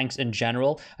 off tanks in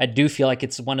general. I do feel like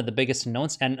it's one of the biggest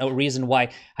unknowns, and a reason why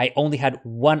I only had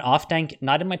one off tank,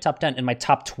 not in my top 10, in my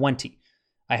top 20.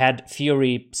 I had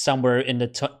Fury somewhere in the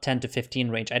 10 to 15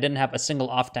 range. I didn't have a single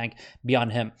off tank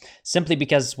beyond him, simply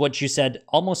because what you said,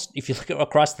 almost if you look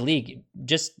across the league,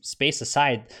 just space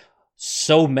aside,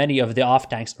 so many of the off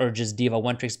tanks are just Diva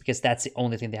 1 tricks because that's the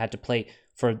only thing they had to play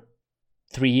for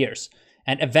 3 years.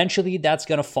 And eventually that's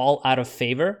going to fall out of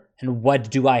favor. And what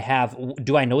do I have?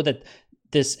 Do I know that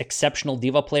this exceptional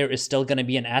Diva player is still going to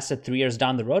be an asset 3 years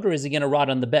down the road, or is he going to rot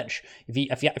on the bench?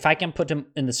 If I can put him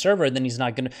in the server, then he's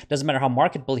not going to, doesn't matter how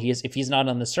marketable he is. If he's not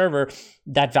on the server,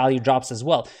 that value drops as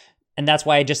well. And that's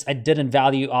why I didn't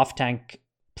value off tank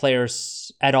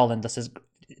players at all in this.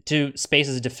 To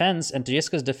Space's defense and to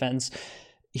Yiska's defense,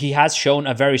 he has shown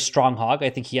a very strong hog. I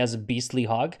think he has a beastly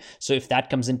hog. So if that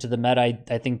comes into the meta,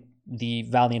 I think the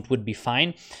Valiant would be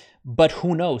fine. But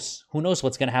who knows? Who knows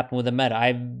what's going to happen with the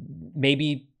meta?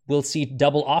 Maybe we'll see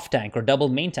double off tank or double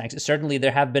main tanks. Certainly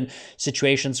there have been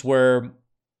situations where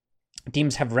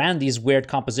teams have ran these weird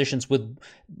compositions with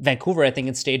Vancouver. I think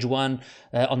in stage 1,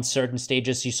 on certain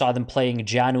stages, you saw them playing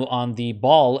Janu on the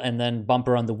ball and then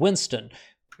Bumper on the Winston.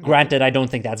 Granted, I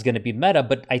don't think that's going to be meta,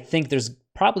 but I think there's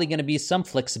probably going to be some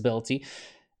flexibility.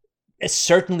 It's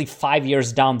certainly 5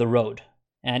 years down the road.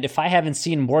 And if I haven't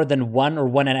seen more than 1 or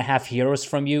 1.5 heroes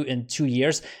from you in 2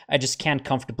 years, I just can't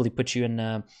comfortably put you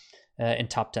in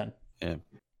top 10. Yeah.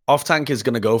 Off tank is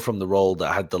going to go from the role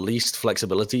that had the least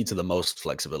flexibility to the most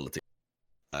flexibility.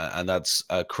 And that's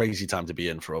a crazy time to be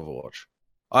in for Overwatch.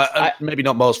 Maybe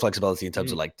not most flexibility in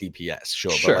terms of like DPS,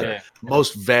 sure, but like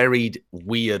most varied,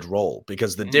 weird role,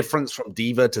 because the difference from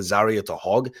Diva to Zarya to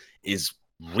Hog is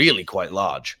really quite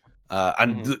large.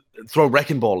 And throw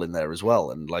Wrecking Ball in there as well,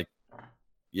 and like,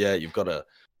 yeah, you've got a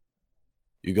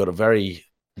very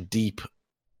deep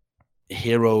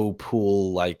hero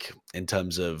pool, like in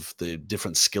terms of the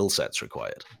different skill sets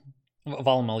required.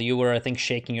 Valmal, you were, I think,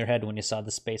 shaking your head when you saw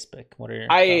the space pick. What are your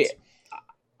thoughts?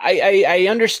 I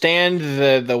understand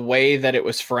the way that it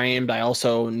was framed. I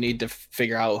also need to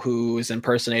figure out who is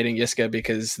impersonating Yiska,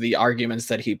 because the arguments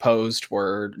that he posed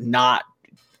were not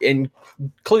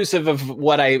inclusive of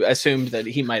what I assumed that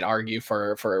he might argue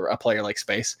for a player like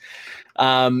Space.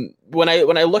 When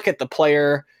I look at the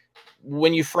player,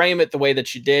 when you frame it the way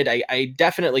that you did, I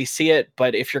definitely see it.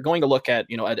 But if you're going to look at,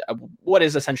 what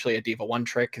is essentially a Diva 1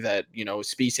 trick that,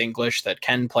 speaks English, that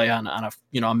can play on a,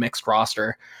 a mixed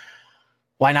roster,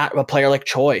 why not a player like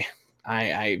Choi?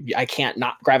 I can't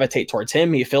not gravitate towards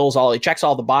him. He checks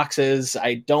all the boxes.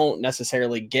 I don't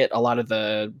necessarily get a lot of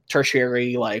the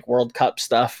tertiary like World Cup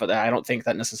stuff. I don't think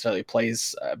that necessarily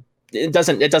plays. It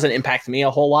doesn't impact me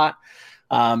a whole lot.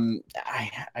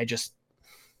 It just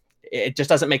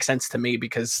doesn't make sense to me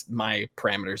because my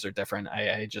parameters are different.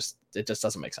 It just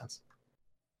doesn't make sense.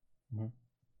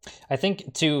 I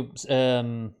think to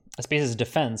Space's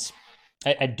defense,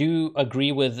 I do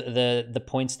agree with the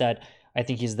points that I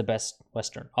think he's the best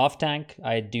Western off tank.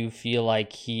 I do feel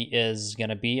like he is going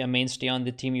to be a mainstay on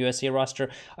the Team USA roster.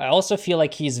 I also feel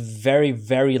like he's very,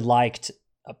 very liked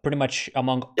pretty much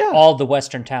among all the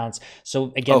Western talents.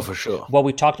 So again, for sure, what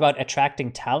we talked about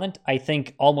attracting talent, I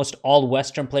think almost all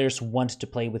Western players want to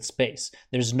play with Space.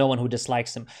 There's no one who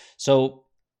dislikes him. So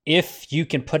if you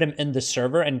can put him in the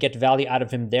server and get value out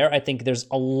of him there, I think there's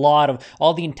a lot of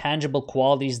all the intangible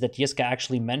qualities that Yiska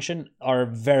actually mentioned are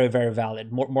very, very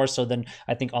valid, more so than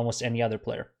I think almost any other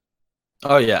player.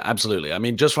 Oh yeah, absolutely. I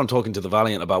mean, just from talking to the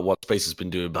Valiant about what Space has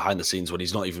been doing behind the scenes when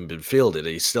he's not even been fielded,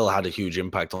 he's still had a huge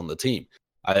impact on the team.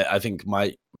 I think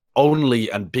my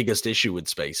only and biggest issue with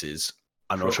Space is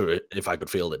I'm not sure if I could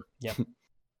field him. Yeah.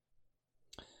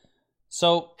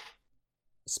 So,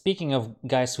 speaking of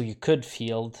guys who you could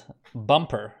field,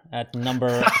 Bumper at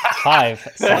number 5.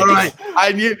 All right,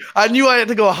 I knew I had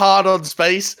to go hard on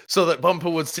Space so that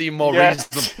Bumper would seem more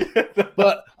reasonable.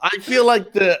 But I feel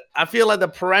like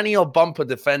the perennial Bumper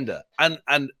defender,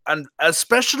 and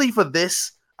especially for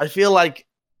this, I feel like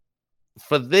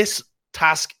for this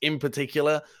task in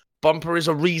particular, Bumper is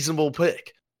a reasonable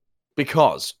pick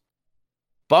because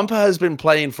Bumper has been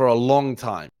playing for a long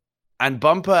time. And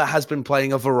Bumper has been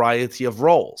playing a variety of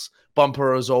roles.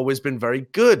 Bumper has always been very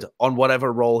good on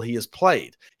whatever role he has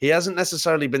played. He hasn't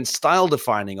necessarily been style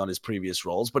defining on his previous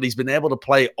roles, but he's been able to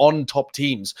play on top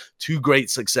teams to great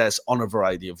success on a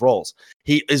variety of roles.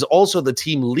 He is also the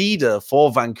team leader for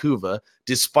Vancouver,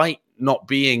 despite not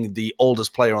being the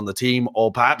oldest player on the team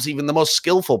or perhaps even the most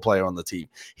skillful player on the team.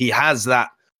 He has that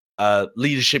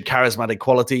leadership, charismatic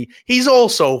quality. He's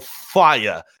also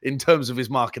fire in terms of his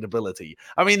marketability.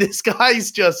 I mean, this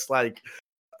guy's just like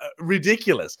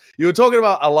ridiculous. You were talking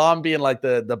about Alarm being like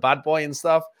the bad boy and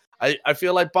stuff. I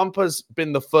feel like Bumper's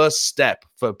been the first step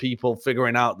for people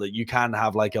figuring out that you can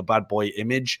have like a bad boy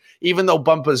image, even though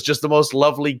Bumper's just the most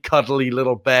lovely, cuddly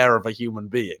little bear of a human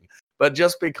being. But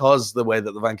just because the way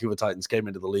that the Vancouver Titans came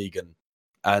into the league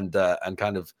and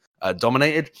kind of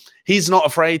dominated, he's not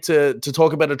afraid to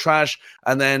talk a bit of trash,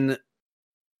 and then,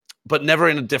 but never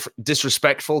in a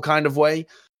disrespectful kind of way.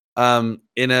 In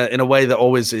a way that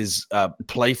always is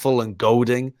playful and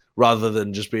goading, rather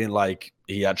than just being like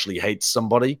he actually hates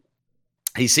somebody.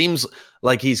 He seems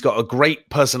like he's got a great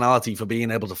personality for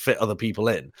being able to fit other people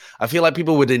in. I feel like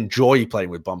people would enjoy playing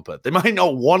with Bumper. They might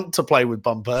not want to play with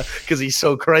Bumper because he's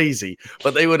so crazy,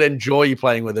 but they would enjoy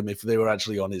playing with him if they were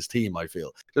actually on his team, I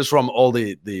feel. Just from all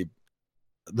the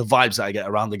vibes that I get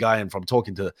around the guy and from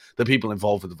talking to the people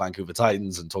involved with the Vancouver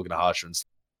Titans and talking to Harsher and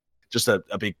stuff. Just a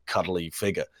big cuddly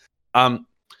figure.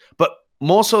 But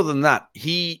more so than that,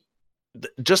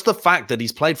 just the fact that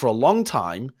he's played for a long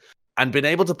time and been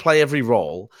able to play every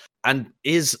role and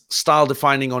is style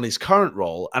defining on his current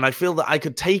role. And I feel that I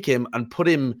could take him and put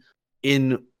him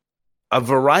in a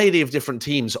variety of different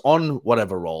teams on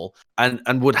whatever role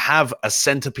and would have a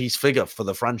centerpiece figure for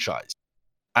the franchise.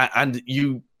 And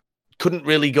you couldn't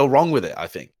really go wrong with it, I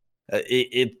think.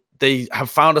 They have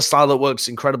found a style that works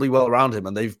incredibly well around him,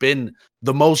 and they've been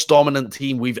the most dominant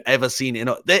team we've ever seen.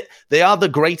 They are the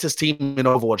greatest team in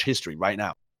Overwatch history right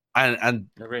now, and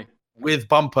with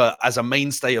Bumper as a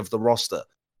mainstay of the roster,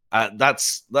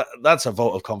 that's a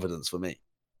vote of confidence for me.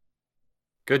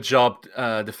 Good job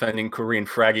defending Korean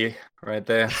Fraggy right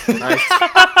there. Nice.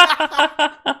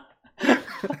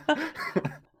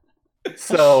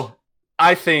 So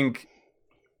I think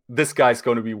this guy's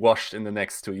going to be washed in the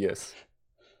next 2 years.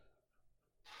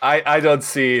 I don't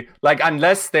see, like,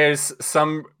 unless there's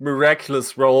some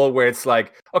miraculous role where it's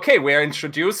like, okay, we're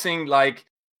introducing like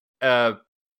a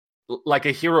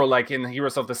hero, like in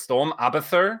Heroes of the Storm,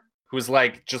 Abathur, who's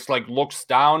like just like looks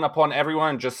down upon everyone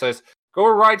and just says, go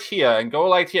right here and go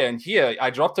right here and here.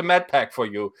 I dropped a med pack for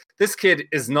you. This kid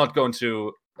is not going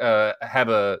to have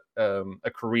a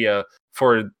career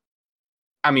for,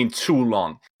 too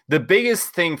long. The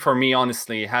biggest thing for me,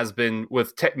 honestly, has been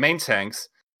with main tanks.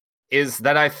 Is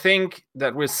that I think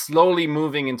that we're slowly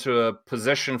moving into a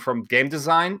position from game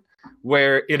design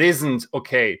where it isn't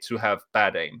okay to have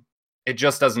bad aim. It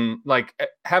just doesn't, like,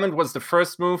 Hammond was the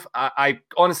first move. I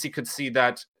honestly could see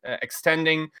that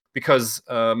extending because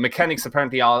mechanics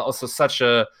apparently are also such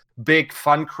a big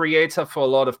fun creator for a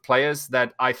lot of players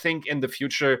that I think in the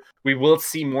future we will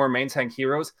see more main tank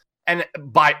heroes. And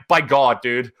by God,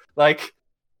 dude, like,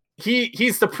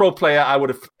 he's the pro player I would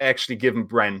have actually given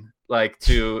Bren, like,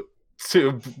 to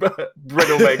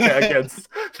Brittlemaker against.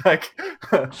 Like,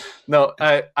 no,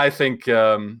 I think,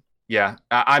 I'm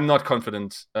not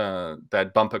confident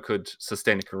that Bumper could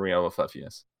sustain a career over 5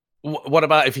 years. What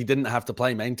about if he didn't have to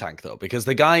play main tank, though? Because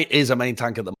the guy is a main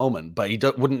tank at the moment, but he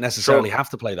wouldn't necessarily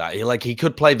have to play that. He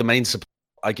could play the main support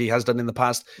like he has done in the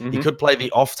past. Mm-hmm. He could play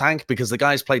the off tank because the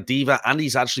guy's played D.Va and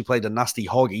he's actually played a nasty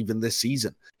Hog even this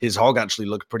season. His Hog actually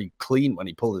looked pretty clean when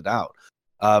he pulled it out.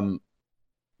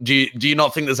 Do you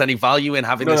not think there's any value in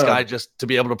having this guy just to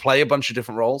be able to play a bunch of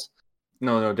different roles?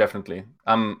 No, definitely.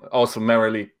 I'm also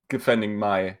merrily defending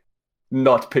my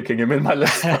not picking him in my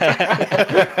list.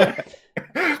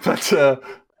 But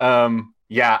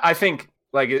I think,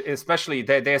 like, especially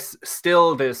there's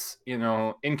still this,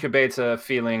 incubator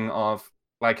feeling of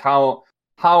like how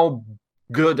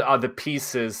good are the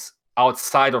pieces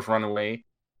outside of Runaway,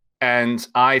 and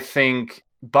I think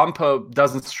Bumper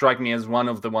doesn't strike me as one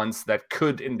of the ones that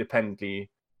could independently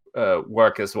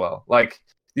work as well. Like,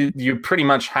 you pretty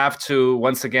much have to,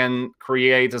 once again,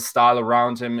 create a style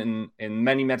around him in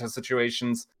many meta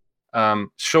situations.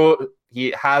 Sure,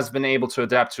 he has been able to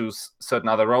adapt to certain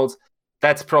other roles.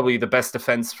 That's probably the best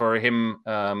defense for him,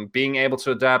 being able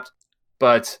to adapt.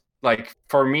 But, like,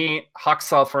 for me,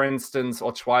 Haksal, for instance,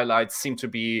 or Twilight seem to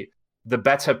be the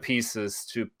better pieces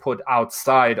to put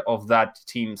outside of that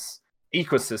team's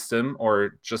ecosystem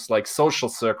or just like social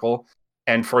circle,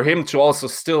 and for him to also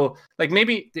still, like,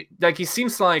 maybe, like, he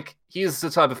seems like he's the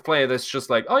type of player that's just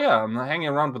like, oh yeah, I'm hanging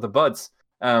around with the buds.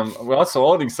 We're also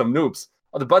owning some noobs.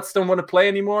 Oh, the buds don't want to play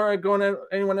anymore. Going to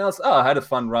anyone else? Oh, I had a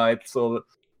fun ride, so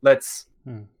let's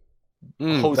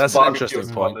host that's an interesting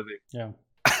point. Yeah.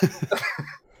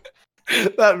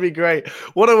 That'd be great.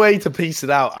 What a way to piece it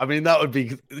out. I mean, that would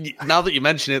be, now that you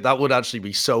mention it, that would actually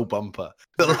be so Bumper.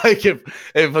 Like, if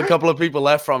a couple of people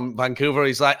left from Vancouver,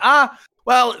 he's like,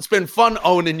 well, it's been fun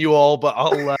owning you all, but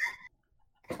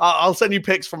I'll send you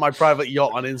pics from my private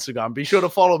yacht on Instagram. Be sure to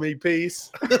follow me.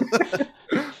 Peace.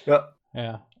 Yeah.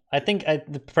 Yeah. I think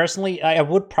personally, I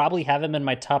would probably have him in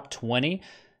my top 20.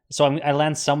 So I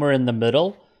land somewhere in the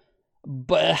middle.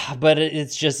 But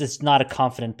it's not a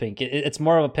confident pick. It's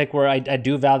more of a pick where I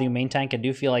do value main tank. I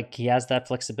do feel like he has that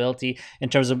flexibility in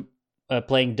terms of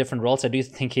playing different roles. I do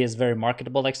think he is very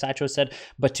marketable, like Satcho said.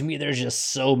 But to me, there's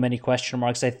just so many question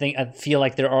marks. I feel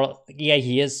like there are. Yeah,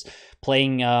 he is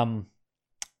playing.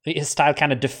 His style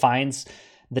kind of defines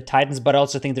the Titans, but I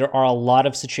also think there are a lot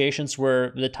of situations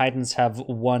where the Titans have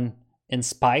won in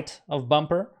spite of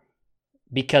Bumper,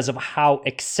 because of how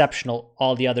exceptional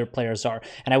all the other players are.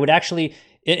 And I would actually,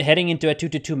 heading into a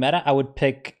 2-2 meta, I would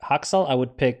pick Huxel, I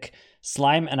would pick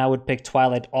Slime, and I would pick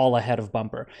Twilight all ahead of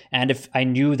Bumper. And if I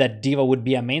knew that D.Va would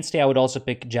be a mainstay, I would also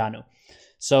pick Janu.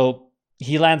 So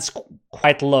he lands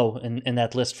quite low in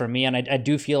that list for me, and I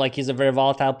do feel like he's a very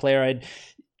volatile player.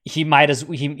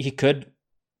 He could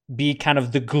be kind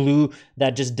of the glue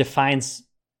that just defines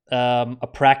a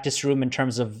practice room in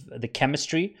terms of the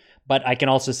chemistry. But I can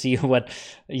also see what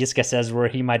Yiska says, where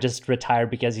he might just retire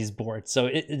because he's bored. So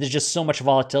there's just so much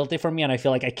volatility for me, and I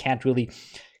feel like I can't really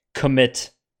commit,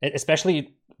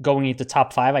 especially going into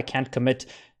top 5. I can't commit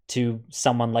to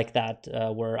someone like that,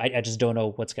 where I just don't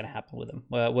know what's going to happen with him.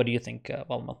 What do you think,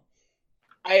 Valmo?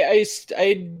 I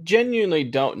genuinely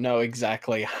don't know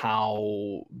exactly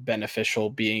how beneficial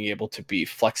being able to be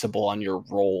flexible on your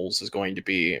roles is going to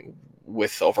be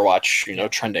with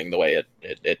Overwatch, trending the way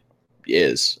it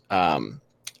is.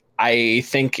 I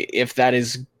think if that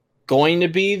is going to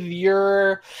be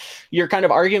your kind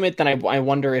of argument, then I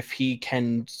wonder if he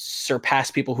can surpass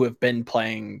people who have been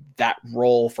playing that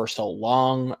role for so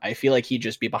long. I feel like he'd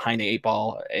just be behind the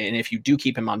 8-ball, and if you do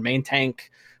keep him on main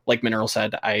tank, like Mineral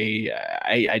said,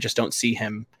 I just don't see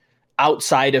him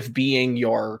outside of being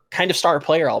your kind of star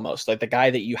player, almost like the guy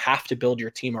that you have to build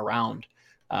your team around.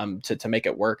 To make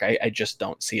it work. I just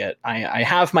don't see it. I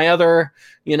have my other,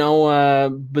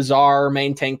 bizarre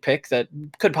main tank pick that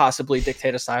could possibly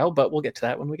dictate a style, but we'll get to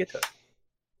that when we get to it.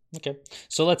 Okay,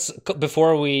 so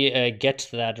before we get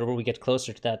to that, or we get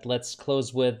closer to that, let's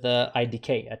close with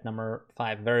IDK at number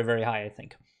 5. Very, very high, I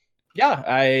think. Yeah,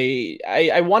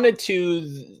 I wanted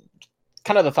to,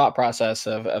 kind of the thought process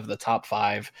of the top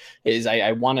 5 is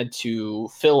I wanted to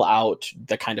fill out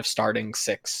the kind of starting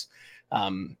 6.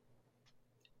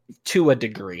 To a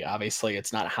degree. Obviously,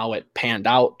 it's not how it panned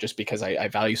out, just because I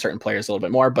value certain players a little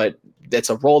bit more, but it's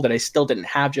a role that I still didn't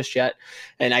have just yet.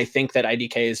 And I think that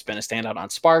IDK has been a standout on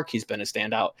Spark. He's been a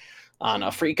standout on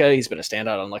Afrika. He's been a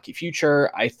standout on Lucky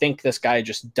Future. I think this guy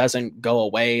just doesn't go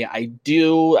away.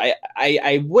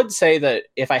 I would say that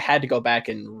if I had to go back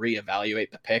and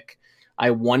reevaluate the pick,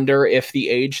 I wonder if the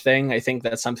age thing, I think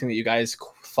that's something that you guys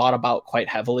thought about quite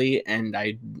heavily. And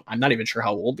I'm not even sure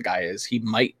how old the guy is. He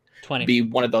might 20. Be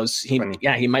one of those. He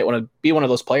might want to be one of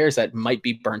those players that might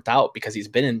be burnt out because he's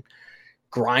been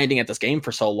grinding at this game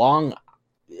for so long.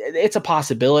 It's a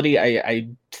possibility. I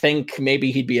think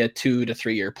maybe he'd be a 2 to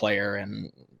 3 year player,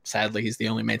 and sadly, he's the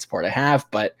only main support I have.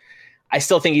 But I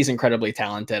still think he's incredibly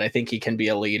talented. I think he can be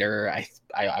a leader.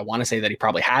 I want to say that he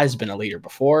probably has been a leader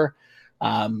before.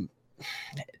 I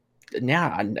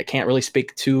can't really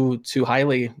speak too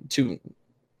highly. I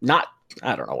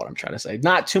don't know what I'm trying to say.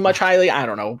 Not too much highly. I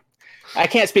don't know. I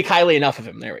can't speak highly enough of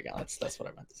him. There we go. That's what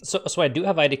I meant to say. So I do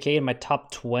have IDK in my top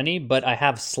 20, but I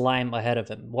have Slime ahead of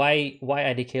him. Why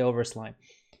IDK over Slime?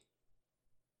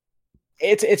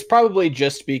 It's probably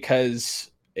just because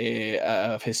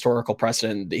of historical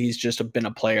precedent. He's just been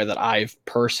a player that I've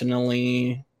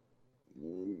personally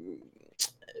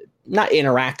not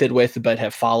interacted with, but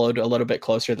have followed a little bit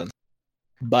closer than.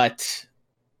 But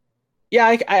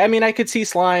yeah, I mean, I could see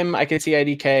Slime. I could see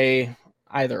IDK.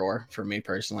 Either or for me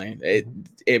personally.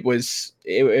 It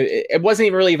wasn't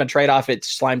even really even trade-off.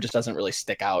 Slime just doesn't really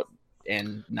stick out.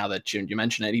 And now that you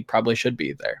mention it, he probably should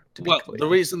be there. The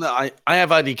reason that I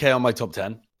have IDK on my top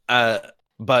 10,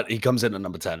 but he comes in at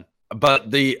number 10.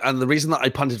 But the reason that I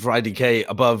punted for IDK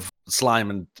above Slime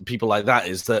and people like that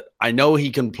is that I know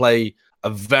he can play a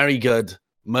very good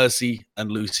Mercy and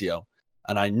Lucio.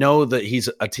 And I know that he's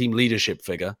a team leadership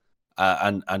figure.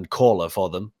 And caller for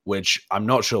them, which I'm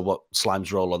not sure what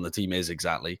Slime's role on the team is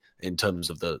exactly in terms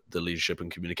of the leadership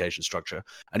and communication structure.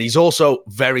 And he's also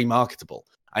very marketable.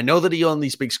 I know that he only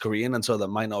speaks Korean, and so that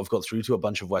might not have got through to a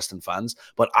bunch of Western fans,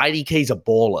 but IDK's a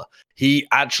baller. He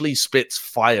actually spits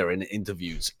fire in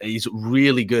interviews. He's a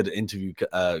really good interview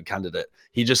candidate.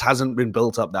 He just hasn't been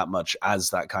built up that much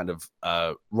as that kind of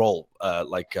role,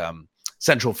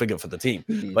 central figure for the team.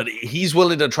 Mm-hmm. But he's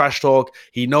willing to trash talk.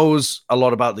 He knows a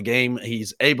lot about the game.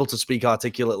 He's able to speak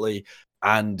articulately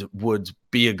and would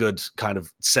be a good kind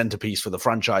of centerpiece for the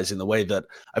franchise in the way that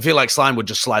I feel like Slime would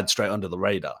just slide straight under the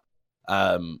radar.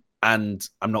 And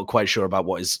I'm not quite sure about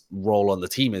what his role on the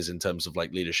team is in terms of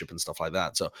like leadership and stuff like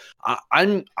that. So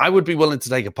I would be willing to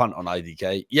take a punt on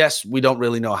IDK. Yes, we don't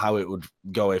really know how it would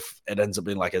go if it ends up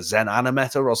being like a Zen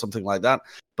Animeta or something like that.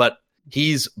 But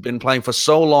he's been playing for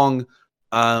so long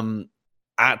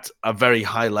at a very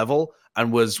high level,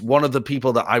 and was one of the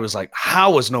people that I was like,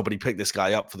 how has nobody picked this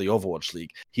guy up for the Overwatch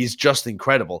League? He's just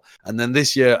incredible. And then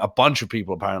this year, a bunch of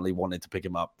people apparently wanted to pick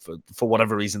him up for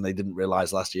whatever reason they didn't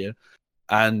realize last year.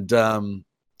 And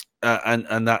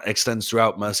that extends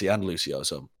throughout Mercy and Lucio.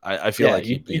 So I feel like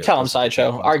you tell him,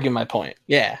 Sideshow. Argue my point.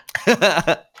 Yeah.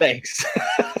 Thanks.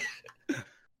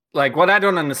 Like, what I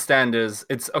don't understand is,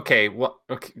 it's okay.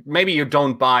 Okay, maybe you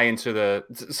don't buy into the.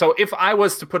 So if I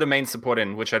was to put a main support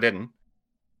in, which I didn't,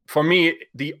 for me,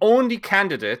 the only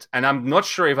candidate, and I'm not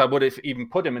sure if I would have even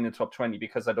put him in the top 20,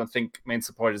 because I don't think main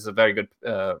support is a very good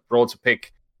role to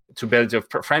pick to build your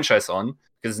franchise on,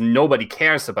 because nobody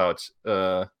cares about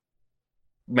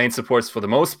main supports for the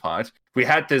most part. We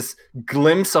had this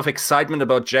glimpse of excitement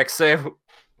about Jaxay.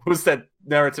 Who's that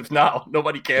narrative now?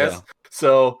 Nobody cares. Yeah.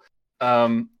 So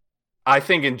I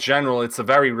think in general, it's a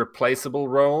very replaceable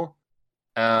role.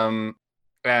 And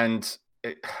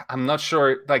I'm not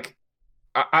sure, like,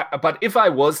 but if I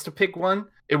was to pick one,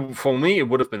 for me, it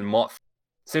would have been Moth.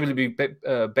 Simply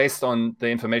based on the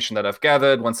information that I've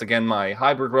gathered. Once again, my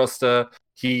hybrid roster,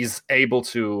 he's able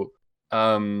to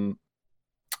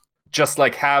just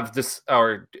like have this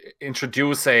or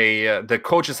introduce the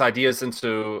coach's ideas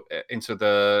into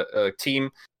the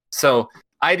team. So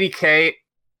IDK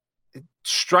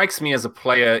strikes me as a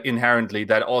player inherently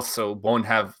that also won't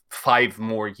have 5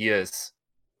 more years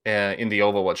in the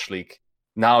Overwatch League.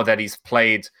 Now that he's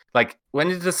played, like, when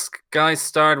did this guy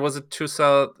start? Was it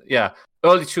 2000? Yeah,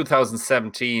 early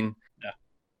 2017. Yeah.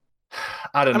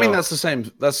 I don't know. I mean, that's the same.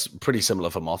 That's pretty similar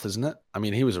for Moth, isn't it? I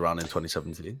mean, he was around in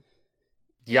 2017.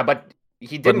 Yeah, but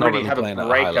he didn't really have a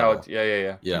breakout.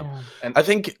 Yeah. And I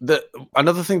think that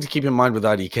another thing to keep in mind with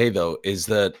IDK, though, is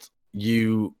that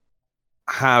you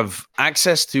have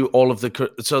access to all of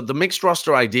so the mixed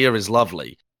roster idea is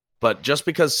lovely. But just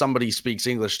because somebody speaks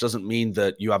English doesn't mean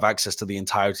that you have access to the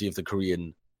entirety of the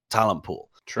Korean talent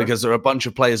pool. True. Because there are a bunch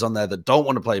of players on there that don't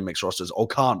want to play mixed rosters or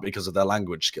can't because of their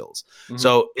language skills. Mm-hmm.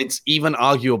 So it's even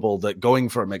arguable that going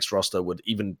for a mixed roster would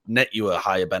even net you a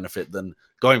higher benefit than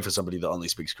going for somebody that only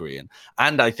speaks Korean.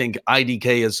 And I think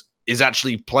IDK is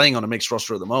actually playing on a mixed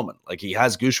roster at the moment. Like, he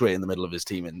has Gushue in the middle of his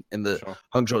team in the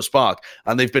Hangzhou Spark,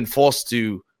 and they've been forced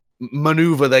to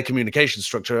maneuver their communication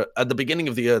structure. At the beginning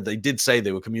of the year, they did say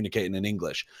they were communicating in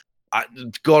English.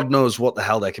 God knows what the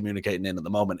hell they're communicating in at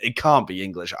the moment. It can't be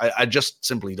English. I just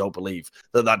simply don't believe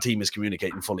that team is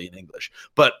communicating fully in English.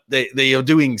 But they are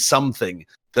doing something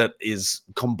that is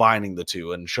combining the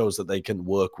two and shows that they can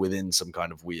work within some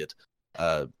kind of weird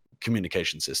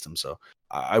communication system. So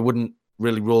I wouldn't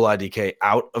really rule IDK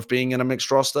out of being in a mixed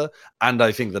roster. And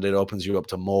I think that it opens you up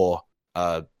to more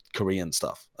Korean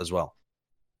stuff as well.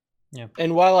 Yeah.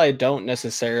 And while I don't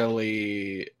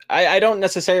necessarily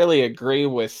agree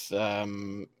with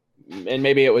and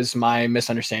maybe it was my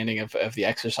misunderstanding of the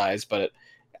exercise, but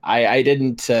I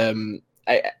didn't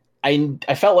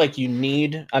I felt like you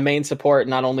need a main support,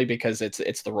 not only because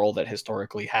it's the role that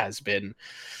historically has been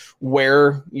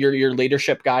where your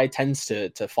leadership guy tends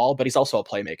to fall, but he's also a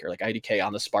playmaker. Like, IDK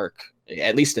on the Spark,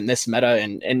 at least in this meta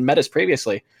and metas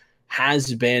previously,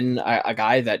 has been a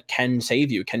guy that can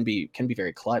save you, can be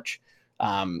very clutch.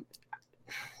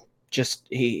 Just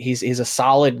he's a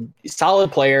solid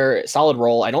player, solid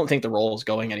role. I don't think the role is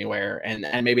going anywhere,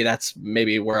 and maybe that's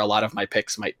where a lot of my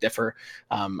picks might differ.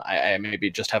 I maybe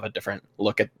just have a different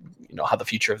look at how the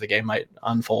future of the game might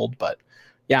unfold. But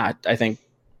yeah, I think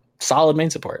solid main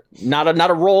support, not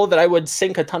a role that I would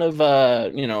sink a ton of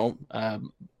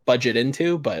budget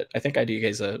into, but I think IDK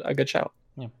is a good shout.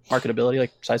 Yeah. Marketability,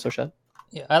 like Saiso said.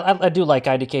 Yeah, I do like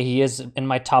IDK. He is in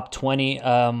my top 20.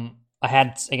 I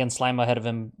had, again, Slime ahead of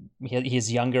him.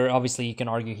 He's younger. Obviously, you can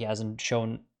argue he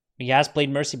has played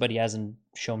Mercy, but he hasn't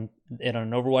shown it on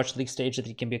an Overwatch League stage that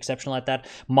he can be exceptional at that.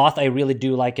 Moth, I really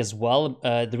do like as well.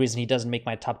 The reason he doesn't make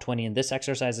my top 20 in this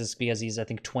exercise is because he's, I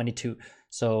think, 22.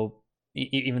 So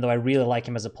even though I really like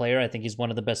him as a player, I think he's one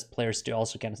of the best players to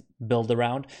also kind of build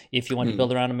around. If you want to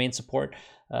build around a main support,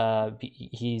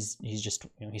 he's just,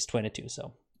 he's 22.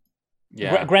 So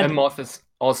yeah, and Moth is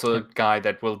also a guy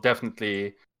that will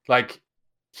definitely, like,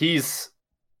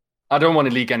 I don't want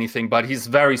to leak anything, but he's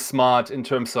very smart in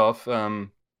terms of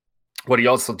what he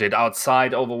also did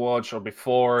outside Overwatch or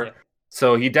before. Yeah.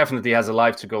 So he definitely has a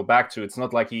life to go back to. It's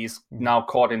not like he's now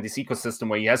caught in this ecosystem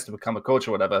where he has to become a coach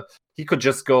or whatever. He could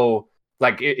just go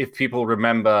like if people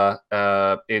remember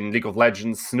in League of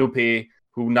Legends, Snoopy,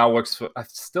 who now works for, I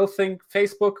still think,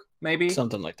 Facebook, maybe?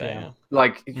 Something like that, yeah.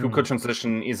 Like, who could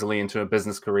transition easily into a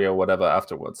business career or whatever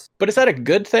afterwards. But is that a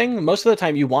good thing? Most of the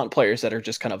time, you want players that are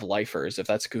just kind of lifers. If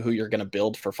that's who you're going to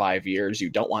build for 5 years, you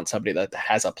don't want somebody that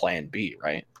has a plan B,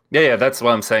 right? Yeah, that's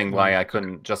what I'm saying, why I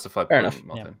couldn't justify Fair enough.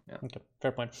 Yeah. Okay,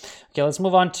 fair point. Okay, let's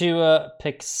move on to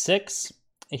pick 6.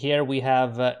 Here we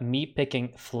have me picking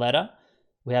Fleta.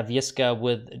 We have Yiska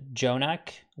with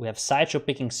Jonak. We have Sideshow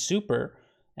picking Super.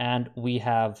 And we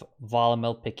have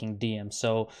Volamil picking DM.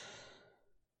 So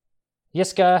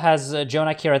Yiska has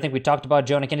Jonak here. I think we talked about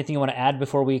Jonak. Anything you want to add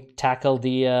before we tackle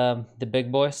the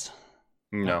big boys?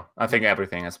 No, I think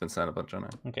everything has been said about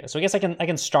Jonak. Okay, so I guess I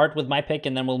can start with my pick,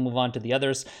 and then we'll move on to the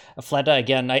others. Fleta,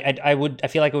 again, I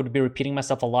feel like I would be repeating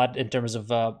myself a lot in terms of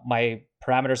my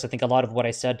parameters. I think a lot of what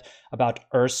I said about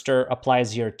Erster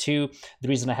applies here too. The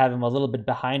reason I have him a little bit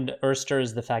behind Erster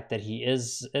is the fact that he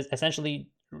is essentially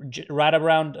right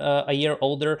around a year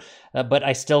older, but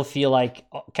I still feel like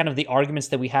kind of the arguments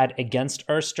that we had against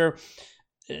Erster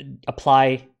don't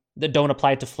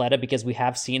apply to Fleta, because we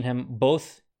have seen him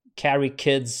both carry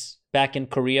kids back in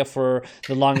Korea for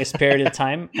the longest period of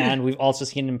time, and we've also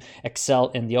seen him excel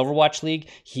in the Overwatch League.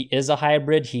 He is a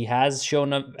hybrid. He has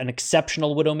shown an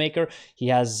exceptional Widowmaker. He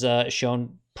has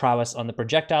shown prowess on the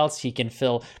projectiles. He can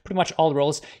fill pretty much all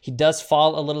roles. He does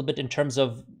fall a little bit in terms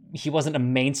of he wasn't a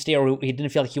mainstay, or he didn't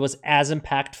feel like he was as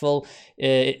impactful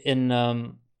in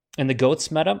the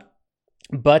GOATS meta,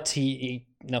 but he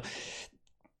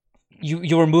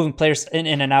you were moving players in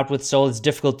and out with Soul. It's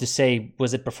difficult to say,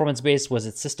 was it performance based, was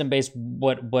it system based,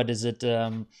 what is it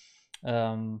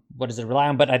what does it rely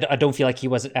on? But I don't feel like he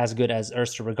was as good as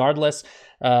Erster regardless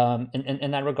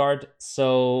in that regard.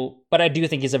 So, but I do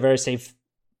think he's a very safe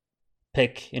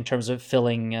pick in terms of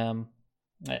filling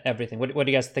everything. What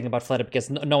do you guys think about Fleta?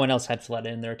 Because no one else had Fleta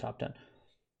in their top 10.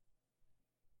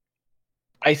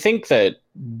 I think that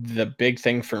the big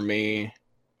thing for me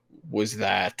was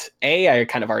that A, I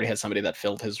kind of already had somebody that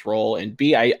filled his role, and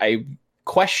B, I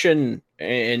question,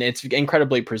 and it's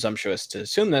incredibly presumptuous to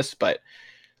assume this, but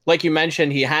like you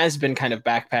mentioned, he has been kind of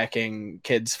backpacking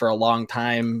kids for a long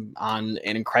time on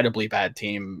an incredibly bad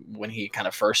team. When he kind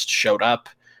of first showed up,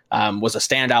 was a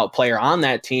standout player on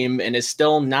that team, and is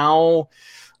still now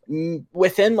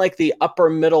within like the upper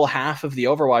middle half of the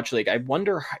Overwatch League. I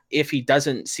wonder if he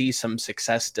doesn't see some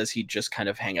success, does he just kind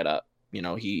of hang it up? You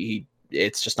know, he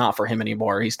it's just not for him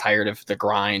anymore. He's tired of the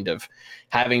grind of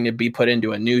having to be put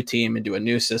into a new team, into a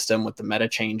new system with the meta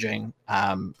changing.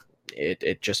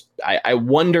 I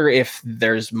wonder if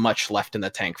there's much left in the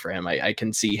tank for him. I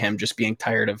can see him just being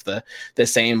tired of the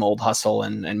same old hustle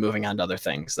and moving on to other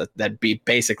things. That'd be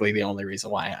basically the only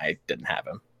reason why I didn't have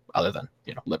him, other than,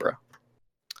 Libero.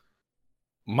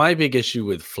 My big issue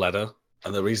with Fleta,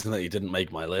 and the reason that he didn't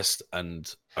make my list,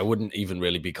 and I wouldn't even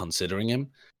really be considering him,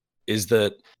 is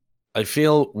that I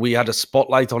feel we had a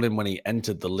spotlight on him when he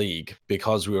entered the league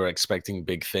because we were expecting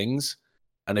big things.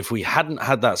 And if we hadn't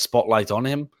had that spotlight on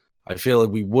him, I feel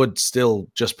like we would still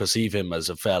just perceive him as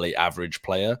a fairly average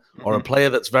player, or a player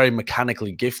that's very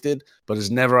mechanically gifted, but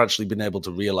has never actually been able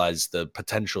to realize the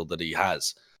potential that he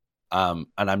has. And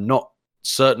I'm not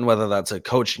certain whether that's a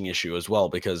coaching issue as well,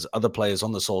 because other players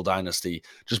on the Seoul Dynasty,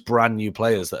 just brand new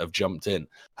players that have jumped in,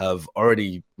 have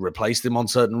already replaced him on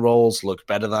certain roles, looked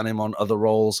better than him on other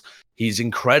roles. He's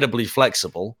incredibly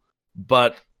flexible,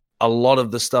 but a lot of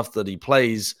the stuff that he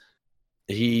plays,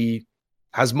 he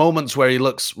has moments where he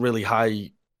looks really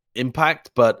high impact,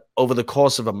 but over the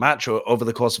course of a match or over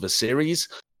the course of a series,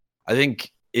 I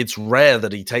think it's rare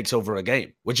that he takes over a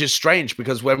game, which is strange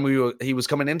because when he was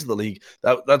coming into the league,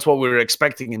 that's what we were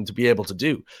expecting him to be able to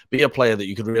do, be a player that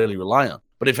you could really rely on.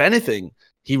 But if anything,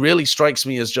 he really strikes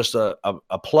me as just a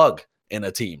plug in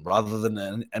a team rather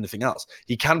than anything else.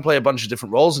 He can play a bunch of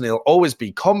different roles and he'll always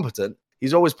be competent.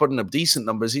 He's always putting up decent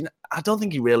numbers. I don't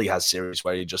think he really has series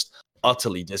where he just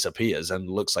utterly disappears and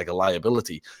looks like a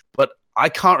liability. But I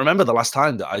can't remember the last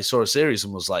time that I saw a series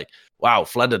and was like, wow,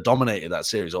 Fleta dominated that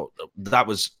series, or that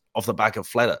was off the back of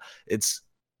Fleta.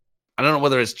 I don't know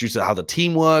whether it's due to how the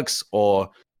team works or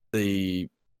I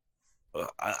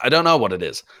don't know what it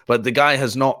is, but the guy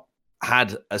has not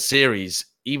had a series,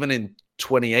 even in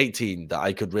 2018, that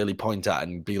I could really point at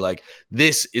and be like,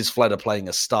 this is Fleta playing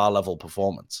a star level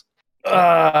performance.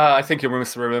 I think you're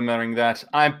misremembering that.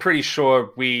 I'm pretty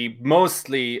sure we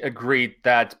mostly agreed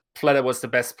that Fleta was the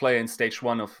best player in stage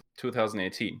 1 of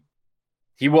 2018.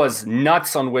 He was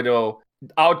nuts on Widow,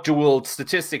 out-dueled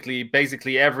statistically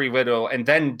basically every Widow, and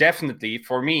then definitely,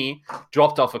 for me,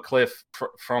 dropped off a cliff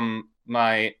from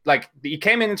my... Like, he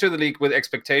came into the league with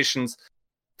expectations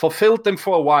fulfilled them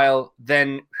for a while.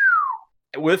 Then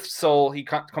with Soul, he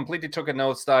completely took a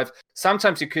nosedive.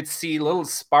 Sometimes you could see little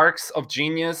sparks of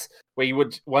genius where he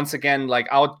would once again like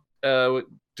out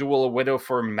duel a Widow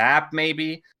for map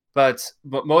maybe, but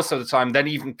most of the time, then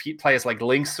even players like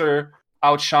Linkser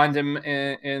outshined him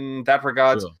in that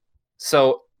regard. Sure.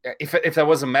 So if there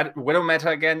was a Widow meta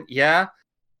again, yeah.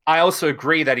 I also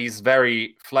agree that he's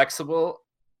very flexible.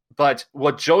 But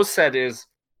what Joe said is,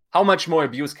 how much more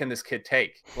abuse can this kid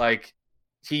take? Like,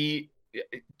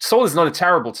 Soul is not a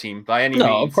terrible team by any means.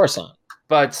 No, of course not.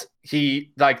 But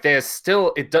there's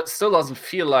still, still doesn't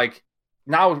feel like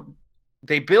now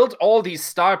they build all these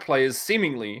star players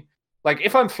seemingly. Like,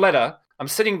 if I'm Fleta, I'm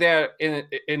sitting there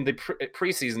in the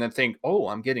preseason and think, oh,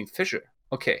 I'm getting Fissure.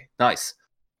 Okay, nice.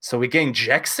 So we gain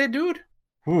Jaxe, dude?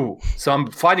 Ooh. So I'm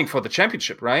fighting for the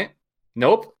championship, right?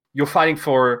 Nope. You're fighting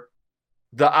for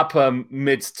the upper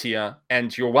mid tier,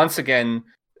 and you're once again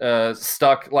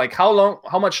stuck. Like, how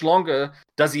much longer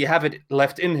does he have it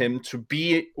left in him to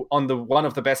be on one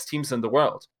of the best teams in the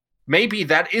world? Maybe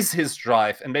that is his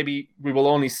drive, and maybe we will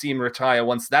only see him retire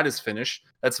once that is finished.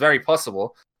 That's very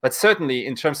possible. But certainly,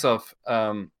 in terms of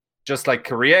just like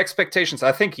career expectations,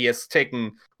 I think he has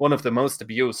taken one of the most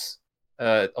abuse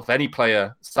of any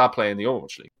star player in the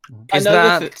Overwatch League.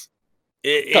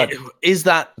 Is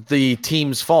that the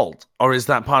team's fault, or is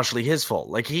that partially his fault?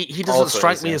 Like he doesn't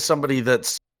strike me as somebody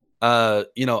that's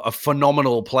a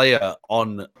phenomenal player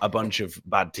on a bunch of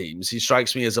bad teams. He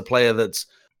strikes me as a player that's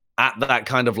at that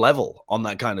kind of level on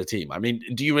that kind of team. I mean,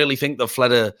 do you really think that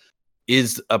Fleta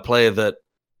is a player that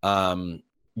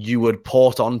you would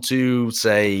port onto,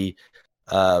 say,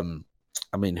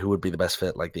 I mean, who would be the best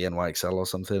fit, like the NYXL or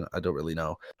something? I don't really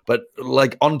know. But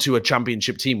like onto a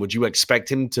championship team, would you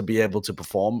expect him to be able to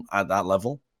perform at that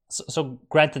level? So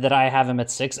granted that I have him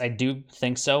at 6, I do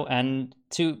think so. And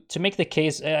to make the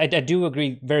case, I do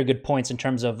agree, very good points in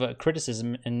terms of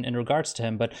criticism in regards to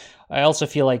him. But I also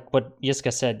feel like what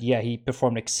Yiska said, yeah, he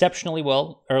performed exceptionally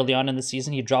well early on in the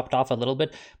season. He dropped off a little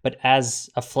bit. But as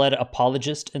a Fleta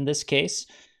apologist in this case,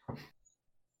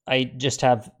 I just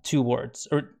have 2 words,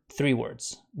 or 3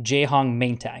 words. Jaehong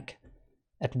main tank.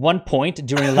 At one point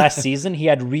during last season, he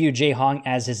had Ryu Jaehong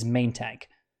as his main tank.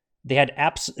 They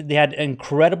had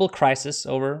incredible crisis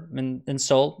over in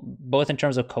Seoul, both in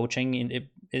terms of coaching.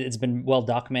 It's been well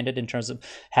documented in terms of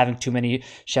having too many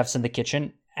chefs in the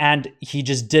kitchen. And he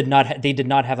just did not. They did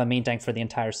not have a main tank for the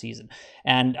entire season.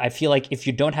 And I feel like if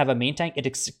you don't have a main tank,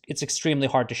 it's extremely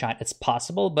hard to shine. It's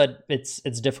possible, but it's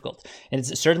difficult, and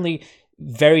it's certainly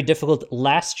very difficult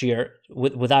last year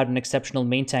without an exceptional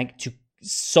main tank to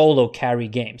solo carry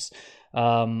games.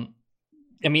 I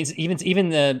mean,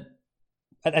 even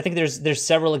I think there's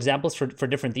several examples for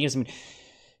different teams. I mean,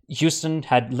 Houston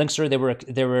had Linkser.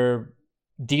 They were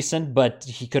decent, but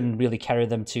he couldn't really carry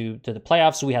them to the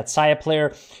playoffs. We had Saya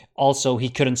player. Also, he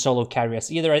couldn't solo carry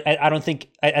us either. I think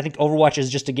Overwatch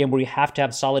is just a game where you have to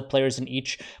have solid players in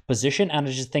each position, and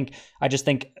I just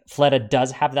think Fleta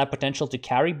does have that potential to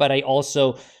carry, but I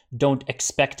also don't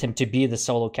expect him to be the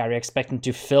solo carry. I expect him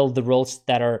to fill the roles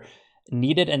that are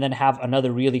needed and then have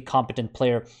another really competent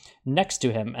player next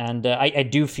to him. And I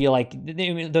do feel like,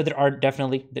 though there are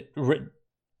definitely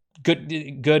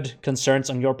good concerns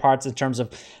on your parts in terms of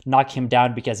knocking him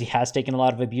down, because he has taken a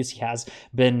lot of abuse. He has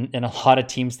been in a lot of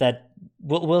teams that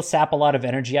will sap a lot of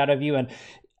energy out of you, and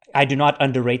I do not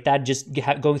underrate that. Just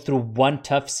going through one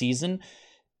tough season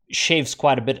shaves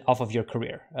quite a bit off of your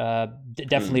career. It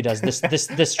definitely does.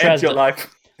 This stress your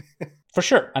life. For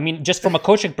sure. I mean, just from a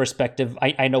coaching perspective,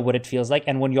 I know what it feels like.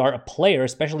 And when you are a player,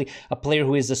 especially a player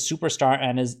who is a superstar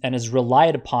and is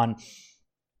relied upon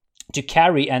to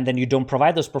carry, and then you don't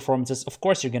provide those performances, of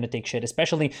course you're going to take shit,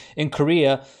 especially in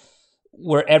Korea,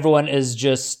 where everyone is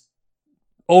just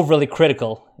overly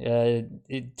critical,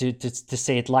 to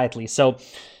say it lightly. So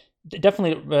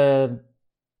definitely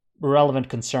relevant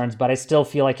concerns, but I still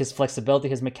feel like his flexibility,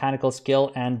 his mechanical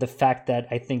skill, and the fact that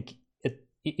I think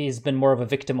he's been more of a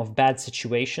victim of bad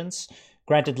situations.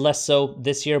 Granted, less so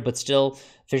this year, but still,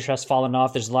 Fissure has fallen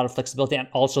off. There's a lot of flexibility, and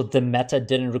also the meta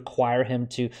didn't require him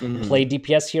to play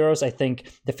DPS heroes. I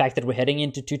think the fact that we're heading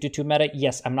into 2-2-2 meta,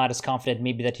 yes, I'm not as confident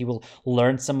maybe that he will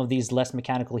learn some of these less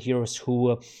mechanical heroes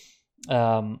who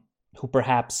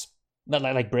perhaps,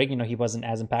 like Brig, he wasn't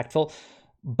as impactful.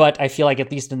 But I feel like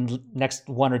at least in the next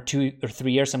 1 or 2 or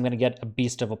 3 years, I'm going to get a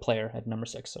beast of a player at number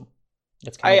 6. So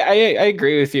that's kind of... I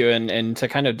agree with you, and to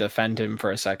kind of defend him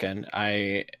for a second,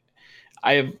 I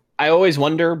I always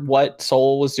wonder what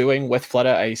Seoul was doing with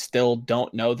Fleta. I still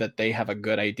don't know that they have a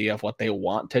good idea of what they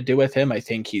want to do with him. I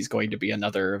think he's going to be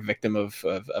another victim of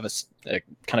a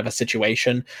kind of a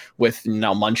situation with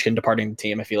now Munchkin departing the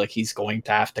team. I feel like he's going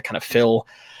to have to kind of fill.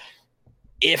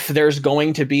 If there's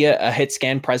going to be a hit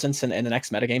scan presence in the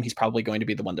next metagame, he's probably going to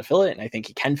be the one to fill it. And I think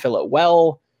he can fill it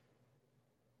well.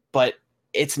 But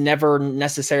it's never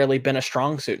necessarily been a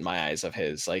strong suit in my eyes of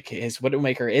his. Like, his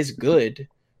Widowmaker is good.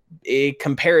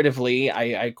 Comparatively,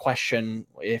 I question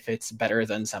if it's better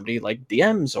than somebody like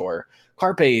DMs or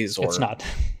Carpes. Or it's not.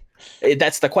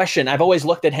 That's the question. I've always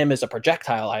looked at him as a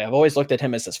projectile. I've always looked at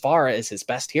him as far as his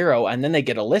best hero, and then they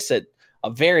get Illicit, a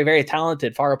very, very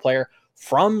talented Pharah player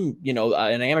from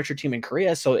an amateur team in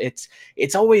Korea. So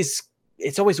it's always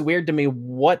weird to me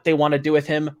what they want to do with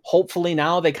him. Hopefully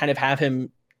now they kind of have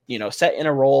him set in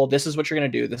a role. This is what you're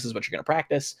going to do. This is what you're going to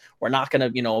practice. We're not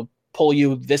going to pull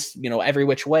you this, every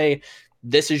which way.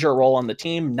 This is your role on the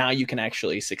team. Now you can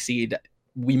actually succeed.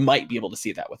 We might be able to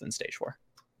see that within stage 4.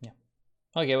 Yeah.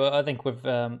 Okay. Well, I think we've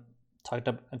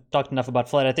talked enough about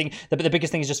Fleta. I think the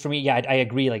biggest thing is just for me. Yeah, I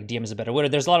agree. Like, DM is a better winner.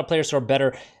 There's a lot of players who are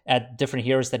better at different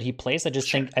heroes that he plays. I just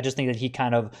think that he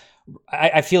kind of.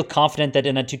 I feel confident that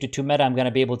in a 2-2 meta, I'm going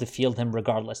to be able to field him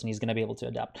regardless, and he's going to be able to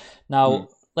adapt. Now.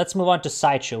 Let's move on to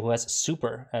Sideshow, who has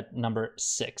Super at number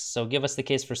 6. So give us the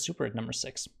case for Super at number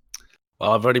 6.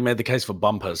 Well, I've already made the case for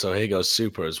Bumper, so here goes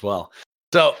Super as well.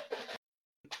 So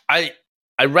I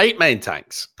rate main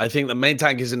tanks. I think the main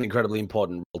tank is an incredibly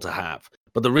important role to have.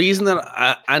 But the reason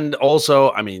that, and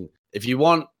also, I mean, if you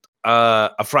want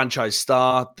a franchise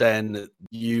star, then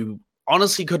you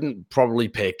honestly couldn't probably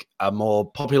pick a more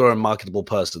popular and marketable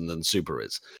person than Super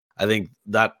is. I think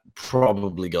that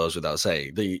probably goes without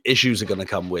saying. The issues are going to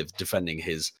come with defending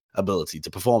his ability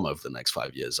to perform over the next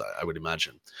 5 years, I would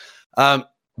imagine.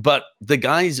 But the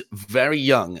guy's very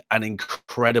young and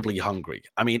incredibly hungry.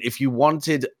 I mean, if you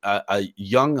wanted a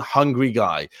young, hungry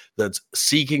guy that's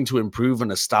seeking to improve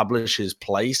and establish his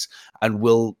place and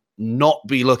will not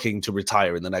be looking to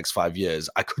retire in the next 5 years,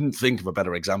 I couldn't think of a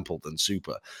better example than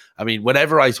Super. I mean,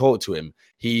 whenever I talk to him,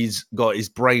 he's got his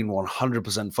brain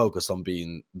 100% focused on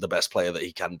being the best player that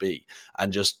he can be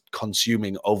and just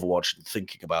consuming Overwatch and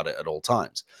thinking about it at all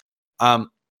times.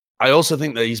 I also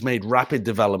think that he's made rapid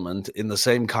development in the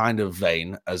same kind of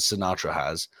vein as Sinatraa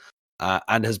has,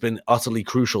 and has been utterly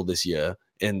crucial this year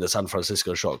in the San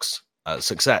Francisco Shock's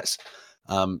success.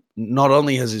 Not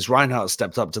only has his Reinhardt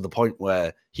stepped up to the point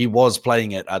where he was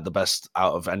playing it at the best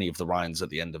out of any of the Ryans at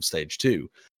the end of stage 2,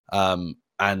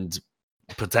 and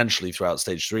potentially throughout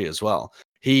stage 3 as well.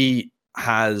 He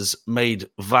has made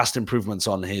vast improvements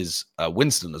on his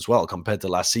Winston as well compared to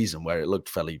last season, where it looked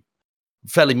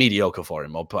fairly mediocre for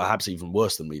him, or perhaps even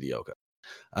worse than mediocre.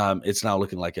 It's now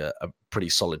looking like a pretty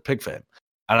solid pick for him.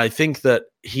 And I think that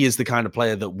he is the kind of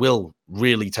player that will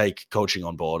really take coaching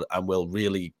on board and will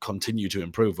really continue to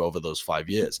improve over those 5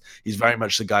 years. He's very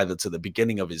much the guy that's at the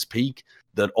beginning of his peak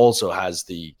that also has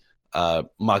the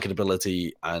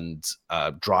marketability and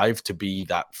drive to be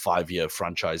that 5-year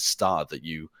franchise star that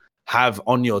you have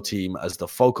on your team as the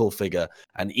focal figure.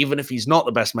 And even if he's not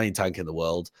the best main tank in the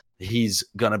world, he's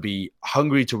going to be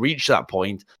hungry to reach that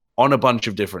point on a bunch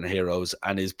of different heroes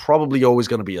and is probably always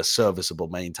going to be a serviceable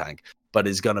main tank, but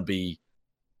is going to be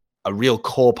a real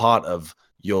core part of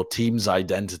your team's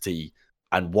identity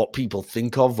and what people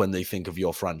think of when they think of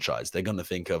your franchise. They're going to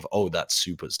think of, oh, that's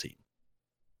Super's team.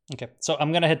 Okay, so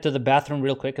I'm going to head to the bathroom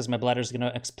real quick because my bladder is going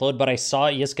to explode, but I saw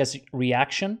Yiska's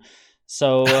reaction.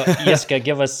 So Yiska,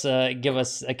 give us,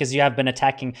 because you have been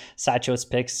attacking Sideshow's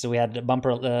picks. So we had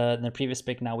Bumper in the previous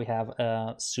pick. Now we have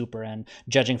Super, and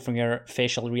judging from your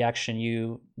facial reaction,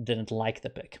 you didn't like the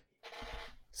pick.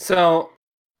 So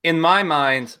in my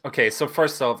mind, okay, so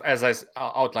first off, as I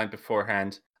outlined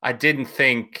beforehand, I didn't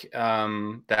think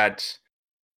that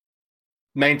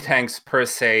main tanks per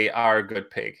se are a good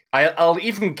pick. I'll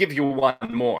even give you one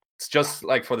more. It's just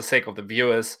like for the sake of the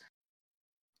viewers.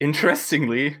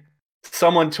 Interestingly,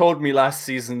 someone told me last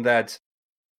season that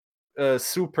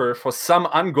Super, for some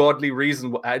ungodly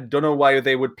reason, I don't know why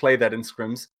they would play that in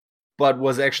scrims, but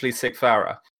was actually Sig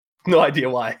Pharah. No idea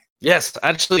why. Yes,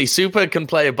 actually, Super can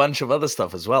play a bunch of other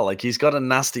stuff as well. Like, he's got a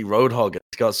nasty Roadhog.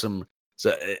 He's got some...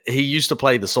 So he used to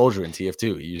play the soldier in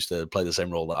TF2. He used to play the same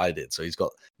role that I did. So he's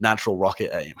got natural rocket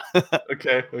aim.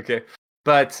 Okay.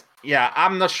 But yeah,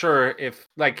 I'm not sure if,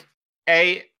 like,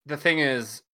 the thing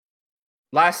is,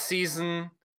 last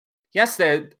season, yes,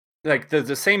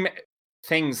 the same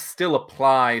things still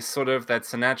apply, sort of, that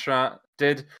Sinatraa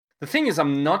did. The thing is,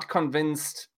 I'm not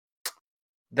convinced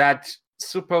that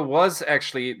Super was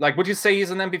actually, like, would you say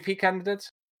he's an MVP candidate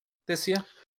this year?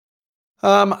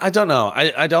 I don't know.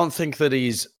 I don't think that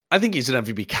I think he's an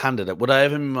MVP candidate. Would I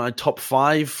have him in my top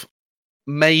 5?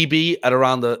 Maybe at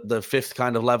around the 5th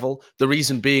kind of level. The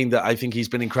reason being that I think he's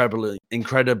been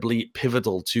incredibly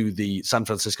pivotal to the San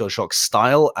Francisco Shock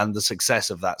style and the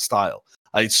success of that style.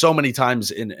 So many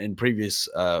times in previous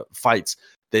fights,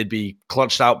 they'd be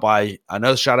clutched out by an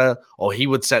Earthshatter, or he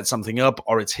would set something up,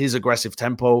 or it's his aggressive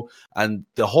tempo. And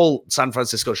the whole San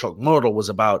Francisco Shock model was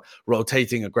about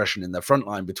rotating aggression in their front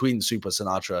line between Super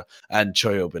Sinatraa and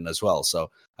Choyobin as well.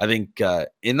 So I think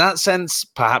in that sense,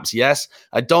 perhaps yes.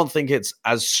 I don't think it's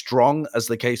as strong as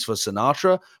the case for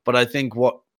Sinatraa, but I think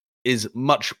what is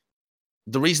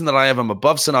the reason that I have him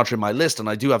above Sinatraa in my list, and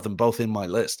I do have them both in my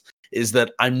list, is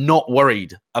that I'm not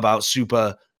worried about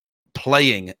Super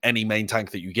playing any main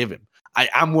tank that you give him. I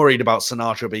am worried about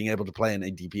Sinatraa being able to play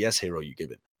any DPS hero you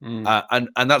give him.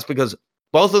 And that's because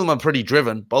both of them are pretty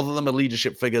driven. Both of them are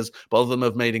leadership figures. Both of them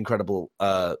have made incredible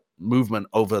movement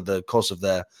over the course of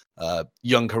their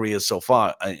young careers so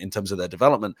far in terms of their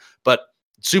development. But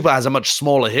Super has a much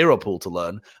smaller hero pool to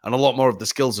learn, and a lot more of the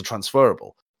skills are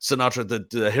transferable. Sinatraa,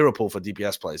 the hero pool for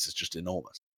DPS players is just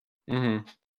enormous. Mm-hmm.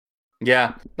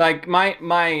 Yeah, like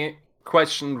my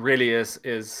question really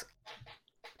is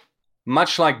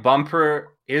much like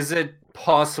Bumper, is it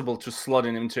possible to slot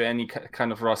him into any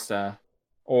kind of roster?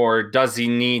 Or does he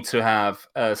need to have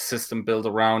a system built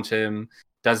around him?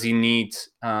 Does he need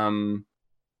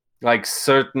like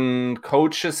certain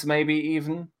coaches maybe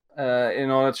even in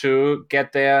order to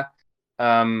get there?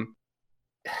 The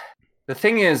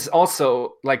thing is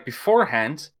also, like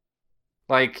beforehand,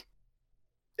 like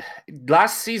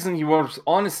last season he was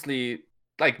honestly,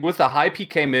 like with the hype he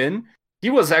came in,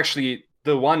 he was actually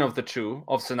the one of the two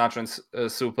of Sinatraa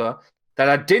and Super that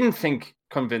I didn't think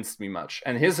convinced me much.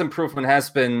 And his improvement has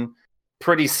been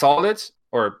pretty solid,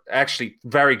 or actually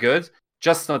very good,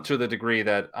 just not to the degree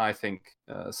that I think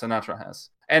Sinatraa has.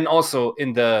 And also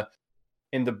in the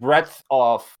breadth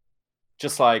of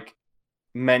just like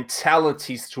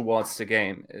mentalities towards the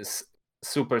game, is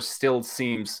Super still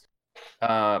seems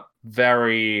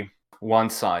very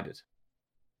one-sided.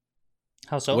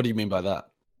 How so? What do you mean by that?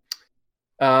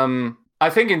 I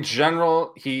think in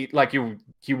general, he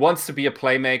wants to be a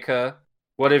playmaker.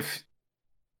 What if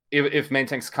main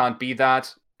tanks can't be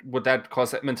that? Would that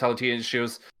cause mentality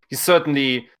issues? He's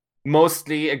certainly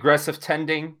mostly aggressive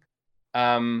tending.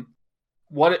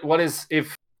 What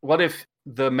if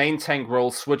the main tank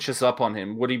role switches up on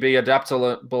him? Would he be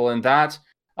adaptable in that?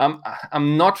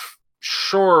 I'm not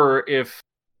sure if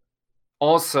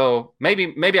also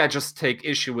maybe I just take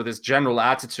issue with his general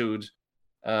attitude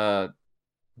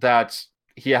that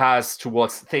he has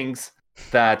towards things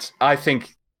that I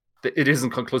think it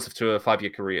isn't conclusive to a 5-year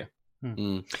career.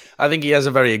 I think he has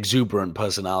a very exuberant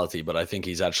personality, but I think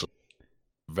he's actually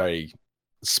very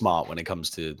smart when it comes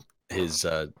to his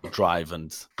drive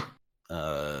and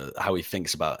how he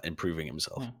thinks about improving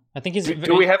himself. I think he's.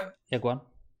 Do we have? Yeah, go on.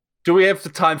 Do we have the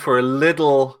time for a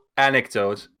little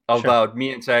anecdote about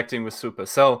me interacting with Super?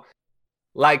 So,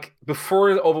 like before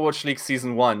Overwatch League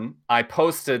Season 1, I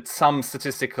posted some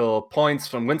statistical points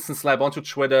from Winston's Lab onto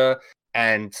Twitter,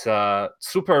 and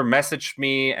Super messaged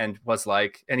me and was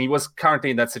like, and he was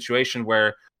currently in that situation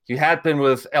where he had been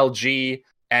with LG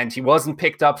and he wasn't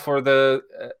picked up for the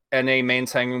NA main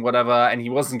tank and whatever, and he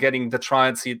wasn't getting the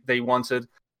trials they wanted.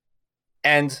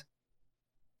 And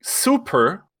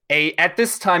Super, at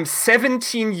this time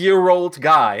 17-year-old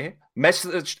guy,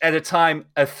 messaged at a time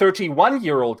a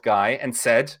 31-year-old guy and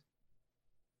said,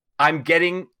 "I'm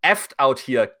getting effed out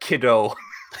here, kiddo."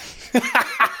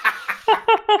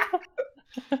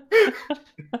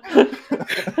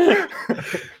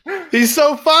 He's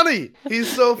so funny. He's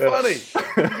so funny.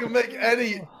 You can make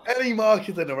any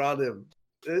marketing around him.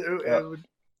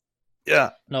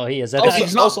 Yeah. No, he is.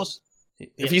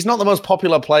 If he's not the most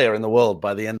popular player in the world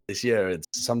by the end of this year,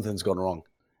 something's gone wrong.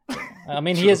 I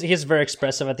mean, he is very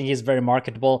expressive. I think he's very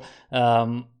marketable.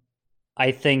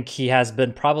 I think he has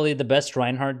been probably the best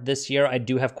Reinhardt this year. I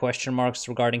do have question marks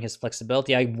regarding his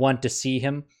flexibility. I want to see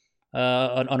him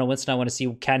on a Winston. I want to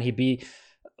see, can he be,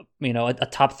 a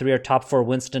top 3 or top 4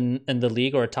 Winston in the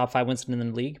league, or a top 5 Winston in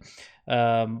the league.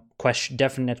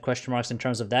 Definite question marks in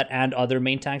terms of that and other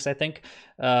main tanks, I think.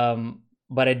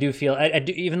 But I do feel, I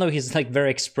do, even though he's like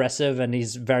very expressive and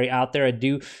he's very out there,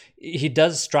 he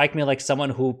does strike me like someone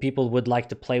who people would like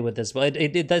to play with as well. He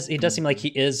does seem like he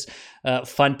is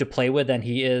fun to play with, and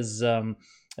he is a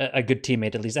good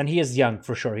teammate at least. And he is young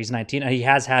for sure. He's 19 and he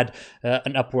has had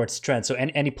an upwards trend. So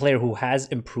any player who has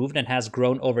improved and has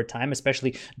grown over time,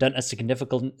 especially done a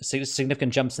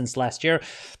significant jump since last year,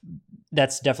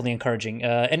 that's definitely encouraging.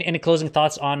 Any closing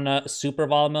thoughts on Super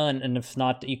Valma, and if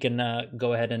not, you can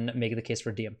go ahead and make the case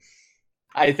for DM.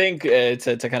 I think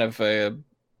to kind of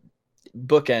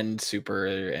bookend Super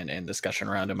and discussion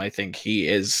around him, I think he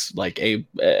is like a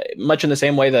much in the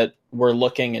same way that we're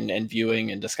looking and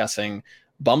viewing and discussing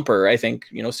Bumper. I think,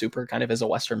 you know, Super kind of is a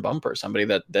Western Bumper, somebody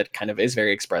that kind of is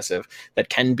very expressive, that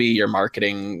can be your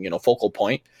marketing, you know, focal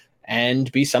point,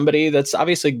 and be somebody that's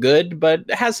obviously good but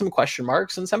has some question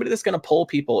marks, and somebody that's going to pull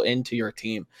people into your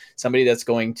team, somebody that's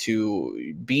going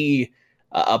to be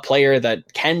a player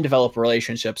that can develop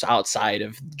relationships outside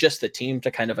of just the team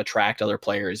to kind of attract other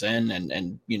players in,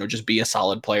 and you know, just be a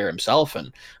solid player himself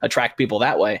and attract people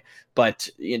that way. But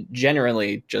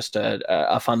generally just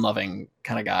a fun-loving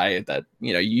kind of guy that,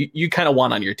 you know, you kind of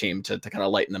want on your team to kind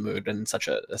of lighten the mood in such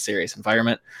a serious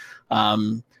environment.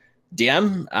 DM,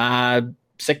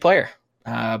 sick player,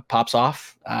 pops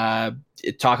off.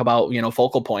 Talk about, you know,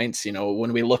 focal points. You know,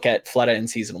 when we look at Fleta in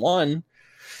season 1,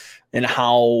 and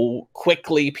how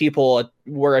quickly people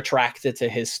were attracted to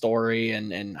his story,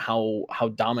 and how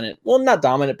dominant, well, not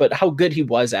dominant, but how good he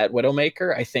was at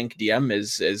Widowmaker, I think DM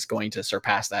is going to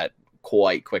surpass that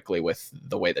quite quickly with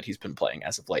the way that he's been playing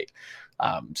as of late.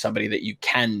 Somebody that you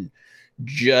can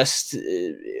just,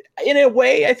 in a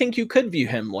way, I think you could view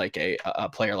him like a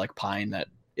player like Pine that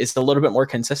is a little bit more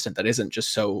consistent, that isn't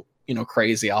just so, you know,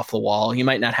 crazy off the wall. He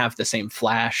might not have the same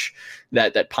flash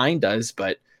that Pine does,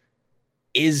 but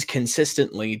is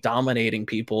consistently dominating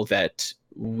people that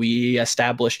we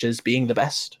established as being the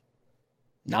best.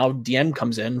 Now DM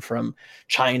comes in from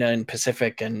China and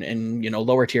Pacific and you know,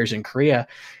 lower tiers in Korea,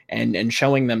 and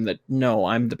showing them that, no,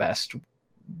 I'm the best.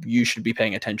 You should be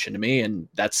paying attention to me. And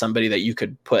that's somebody that you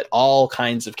could put all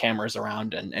kinds of cameras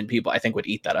around, and people, I think, would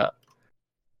eat that up.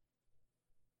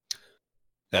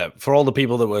 Yeah, for all the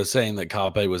people that were saying that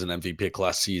Carpe was an MVP pick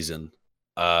last season,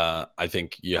 I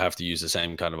think you have to use the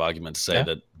same kind of argument to say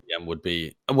that DM would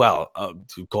be, well,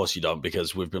 of course you don't,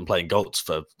 because we've been playing GOATs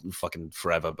for fucking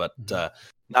forever. But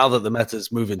now that the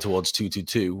meta's moving towards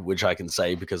 2-2-2, which I can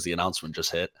say because the announcement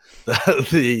just hit,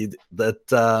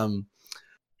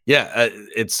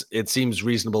 it seems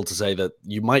reasonable to say that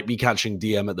you might be catching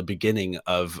DM at the beginning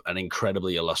of an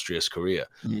incredibly illustrious career,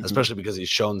 especially because he's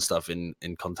shown stuff in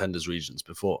contenders regions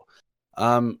before.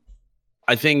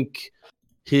 I think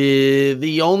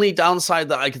the only downside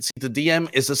that I could see to DM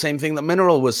is the same thing that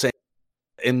Mineral was saying,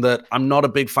 in that I'm not a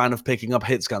big fan of picking up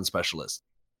hit scan specialists,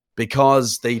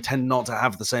 because they tend not to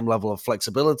have the same level of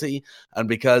flexibility, and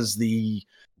because the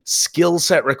skill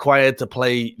set required to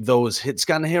play those hit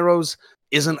scan heroes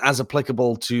isn't as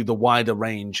applicable to the wider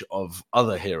range of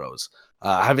other heroes.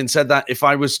 Having said that, if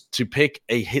I was to pick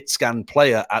a hit scan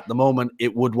player at the moment,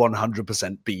 it would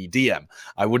 100% be DM.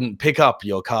 I wouldn't pick up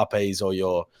your Carpes or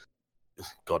your,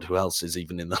 God, who else is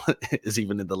even in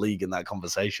the league in that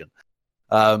conversation?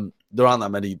 There aren't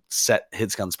that many set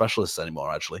hit scan specialists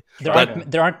anymore, actually.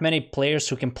 There aren't many players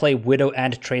who can play Widow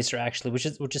and Tracer, actually,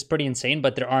 which is pretty insane.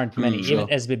 But there aren't many. Even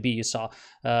SBB, you saw,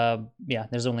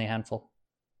 there's only a handful.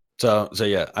 So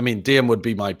yeah, I mean, DM would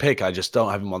be my pick. I just don't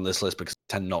have him on this list because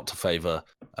I tend not to favor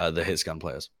the hit scan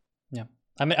players. Yeah,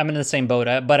 I'm in the same boat,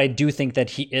 but I do think that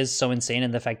he is so insane,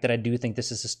 and the fact that I do think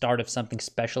this is the start of something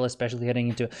special, especially heading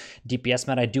into DPS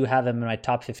meta. I do have him in my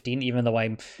top 15, even though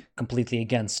I'm completely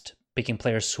against picking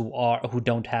players who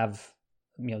don't have,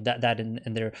 you know, that in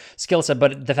their skill set.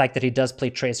 But the fact that he does play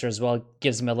Tracer as well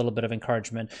gives me a little bit of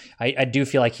encouragement. I do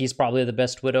feel like he's probably the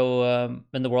best Widow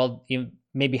in the world.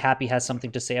 Maybe Happy has something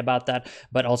to say about that,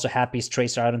 but also Happy's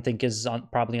Tracer I don't think is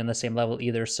probably on the same level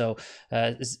either. So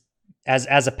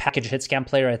as a package hit scan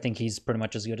player, I think he's pretty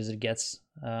much as good as it gets.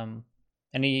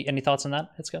 Any thoughts on that,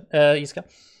 Yiska?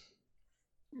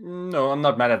 No, I'm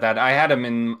not mad at that. I had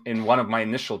him in one of my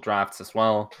initial drafts as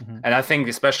well. And I think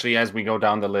especially as we go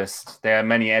down the list, there are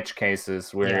many edge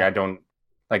cases where I don't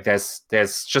like,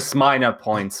 there's just minor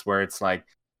points where it's like,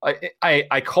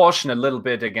 I caution a little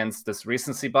bit against this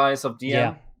recency bias of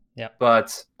DM. Yeah.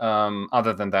 But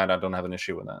other than that, I don't have an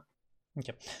issue with that.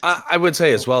 Okay. I would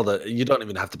say as well that you don't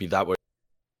even have to be that worried.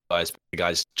 The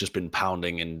guy's just been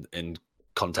pounding in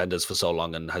contenders for so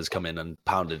long and has come in and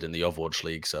pounded in the Overwatch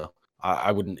League, so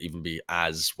I wouldn't even be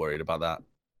as worried about that.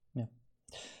 Yeah.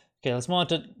 Okay, let's move on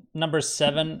to number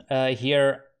 7.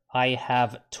 Here I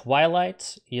have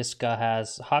Twilight. Yiska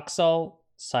has Haxal.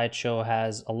 Sideshow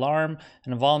has Alarm,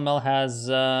 and Valmel has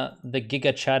the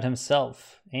Giga Chad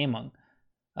himself, Amon.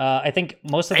 I think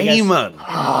most of the Amon.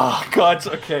 Oh God,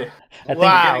 okay.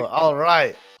 Wow. All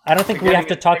right. I don't think we have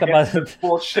to talk about the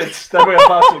bullshit that we're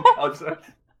about to encounter.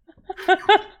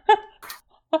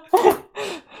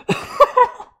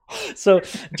 So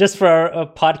just for our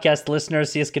podcast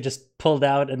listeners, Yiska just pulled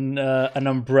out an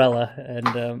umbrella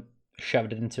and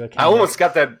shoved it into a camera. I almost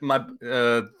got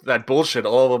that bullshit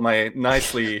all over my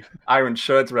nicely ironed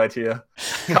shirt right here.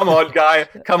 Come on, guy.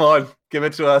 Come on. Give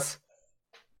it to us.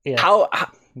 Yeah.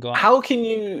 How can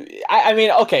you? I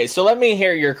mean, okay. So let me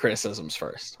hear your criticisms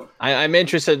first. I'm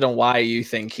interested in why you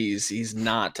think he's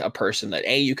not a person that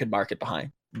A, you could market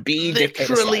behind. B,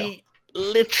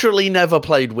 literally never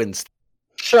played Winston.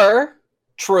 Sure,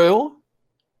 true,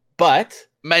 but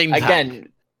Main tank. again,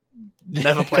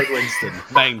 Never played Winston.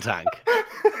 Main tank.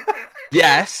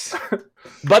 yes,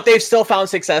 but they've still found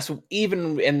success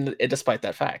even despite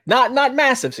that fact. Not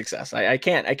massive success. I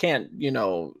can't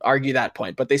argue that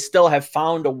point, but they still have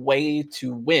found a way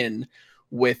to win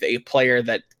with a player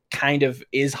that kind of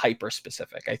is hyper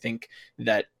specific. I think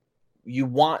that you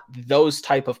want those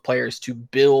type of players to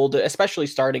build, especially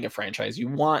starting a franchise. You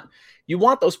want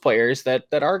those players that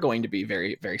are going to be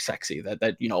very, very sexy, that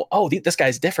this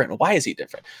guy's different. Why is he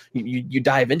different? You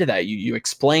dive into that. You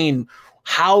explain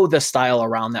how the style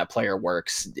around that player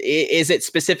works. Is it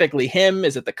specifically him?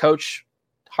 Is it the coach?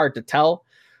 Hard to tell,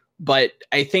 but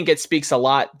I think it speaks a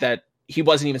lot that he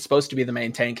wasn't even supposed to be the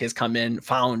main tank. Has come in,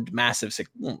 found massive,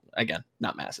 again,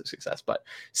 not massive success, but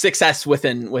success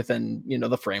within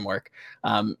the framework.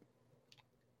 An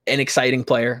exciting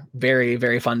player, very,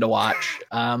 very fun to watch.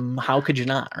 How could you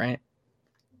not, right?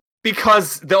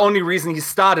 Because the only reason he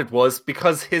started was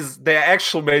because their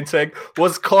actual main tank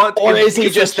was caught. Or is he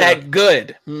just that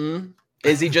good?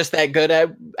 Is he just that good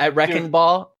at wrecking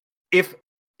ball?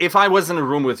 If I was in a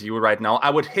room with you right now, I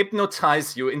would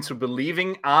hypnotize you into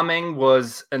believing Ameng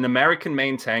was an American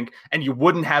main tank, and you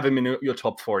wouldn't have him in your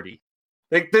top 40.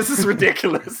 Like, this is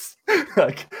ridiculous.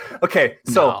 Okay,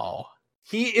 so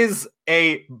he is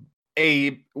a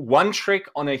one trick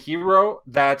on a hero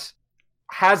that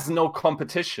has no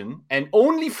competition, and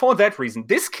only for that reason,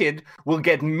 this kid will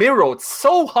get mirrored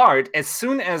so hard as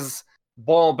soon as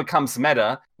ball becomes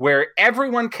meta, where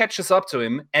everyone catches up to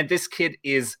him, and this kid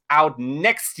is out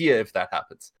next year if that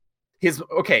happens.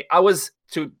 I was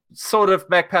to sort of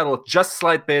backpedal just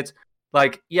slight bit.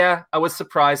 Like, yeah, I was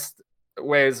surprised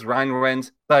where his Ryan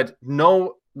went, but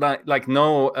no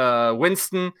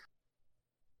Winston.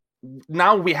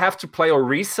 Now we have to play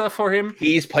Orisa for him.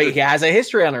 He has a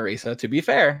history on Orisa, to be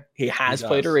fair. He has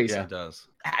played Orisa. Yeah, he does.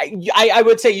 I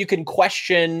would say you can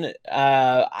question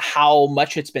how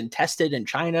much it's been tested in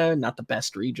China. Not the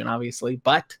best region, obviously,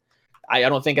 but I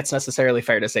don't think it's necessarily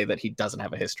fair to say that he doesn't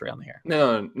have a history on the hair.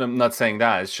 No, I'm not saying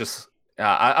that. It's just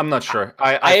I'm not sure.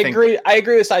 I agree. I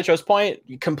agree with Sideshow's point.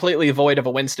 Completely void of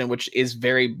a Winston, which is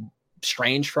very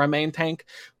strange for a main tank.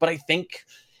 But I think,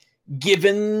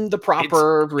 given the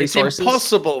proper resources, it's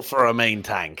impossible for a main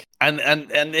tank. And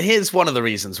here's one of the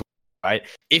reasons, right?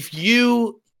 If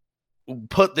you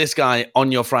put this guy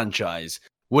on your franchise,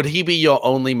 would he be your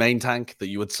only main tank that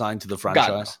you would sign to the franchise?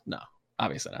 God, no,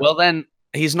 obviously not. Well, then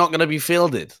he's not going to be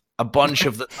fielded a bunch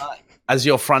of the time as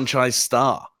your franchise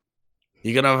star.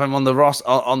 You're going to have him on the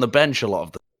on the bench a lot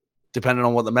of the, depending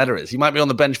on what the meta is. He might be on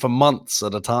the bench for months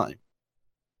at a time.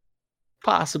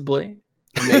 Possibly.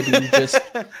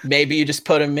 Maybe you just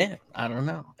put him in. I don't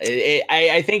know.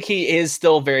 I think he is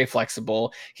still very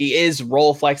flexible. He is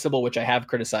role flexible, which I have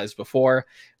criticized before.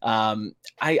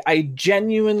 I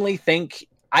genuinely think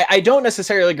I don't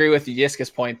necessarily agree with Yiska's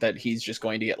point that he's just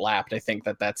going to get lapped. I think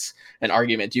that that's an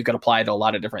argument you can apply to a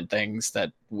lot of different things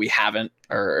that we haven't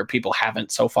or people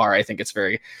haven't so far. I think it's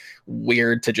very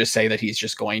weird to just say that he's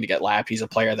just going to get lapped. He's a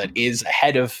player that is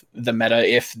ahead of the meta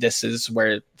if this is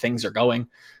where things are going.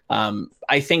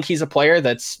 I think he's a player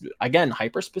that's, again,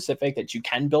 hyper specific that you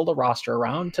can build a roster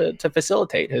around to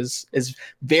facilitate his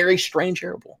very strange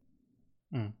hero pool.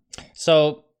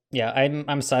 So yeah,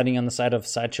 I'm siding on the side of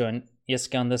Sideshow and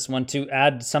Yiska on this one. To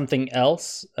add something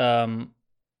else,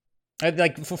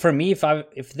 like for me,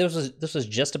 if this was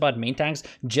just about main tanks,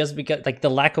 just because like the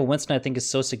lack of Winston, I think is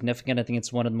so significant. I think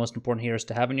it's one of the most important heroes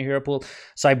to have in your hero pool.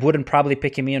 So I wouldn't probably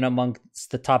pick him in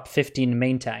amongst the top 15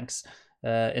 main tanks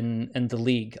in the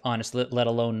league, honestly, let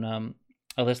alone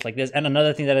a list like this. And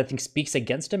another thing that I think speaks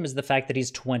against him is the fact that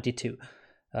he's 22.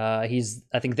 He's,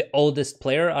 I think, the oldest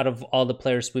player out of all the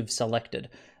players we've selected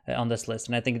on this list.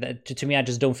 And I think that to me, I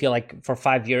just don't feel like for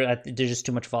 5 years, there's just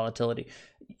too much volatility.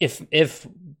 If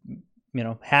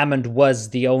Hammond was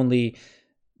the only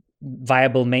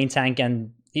viable main tank,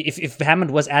 and if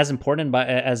Hammond was as important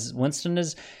as Winston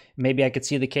is, maybe I could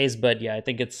see the case. But yeah, I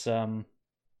think it's a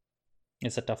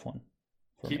tough one.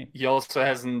 He also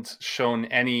hasn't shown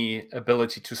any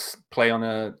ability to play on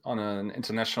an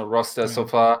international roster so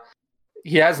far.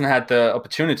 He hasn't had the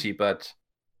opportunity, but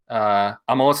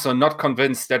I'm also not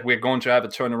convinced that we're going to have a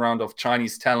turnaround of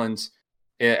Chinese talent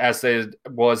as it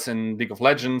was in League of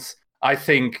Legends. I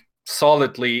think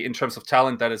solidly in terms of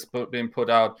talent that has been put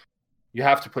out, you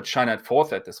have to put China at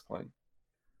 4th at this point,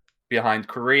 behind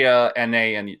Korea,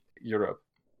 NA, and Europe.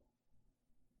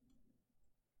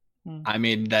 I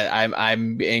mean, that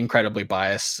I'm incredibly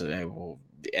biased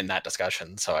in that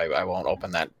discussion, so I won't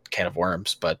open that can of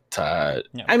worms. But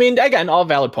I mean, again, all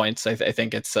valid points. I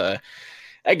think it's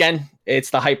again, it's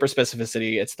the hyper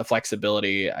specificity, it's the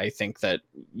flexibility. I think that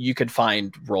you could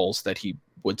find roles that he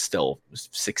would still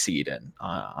succeed in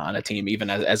on a team, even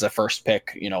as a first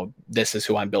pick. You know, this is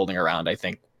who I'm building around. I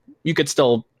think you could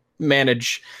still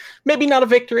manage, maybe not a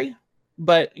victory,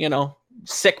 but you know,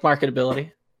 sick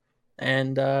marketability,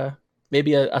 and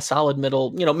maybe a solid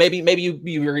middle. You know, maybe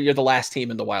you're the last team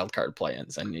in the wild card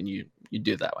play-ins, and you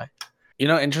do it that way. You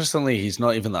know, interestingly, he's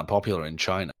not even that popular in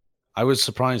China. I was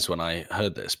surprised when I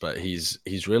heard this, but he's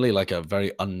really like a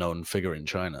very unknown figure in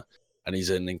China, and he's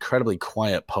an incredibly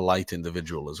quiet, polite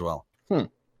individual as well.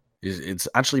 It's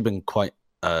actually been quite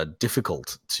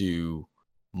difficult to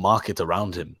market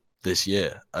around him this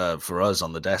year for us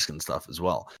on the desk and stuff as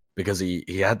well, because he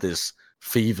had this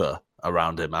fever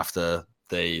around him after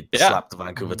they slapped the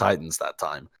Vancouver Titans that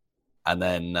time, and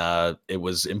then it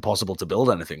was impossible to build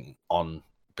anything on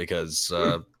because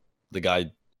the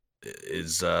guy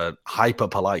is hyper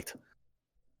polite.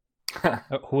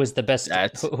 Who is the best?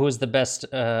 Who is the best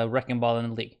wrecking ball in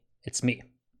the league? It's me,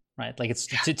 right? Like it's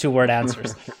two-word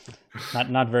answers.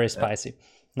 Not very spicy.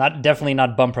 Definitely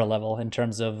not bumper level in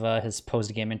terms of his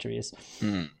post-game interviews.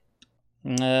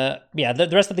 The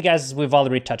rest of the guys we've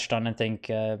already touched on. I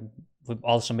think we've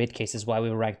also made cases why we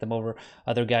rank them over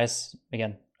other guys.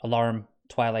 Again, Alarm,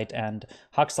 Twilight, and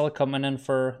Huxtell coming in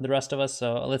for the rest of us.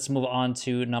 So let's move on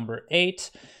to number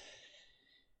 8.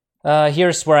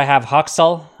 Here's where I have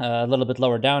Huxtell, a little bit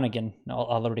lower down. Again,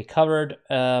 already covered.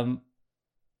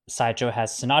 Sideshow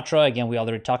has Sinatraa. Again, we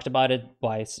already talked about it,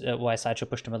 why Sideshow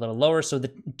pushed him a little lower. So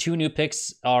the 2 new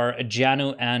picks are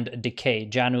Janu and Decay.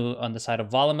 Janu on the side of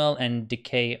Volamel and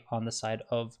Decay on the side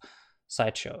of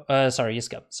Sideshow.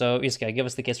 Yiska. So Yiska, give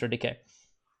us the case for Decay.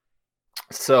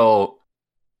 So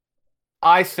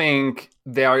I think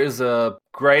there is a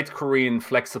great Korean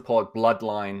flex support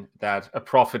bloodline that a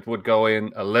Prophet would go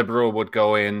in, a Liberal would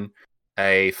go in,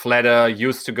 a Fleder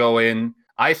used to go in.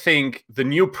 I think the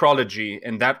new prodigy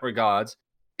in that regard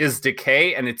is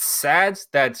Decay, and it's sad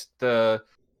that the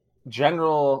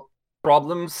general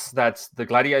problems that the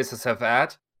Gladiators have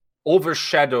had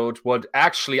overshadowed what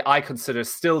actually I consider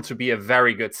still to be a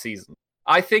very good season.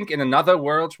 I think in another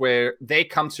world where they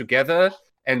come together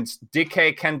and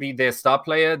Decay can be their star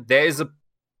player,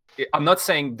 I'm not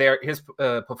saying his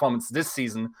performance this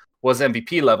season was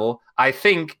MVP level. I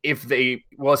think if they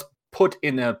was put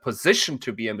in a position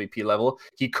to be MVP level,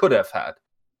 he could have had.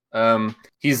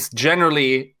 He's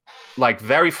generally like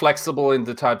very flexible in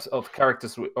the types of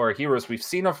characters or heroes we've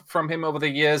seen from him over the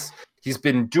years. He's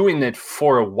been doing it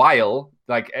for a while,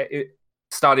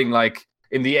 starting like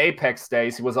in the Apex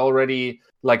days. He was already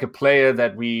like a player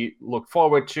that we look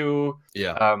forward to.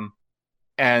 Yeah.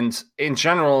 And in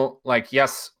general, like,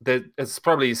 yes, it's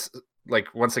probably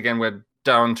like, once again, we're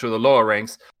down to the lower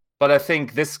ranks, but I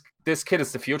think this kid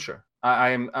is the future.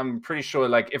 I'm pretty sure,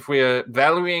 like, if we're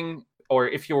valuing, or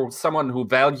if you're someone who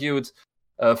valued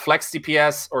flex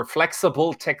DPS or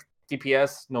flexible tech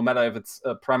DPS, no matter if it's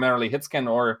primarily hitscan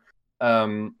or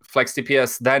flex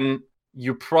DPS, then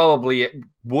you probably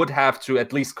would have to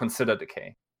at least consider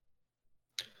Decay.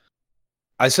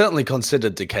 I certainly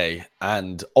considered Decay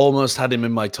and almost had him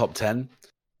in my top 10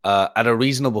 at a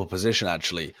reasonable position,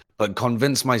 actually, but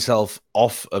convinced myself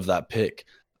off of that pick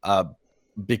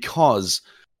because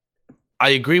I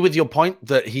agree with your point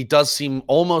that he does seem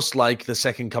almost like the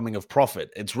second coming of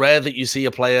Prophet. It's rare that you see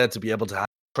a player to be able to have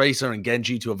Tracer and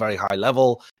Genji to a very high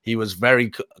level. He was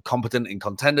very competent in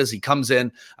contenders. He comes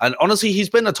in, and honestly, he's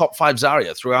been a top 5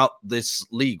 Zarya throughout this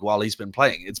league while he's been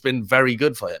playing. It's been very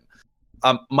good for him.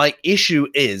 My issue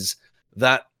is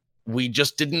that we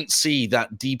just didn't see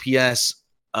that DPS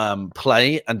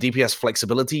play and DPS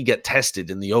flexibility get tested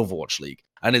in the Overwatch League.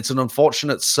 And it's an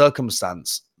unfortunate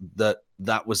circumstance that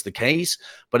was the case,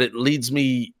 but it leads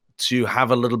me to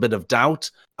have a little bit of doubt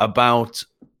about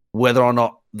whether or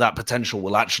not that potential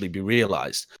will actually be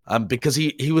realized. Because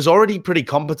he was already pretty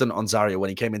competent on Zarya when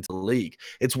he came into the league.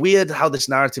 It's weird how this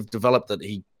narrative developed that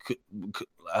he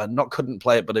couldn't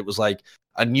play it, but it was like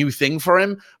a new thing for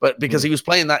him. But because he was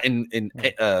playing that in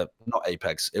not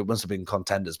Apex, it must have been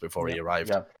Contenders before he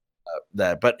arrived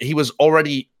there. But he was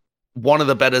already one of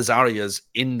the better Zaryas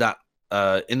in that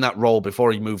in that role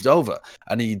before he moved over,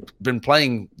 and he'd been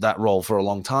playing that role for a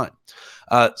long time.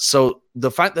 So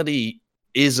the fact that he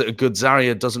is a good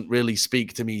Zarya doesn't really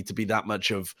speak to me to be that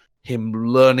much of him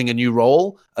learning a new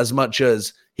role, as much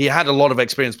as he had a lot of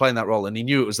experience playing that role and he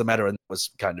knew it was the meta and that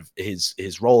was kind of his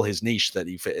role, his niche that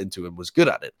he fit into and was good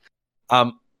at it.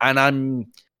 And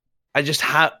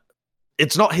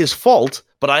it's not his fault,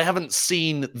 but I haven't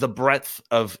seen the breadth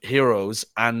of heroes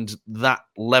and that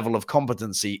level of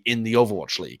competency in the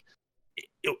Overwatch League.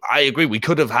 I agree. We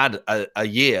could have had a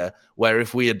year where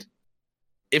if it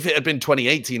had been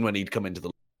 2018 when he'd come into the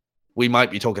league, we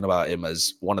might be talking about him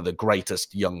as one of the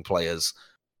greatest young players,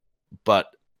 but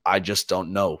I just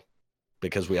don't know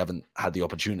because we haven't had the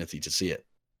opportunity to see it.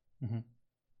 Mm-hmm.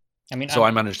 I mean,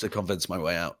 I managed to convince my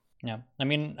way out. Yeah, I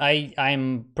mean,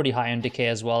 I'm pretty high on Decay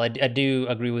as well. I do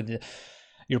agree with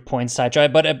your points, Sideshow,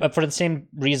 but for the same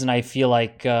reason, I feel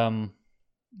like I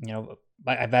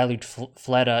valued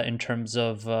Fleta in terms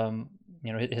of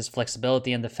his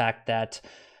flexibility and the fact that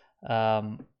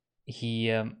he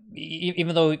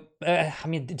even though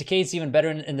Decay is even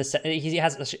better in the he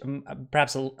has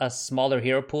perhaps a smaller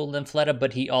hero pool than Fleta,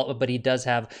 but he does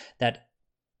have that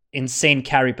insane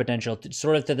carry potential,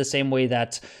 sort of to the same way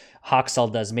that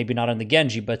Hoxel does, maybe not on the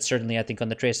Genji, but certainly I think on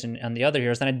the Trace and the other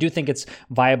heroes. And I do think it's a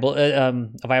viable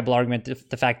argument,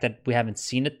 the fact that we haven't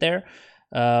seen it there.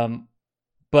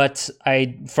 But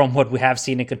from what we have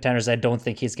seen in Contenders, I don't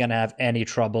think he's going to have any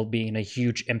trouble being a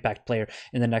huge impact player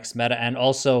in the next meta. And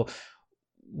also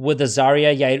with the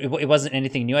Zarya, it wasn't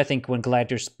anything new. I think when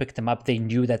Gladiators picked him up, they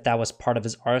knew that was part of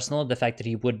his arsenal, the fact that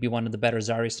he would be one of the better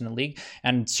Zaryas in the league.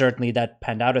 And certainly that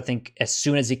panned out. I think as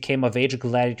soon as he came of age,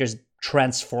 Gladiators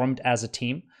transformed as a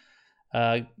team.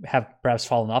 Have perhaps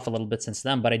fallen off a little bit since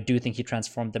then, but I do think he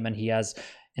transformed them, and he has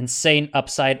insane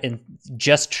upside in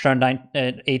just turned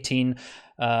 18.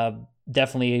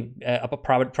 Definitely a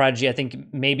prodigy. I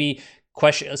think maybe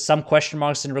some question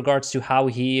marks in regards to how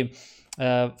he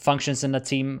functions in the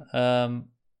team, from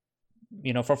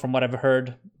what I've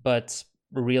heard, but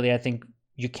really I think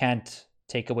you can't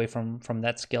take away from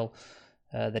that skill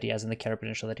that he has and the carry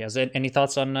potential that he has. Any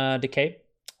thoughts on Decay,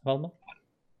 Valmo?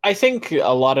 I think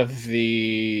a lot of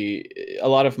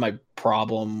my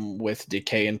problem with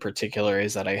Decay in particular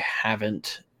is that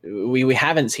we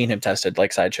haven't seen him tested,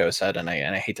 like Sideshow said, and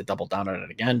I hate to double down on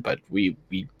it again, but we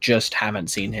just haven't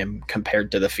seen him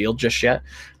compared to the field just yet.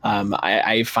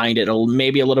 I find it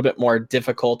maybe a little bit more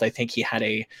difficult. I think he had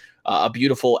a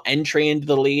beautiful entry into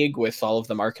the league with all of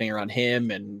the marketing around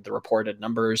him and the reported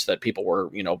numbers that people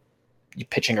were,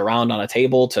 pitching around on a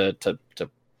table to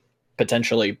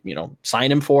potentially,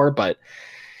 sign him for. But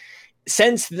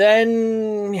since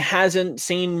then, hasn't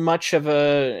seen much of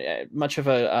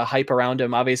a hype around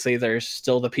him. Obviously, there's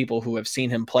still the people who have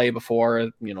seen him play before.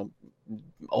 A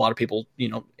lot of people,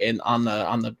 on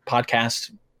the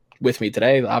podcast with me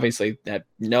today, obviously that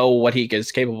know what he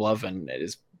is capable of and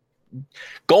is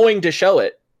going to show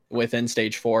it within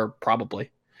stage 4, probably.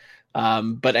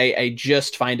 But I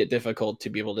just find it difficult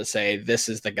to be able to say this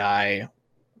is the guy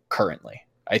currently.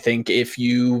 I think if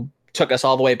you took us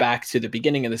all the way back to the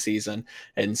beginning of the season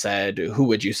and said, who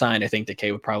would you sign? I think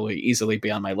Decay would probably easily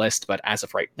be on my list. But as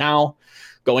of right now,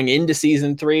 going into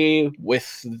season 3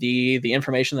 with the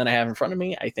information that I have in front of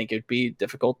me, I think it'd be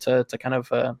difficult to kind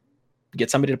of get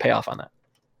somebody to pay off on that.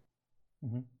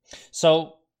 Mm-hmm.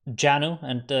 So Janu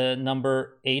and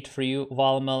number 8 for you,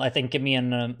 Volamel. I think Gimme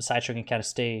and Sideshow can kind of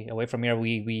stay away from here.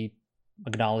 We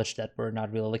acknowledge that we're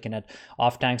not really looking at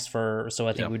off tanks so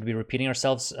I think we'd be repeating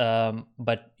ourselves.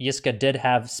 But Yiska did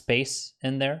have space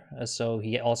in there, so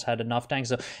he also had an off tank.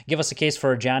 So give us a case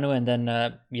for Janu, and then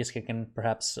Yiska can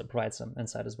perhaps provide some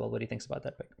insight as well. What he thinks about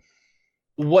that pick.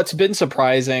 What's been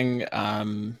surprising,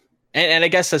 and I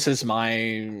guess this is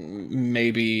my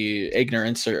maybe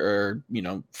ignorance or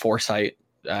foresight,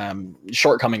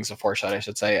 shortcomings of foresight, I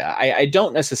should say. I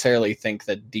don't necessarily think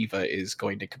that D.Va is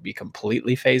going to be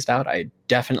completely phased out. I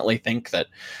definitely think that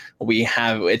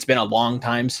it's been a long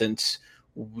time since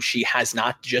she has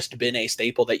not just been a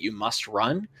staple that you must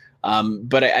run.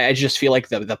 But I just feel like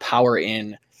the power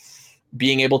in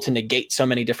being able to negate so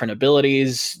many different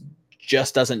abilities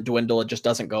just doesn't dwindle. It just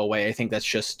doesn't go away. I think that's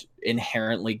just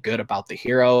inherently good about the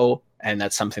hero, and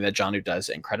that's something that Janu does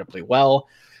incredibly well.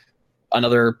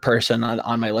 Another person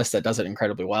on my list that does it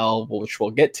incredibly well, which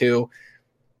we'll get to,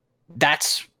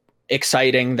 that's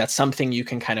exciting. That's something you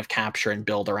can kind of capture and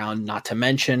build around. Not to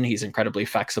mention, he's incredibly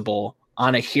flexible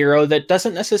on a hero that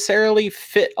doesn't necessarily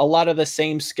fit a lot of the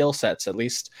same skill sets, at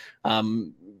least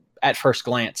at first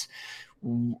glance.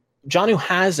 Jonnu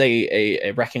has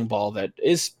a wrecking ball that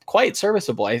is quite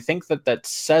serviceable. I think that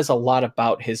says a lot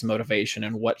about his motivation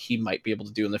and what he might be able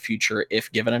to do in the future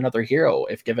if given another hero,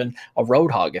 if given a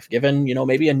Roadhog, if given,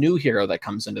 maybe a new hero that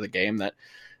comes into the game that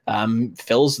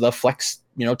fills the flex,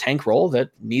 tank role that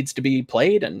needs to be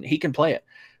played, and he can play it.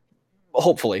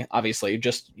 Hopefully, obviously,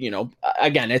 just,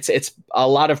 again, it's a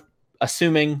lot of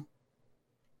assuming,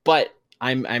 but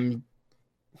I'm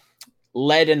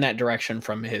led in that direction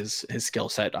from his skill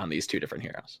set on these two different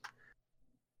heroes.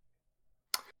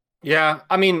 Yeah,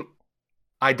 I mean,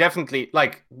 I definitely,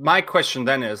 like, my question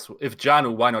then is, if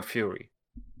Jonnu, why not Fury?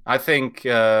 I think,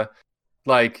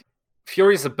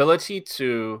 Fury's ability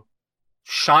to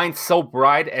shine so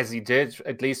bright as he did,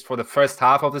 at least for the first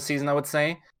half of the season, I would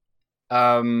say,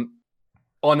 on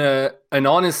an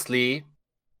honestly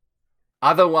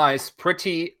otherwise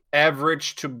pretty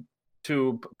average to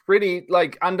pretty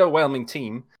underwhelming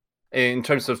team in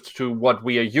terms of to what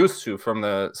we are used to from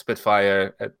the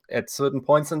Spitfire at certain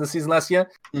points in the season last year.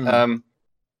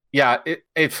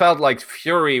 It felt like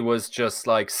Fury was just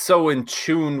so in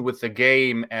tune with the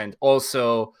game, and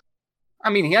also,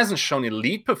 I mean, he hasn't shown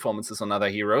elite performances on other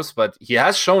heroes, but he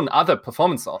has shown other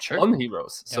performances on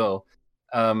heroes. Yeah. So,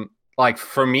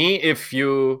 for me, if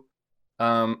you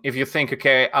think,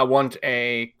 okay, I want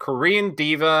a Korean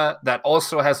diva that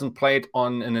also hasn't played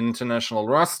on an international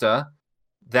roster,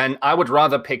 then I would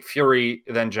rather pick Fury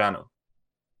than Jonnu.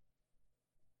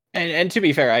 And to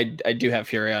be fair, I do have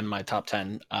Fury on my top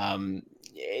 10.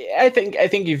 I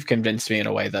think you've convinced me in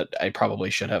a way that I probably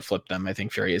should have flipped them. I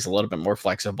think Fury is a little bit more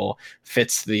flexible,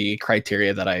 fits the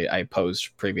criteria that I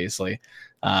posed previously.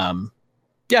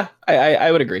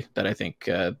 I would agree that I think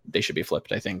they should be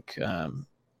flipped. I think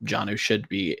Jonnu should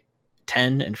be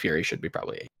 10 and Fury should be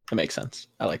probably 8. That makes sense.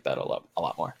 I like that a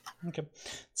lot more. Okay,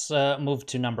 let's move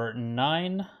to number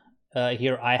 9.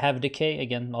 Here I have Decay,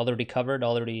 again,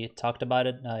 already talked about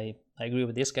it. I agree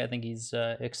with this guy. I think he's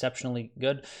exceptionally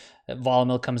good.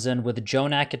 Volamil comes in with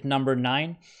Jonak at number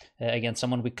 9. Again,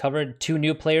 someone we covered. 2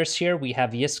 new players here. We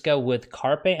have Yiska with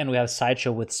Carpe, and we have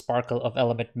Sideshow with Sparkle of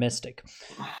Element Mystic.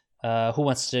 Who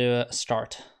wants to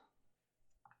start?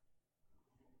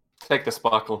 Take the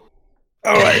Sparkle.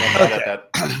 All right.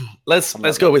 Okay.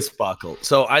 Let's go with Sparkle.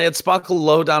 So I had Sparkle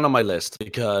low down on my list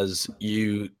because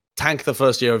you tank the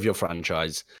first year of your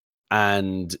franchise,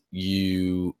 and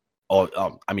you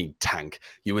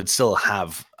would still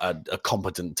have a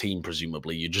competent team,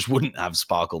 presumably. You just wouldn't have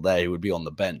Sparkle there. He would be on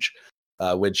the bench,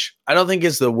 which I don't think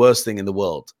is the worst thing in the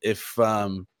world. If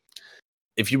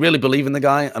you really believe in the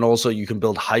guy, and also you can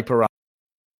build hype around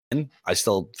him, I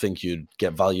still think you'd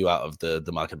get value out of the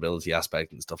marketability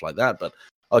aspect and stuff like that. But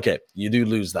okay, you do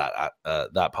lose that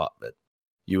part of it.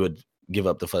 You would give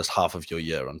up the first half of your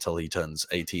year until he turns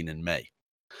 18 in May.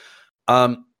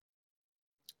 But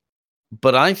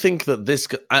I think that this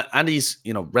guy, and he's,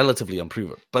 relatively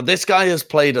unproven, but this guy has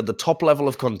played at the top level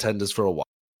of contenders for a while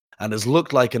and has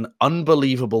looked like an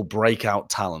unbelievable breakout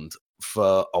talent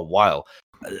for a while.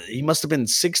 He must have been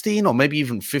 16 or maybe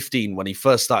even 15 when he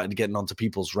first started getting onto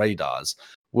people's radars,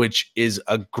 which is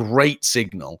a great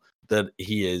signal that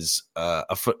he is a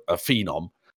phenom.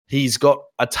 He's got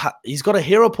a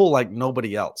hero pool like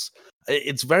nobody else.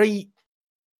 It's very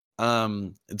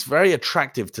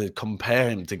attractive to compare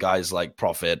him to guys like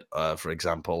Prophet, for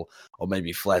example, or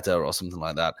maybe Fleta or something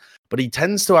like that. But he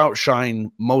tends to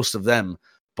outshine most of them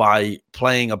by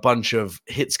playing a bunch of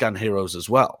hit scan heroes as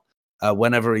well.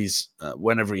 Whenever he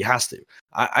has to.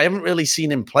 I haven't really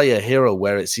seen him play a hero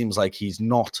where it seems like he's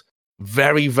not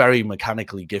very, very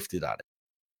mechanically gifted at it.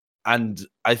 And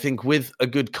I think with a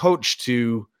good coach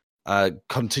to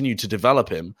continue to develop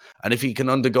him, and if he can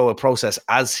undergo a process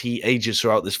as he ages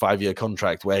throughout this 5-year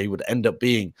contract where he would end up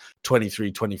being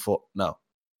 22,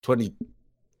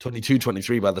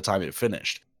 23 by the time it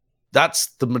finished, that's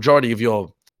the majority of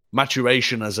your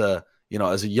maturation as a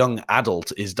young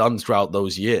adult is done throughout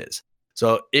those years.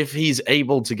 So if he's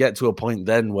able to get to a point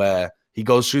then where he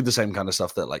goes through the same kind of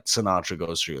stuff that like Sinatra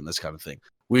goes through and this kind of thing,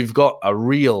 we've got a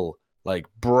real,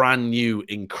 brand new,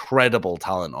 incredible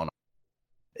talent on it.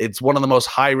 It's one of the most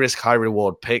high risk, high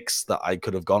reward picks that I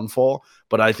could have gone for.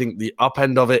 But I think the up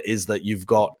end of it is that you've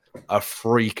got a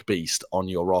freak beast on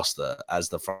your roster as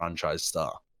the franchise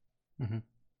star. Mm-hmm.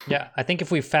 Yeah, I think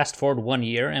if we fast forward 1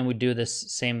 year and we do have the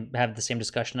same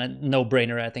discussion, a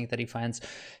no-brainer, I think that he finds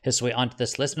his way onto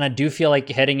this list. And I do feel like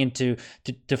heading into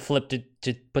to put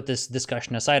this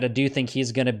discussion aside, I do think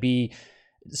he's going to be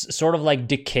sort of like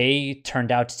Decay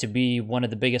turned out to be one of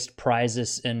the biggest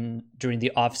prizes during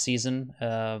the off season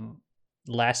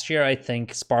last year. I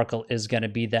think Sparkle is going to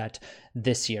be that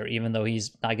this year, even though he's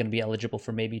not going to be eligible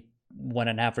for maybe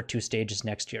 1.5 or 2 stages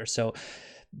next year. So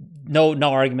no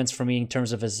arguments for me in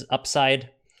terms of his upside.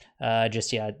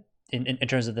 In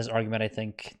terms of this argument, I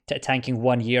think tanking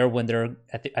 1 year when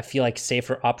I feel like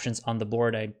safer options on the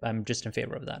board, I'm just in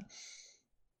favor of that.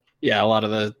 Yeah, a lot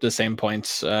of the same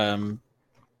points.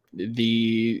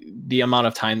 The amount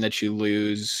of time that you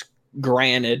lose.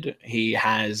 Granted, he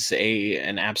has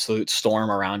an absolute storm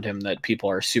around him that people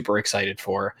are super excited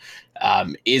for.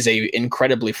 Is a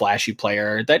incredibly flashy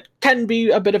player that can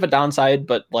be a bit of a downside,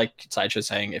 but like Sideshow's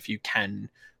saying, if you can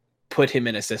put him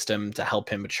in a system to help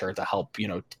him mature, to help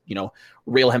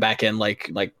reel him back in, like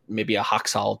maybe a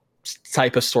Haksal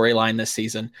type of storyline this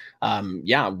season,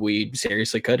 we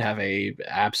seriously could have a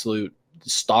absolute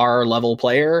star level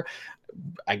player.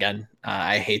 Again,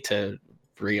 I hate to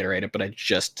reiterate it, but I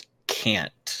just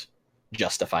can't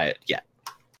justify it yet.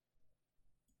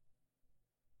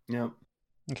 Yeah.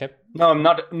 Okay. No, I'm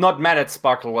not mad at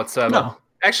Sparkle whatsoever. No.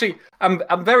 Actually, I'm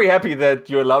very happy that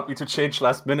you allowed me to change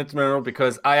last minute, Miro,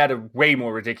 because I had a way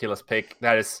more ridiculous pick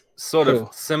that is sort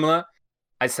of similar.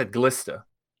 I said Glister.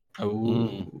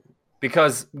 Oh.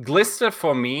 Because Glister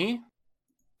for me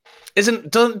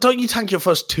don't you tank your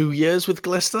first 2 years with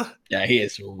Glister? Yeah, he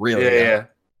is really good.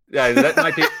 Yeah, that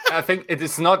might be. I think it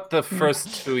is not the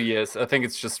first 2 years. I think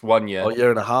it's just 1 year. Or a year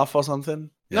and a half or something?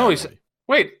 No, he's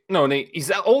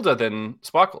older than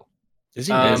Sparkle. Is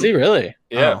he? Is he really?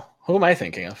 Yeah. Oh, who am I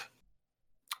thinking of?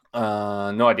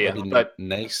 No idea. Maybe but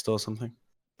Next or something.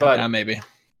 But maybe.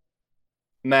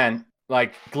 Man,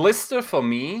 like Glister for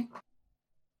me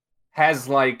has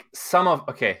like some of.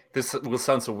 Okay, this will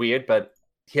sound so weird, but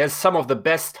he has some of the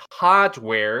best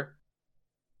hardware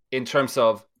in terms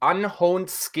of unhoned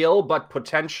skill but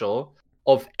potential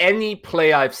of any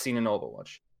play I've seen in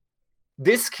Overwatch.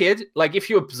 This kid, like if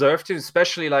you observed him,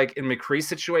 especially like in McCree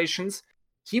situations,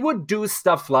 he would do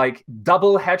stuff like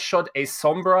double headshot a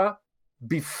Sombra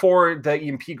before the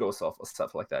EMP goes off or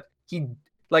stuff like that.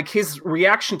 His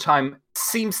reaction time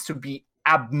seems to be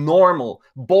abnormal,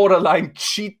 borderline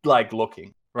cheat-like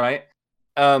looking, right?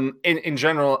 In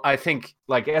general, I think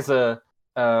like as a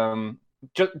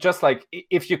just like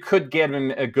if you could get him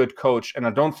a good coach, and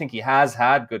I don't think he has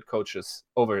had good coaches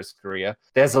over his career,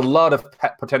 there's a lot of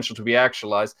potential to be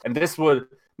actualized. And this would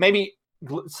maybe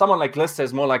someone like Glister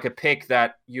is more like a pick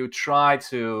that you try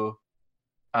to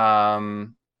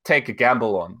take a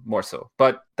gamble on more so.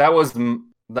 But that was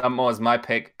my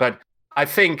pick. But I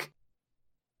think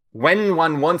when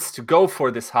one wants to go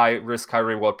for this high risk, high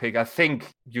reward pick, I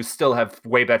think you still have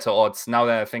way better odds now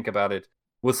that I think about it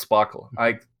with Sparkle.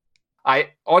 I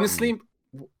honestly,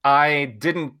 I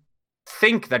didn't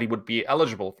think that he would be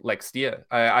eligible next year.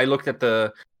 I looked at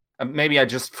maybe I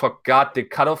just forgot the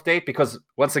cutoff date because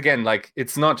once again, like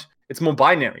it's more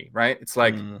binary, right? It's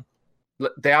like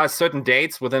there are certain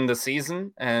dates within the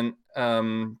season, and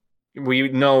we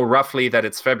know roughly that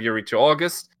it's February to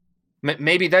August.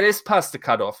 Maybe that is past the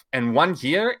cutoff, and 1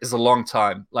 year is a long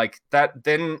time. Like that,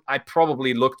 then I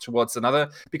probably look towards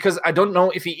another because I don't know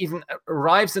if he even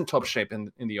arrives in top shape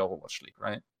in the Overwatch League,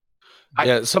 right?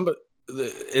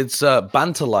 It's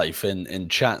Banter Life in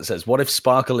chat says, "What if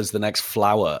Sparkle is the next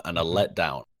Flower and a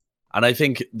letdown?" And I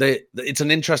think it's an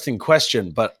interesting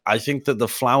question, but I think that the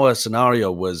Flower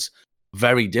scenario was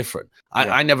very different.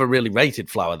 I never really rated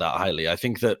Flower that highly. I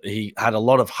think that he had a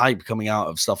lot of hype coming out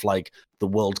of stuff like the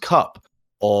World Cup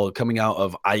or coming out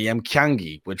of IEM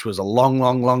Kyangi, which was a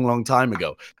long time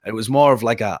ago. It was more of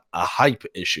like a hype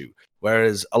issue.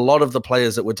 Whereas a lot of the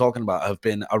players that we're talking about have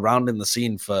been around in the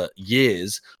scene for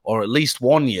years, or at least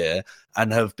 1 year,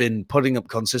 and have been putting up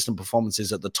consistent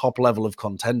performances at the top level of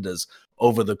contenders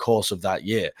over the course of that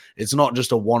year. It's not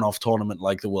just a one-off tournament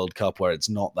like the World Cup where it's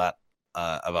not that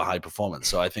of a high performance.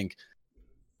 So I think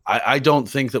I don't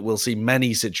think that we'll see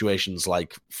many situations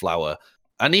like Flower.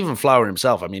 And even Flower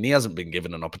himself, I mean, he hasn't been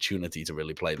given an opportunity to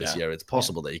really play this year. It's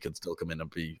possible that he could still come in and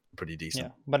be pretty decent.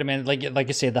 Yeah, but I mean, like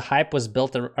you say, the hype was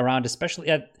built around, especially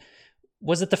at.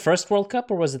 Was it the first World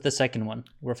Cup or was it the second one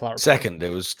where Flower played? Second,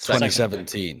 it was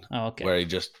 2017, where he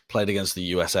just played against the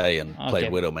USA and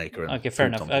played Widowmaker. And fair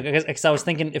enough. Because I was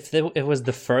thinking if it was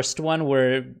the first one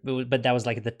but that was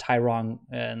like the Tyrone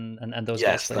and those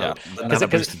guys. The Nana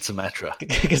boosted Symmetra.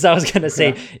 Because I was going to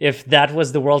say, if that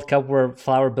was the World Cup where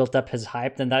Flower built up his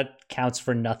hype, then that counts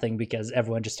for nothing because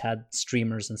everyone just had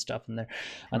streamers and stuff on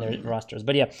their rosters.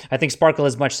 But yeah, I think Sparkle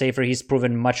is much safer. He's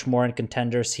proven much more in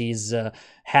contenders. He's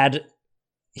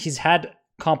had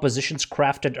compositions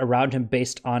crafted around him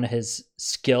based on his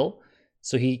skill,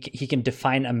 so he can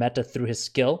define a meta through his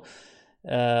skill.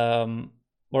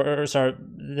 or sorry,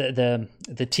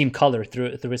 the team color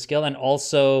through his skill. And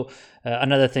also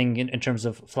another thing in terms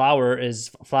of Flower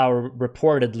is Flower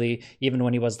reportedly, even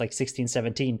when he was like 16,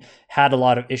 17, had a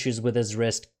lot of issues with his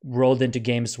wrist, rolled into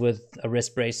games with a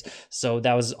wrist brace. So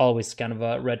that was always kind of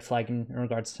a red flag in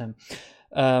regards to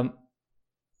him.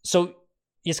 So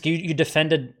Yiska, you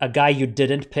defended a guy you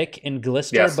didn't pick in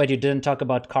Glister, Yes. but you didn't talk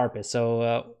about Carpe.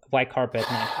 So why Carpe at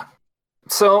night?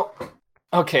 So,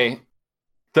 okay.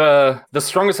 The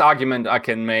strongest argument I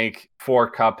can make for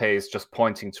Carpe is just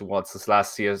pointing towards his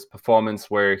last year's performance,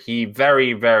 where he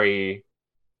very, very,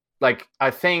 like,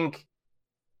 I think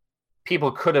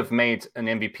people could have made an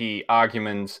MVP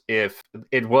argument if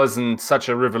it wasn't such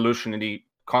a revolutionary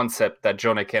concept that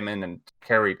Jonah came in and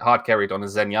hard carried on a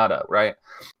Zenyatta, right?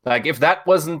 Like, if that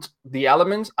wasn't the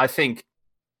element, I think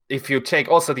if you take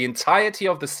also the entirety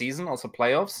of the season, also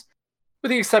playoffs,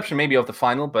 with the exception maybe of the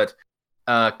final, but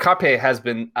Carpe has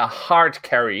been a hard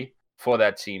carry for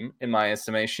that team, in my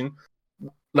estimation.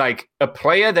 Like, a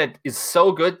player that is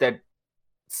so good that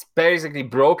basically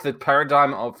broke the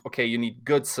paradigm of, okay, you need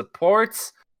good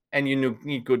supports and you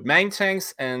need good main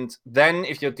tanks, and then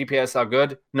if your DPS are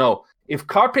good, no. If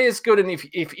Carpe is good and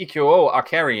if EQO are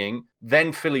carrying,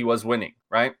 then Philly was winning,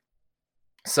 right?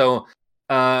 So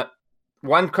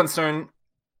one concern,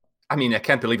 I mean, I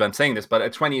can't believe I'm saying this, but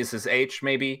at 20 is his age,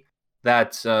 maybe.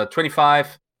 That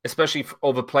 25, especially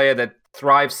over a player that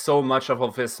thrives so much off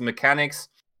of his mechanics,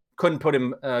 couldn't put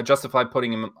him justify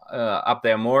putting him up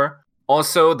there more.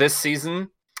 Also, this season,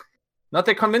 not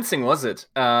that convincing, was it?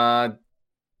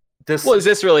 Is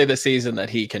this really the season that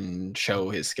he can show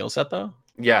his skill set, though?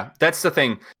 Yeah, that's the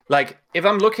thing. Like, if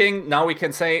I'm looking now, we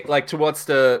can say like towards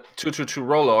the 2-2-2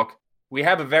 Rollock, we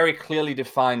have a very clearly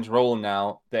defined role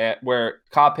now where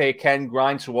Carpe can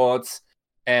grind towards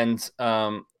and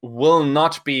will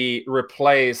not be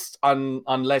replaced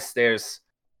unless there's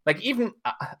like, even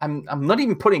I'm not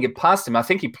even putting it past him. I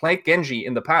think he played Genji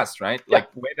in the past, right? Yeah.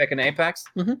 Like way back in Apex.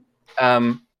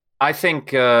 Mm-hmm. I think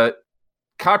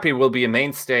Carpe will be a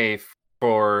mainstay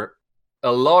for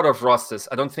a lot of rosters.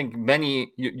 I don't think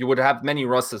you would have many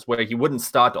rosters where he wouldn't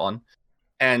start on,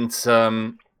 and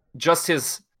just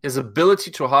his ability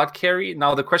to hard carry.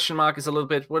 Now the question mark is a little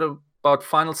bit, what about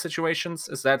final situations?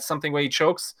 Is that something where he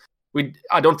chokes?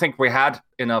 I don't think we had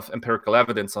enough empirical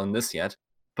evidence on this yet,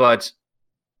 but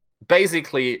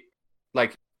basically,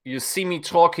 like, you see me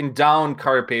talking down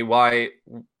Carpe, why,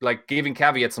 like, giving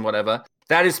caveats and whatever.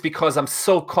 That is because I'm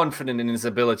so confident in his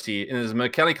ability, in his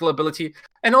mechanical ability,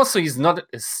 and also he's not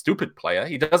a stupid player.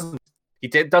 He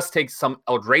does take some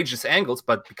outrageous angles,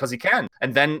 but because he can,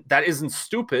 and then that isn't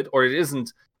stupid, or it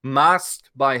isn't masked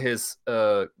by his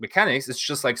mechanics. It's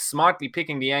just like smartly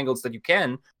picking the angles that you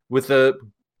can with the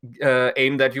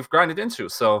aim that you've grinded into.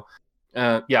 So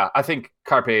yeah, I think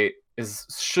Carpe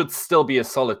should still be a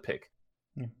solid pick.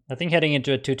 I think heading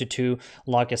into a 2-2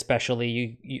 lock,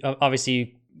 especially, you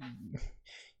obviously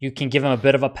you can give him a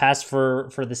bit of a pass for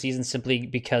the season simply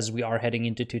because we are heading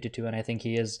into 2-2, and I think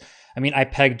he is. I mean, I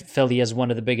pegged Philly as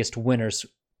one of the biggest winners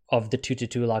of the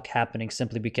 2-2 lock happening,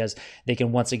 simply because they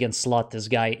can once again slot this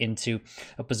guy into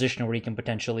a position where he can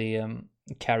potentially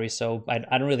carry. So I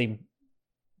don't really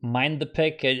mind the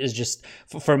pick. It's just,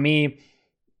 for me,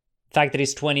 the fact that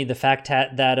he's 20, the fact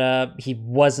that he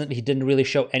didn't really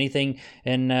show anything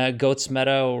in Goat's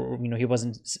meta, or he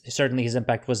wasn't, certainly his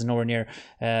impact was nowhere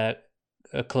near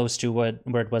close to where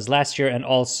it was last year, and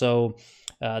also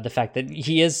the fact that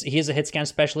he is a hit scan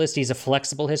specialist. He's a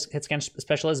flexible hit scan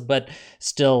specialist, but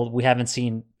still we haven't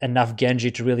seen enough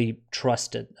Genji to really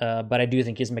trust it. But I do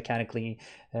think he's mechanically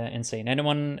insane.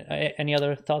 Any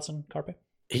other thoughts on Carpe?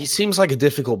 He seems like a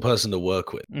difficult person to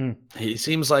work with. He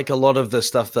seems like a lot of the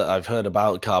stuff that I've heard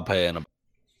about Carpe and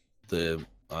the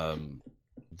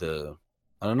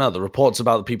I don't know, the reports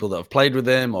about the people that have played with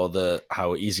him, or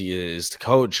how easy it is to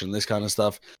coach and this kind of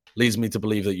stuff, leads me to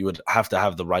believe that you would have to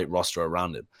have the right roster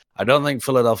around him. I don't think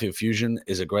Philadelphia Fusion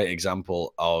is a great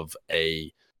example of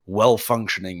a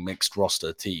well-functioning mixed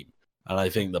roster team. And I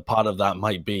think that part of that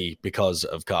might be because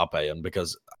of Carpe, and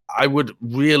because I would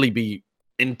really be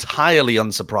entirely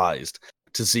unsurprised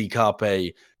to see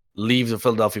Carpe leave the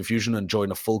Philadelphia Fusion and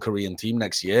join a full Korean team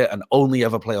next year, and only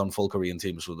ever play on full Korean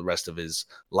teams for the rest of his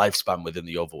lifespan within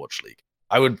the Overwatch League.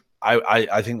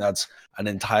 I think that's an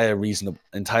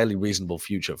entirely reasonable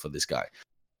future for this guy.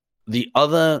 The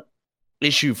other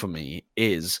issue for me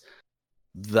is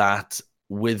that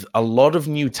with a lot of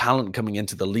new talent coming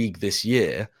into the league this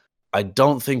year, I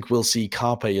don't think we'll see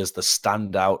Carpe as the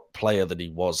standout player that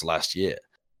he was last year.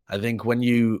 I think when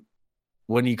you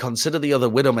consider the other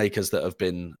Widowmakers that have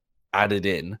been added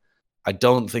in, I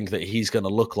don't think that he's going to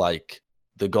look like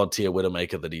the God tier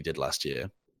Widowmaker that he did last year.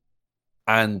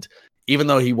 And even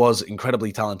though he was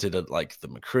incredibly talented at like the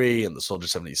McCree and the Soldier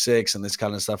 76 and this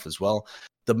kind of stuff as well,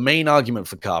 the main argument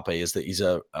for Carpe is that he's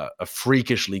a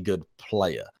freakishly good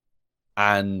player.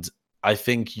 And I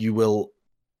think you will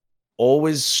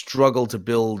always struggle to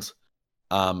build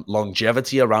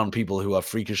longevity around people who are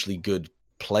freakishly good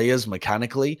players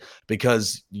mechanically,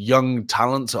 because young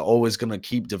talents are always going to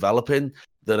keep developing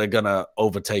that are going to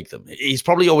overtake them. He's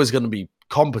probably always going to be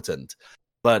competent,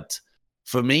 but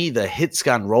for me, the hit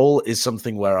scan role is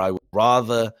something where I would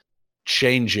rather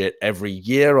change it every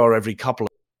year or every couple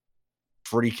of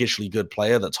freakishly good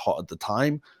player that's hot at the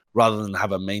time, rather than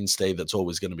have a mainstay that's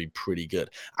always going to be pretty good.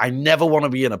 I never want to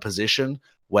be in a position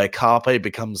where Carpe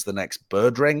becomes the next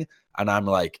Birdring, and I'm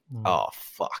like, oh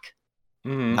fuck.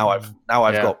 Now I've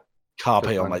got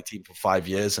Carpe on my team for 5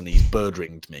 years, and he's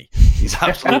Birdringed me. He's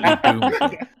absolutely doomed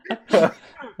me.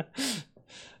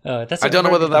 I don't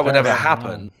know whether that would ever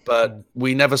happen, but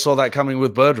we never saw that coming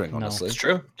with Birdring, honestly. It's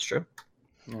true. It's true.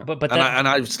 Yeah. But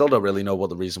I still don't really know what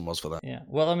the reason was for that. Yeah.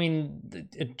 Well, I mean,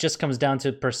 it just comes down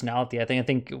to personality. I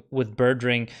think with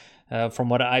Birdring, from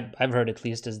what I've heard at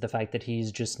least, is the fact that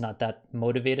he's just not that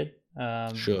motivated.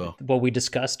 Sure. What we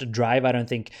discussed, drive, I don't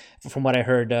think, from what I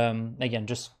heard, again,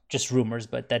 just rumors,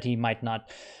 but that he might not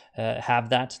have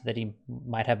that he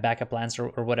might have backup plans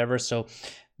or whatever. So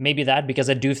maybe that, because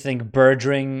I do think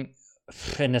Birdring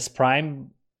in his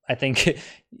prime, I think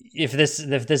if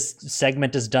this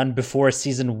segment is done before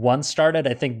season 1 started,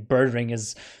 I think Birdring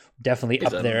is definitely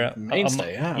He's up there.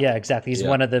 Mainstay, yeah, exactly. He's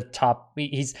one of the top.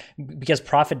 He's because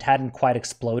Prophet hadn't quite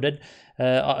exploded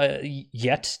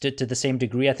yet to the same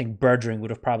degree. I think Birdring would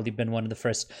have probably been one of the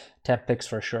first top picks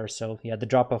for sure. So yeah, the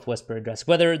drop off was very drastic.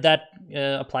 Whether that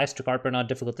applies to Carpe or not,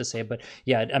 difficult to say. But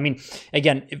yeah, I mean,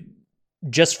 again,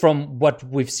 just from what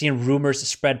we've seen rumors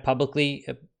spread publicly,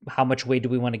 how much weight do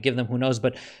we want to give them? Who knows?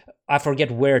 But I forget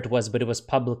where it was, but it was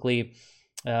publicly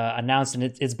announced, and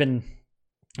it's been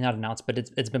not announced, but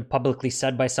it's been publicly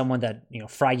said by someone that, you know,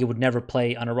 Fraggy would never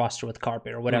play on a roster with Carpe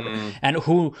or whatever. And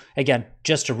who, again,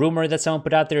 just a rumor that someone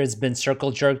put out there, has been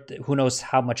circle jerked. Who knows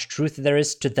how much truth there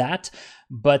is to that?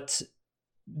 But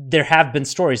there have been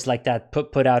stories like that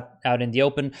put out in the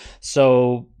open.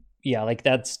 So yeah, like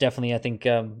that's definitely, I think,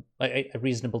 a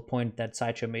reasonable point that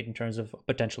Sideshow made in terms of a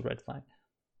potential red flag.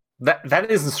 That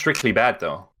isn't strictly bad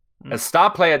though. A star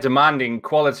player demanding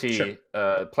quality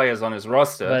players on his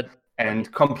roster,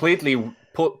 and completely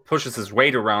pushes his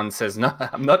weight around and says, "No,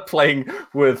 I'm not playing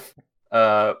with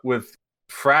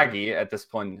Fraggy at this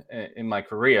point in my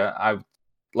career.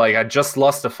 I just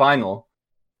lost the final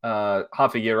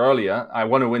half a year earlier. I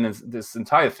want to win this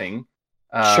entire thing."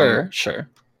 Sure.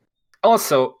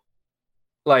 Also,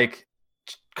 like,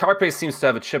 Carpe seems to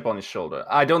have a chip on his shoulder.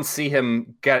 I don't see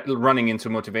him running into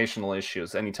motivational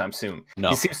issues anytime soon. No,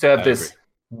 he seems to have this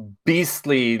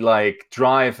beastly like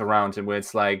drive around him, where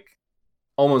it's like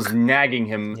almost nagging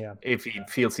him if he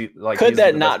feels like. Could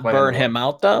that not burn him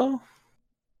out though?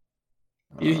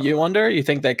 You wonder? You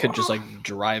think that could just like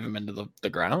drive him into the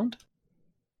ground?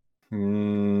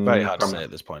 Very hard to say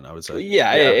at this point, I would say.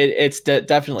 Yeah. It's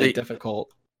definitely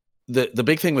difficult. The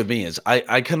big thing with me is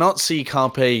I cannot see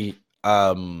Carpe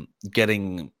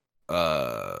getting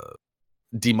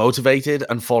demotivated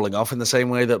and falling off in the same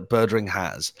way that Birdring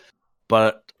has.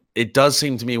 But it does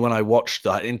seem to me, when I watched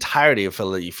the entirety of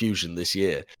Fidelity Fusion this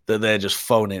year, that they're just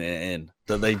phoning it in,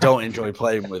 that they don't enjoy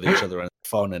playing with each other and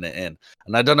phoning it in.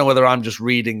 And I don't know whether I'm just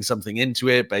reading something into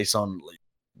it based on like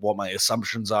what my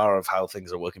assumptions are of how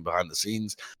things are working behind the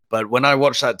scenes. But when I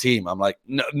watch that team, I'm like,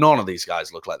 none of these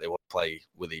guys look like they want to play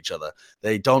with each other.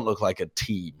 They don't look like a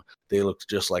team. They look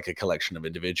just like a collection of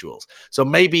individuals. So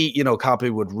maybe, you know, Carpe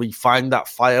would refine that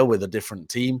fire with a different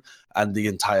team and the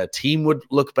entire team would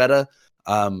look better.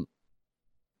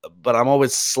 But I'm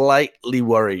always slightly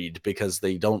worried because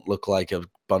they don't look like a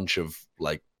bunch of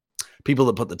like people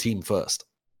that put the team first.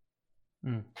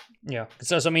 Yeah.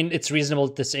 So I mean, it's reasonable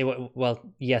to say,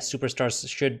 well, yes, superstars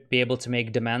should be able to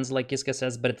make demands like Yiska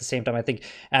says, but at the same time, I think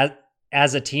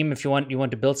as a team, if you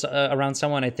want to build around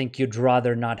someone, I think you'd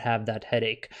rather not have that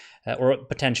headache or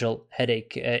potential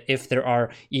headache if there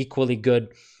are equally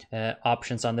good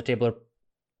options on the table, or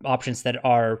options that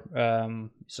are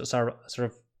sort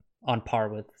of on par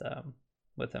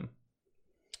with him.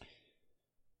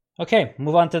 Okay,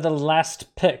 move on to the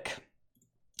last pick.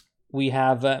 We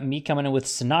have me coming in with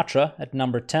Sinatraa at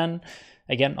number 10.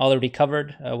 Again, already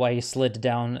covered why he slid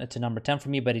down to number 10 for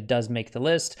me, but he does make the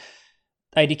list.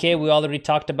 IDK, we already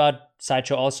talked about.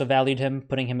 Sideshow also valued him,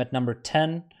 putting him at number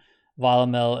 10.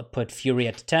 Volamel put Fury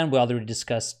at 10. We already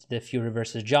discussed the Fury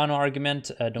versus Jano argument.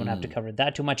 Don't have to cover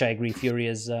that too much. I agree, Fury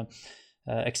is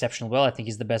exceptionally well. I think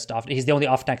he's the best off. He's the only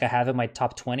off tank I have in my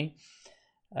top 20.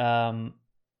 And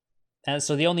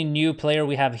so the only new player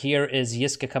we have here is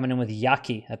Yiska coming in with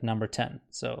Yaki at number 10.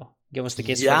 So give us the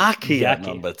case Yaki at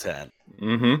number 10.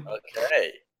 Mm-hmm.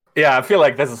 Okay. Yeah, I feel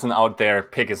like this is an out there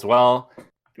pick as well.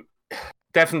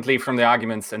 Definitely from the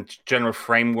arguments and general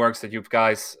frameworks that you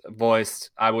guys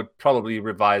voiced, I would probably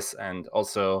revise and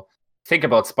also think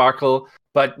about Sparkle.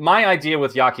 But my idea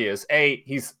with Yaki is,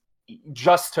 he's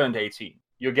just turned 18.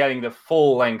 You're getting the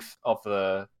full length of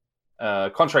the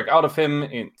contract out of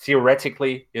him,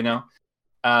 theoretically,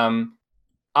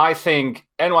 I think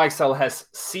NYXL has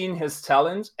seen his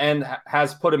talent and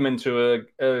has put him into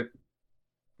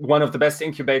one of the best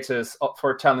incubators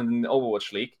for talent in the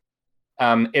Overwatch League.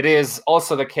 It is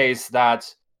also the case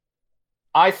that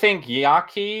I think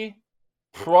Yaki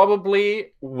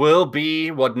probably will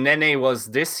be what Nene was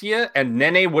this year, and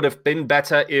Nene would have been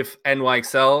better if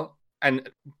NYXL, and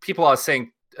people are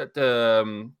saying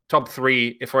top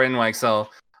 3 for NYXL.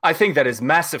 I think that is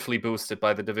massively boosted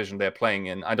by the division they're playing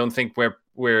in. I don't think we're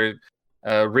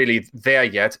really there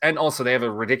yet, and also they have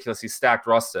a ridiculously stacked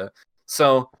roster.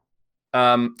 So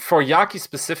for Yaki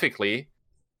specifically,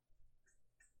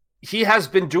 he has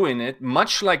been doing it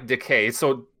much like Decay.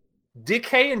 So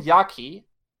Decay and Yaki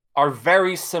are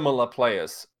very similar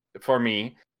players for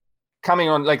me. Coming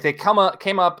on, like they came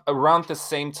up around the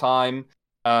same time.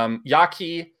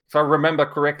 Yaki, if I remember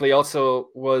correctly, also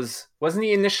wasn't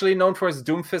he initially known for his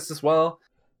Doomfist as well?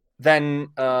 Then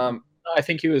I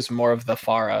think he was more of the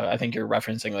Pharah. I think you're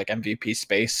referencing like MVP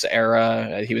Space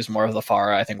era. He was more of the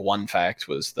Pharah. I think One Fact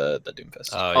was the Doomfist.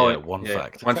 Oh, yeah, One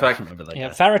Fact. One Fact. Yeah,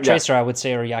 Pharah Tracer, I would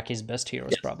say, are Yaki's best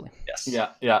heroes, probably. Yes.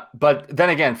 Yeah. But then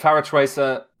again, Pharah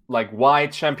Tracer, like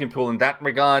wide champion pool in that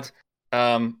regard,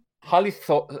 highly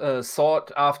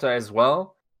sought after as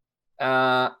well.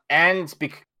 And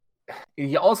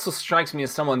he also strikes me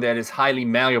as someone that is highly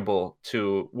malleable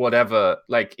to whatever.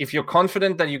 Like, if you're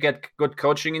confident that you get good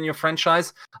coaching in your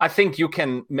franchise, I think you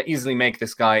can easily make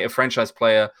this guy a franchise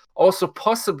player. Also,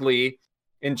 possibly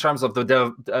in terms of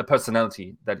the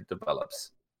personality that it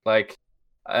develops. Like,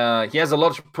 he has a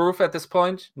lot of proof at this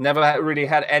point. Never really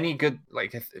had any good.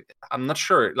 Like, I'm not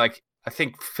sure. Like, I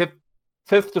think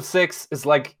fifth to sixth is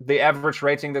like the average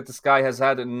rating that this guy has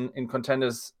had in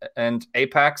Contenders and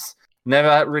Apex.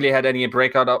 Never really had any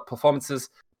breakout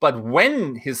performances. But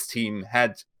when his team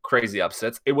had crazy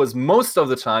upsets, it was most of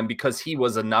the time because he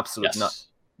was an absolute nut.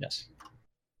 Yes.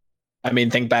 I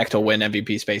mean, think back to when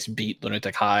MVP Space beat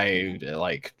Lunatic High,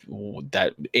 like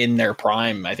that in their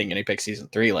prime. I think in Apex Season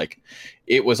 3, like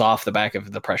it was off the back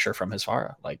of the pressure from his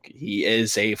Pharah. Like he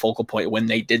is a focal point when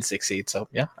they did succeed. So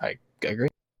yeah, I agree.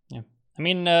 Yeah, I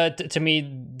mean, to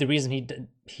me, the reason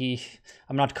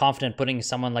I'm not confident putting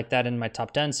someone like that in my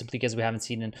top 10 simply because we haven't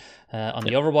seen him on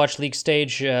the Overwatch League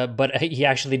stage. But he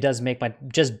actually does make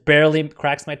just barely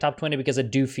cracks my top 20 because I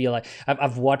do feel like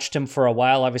I've watched him for a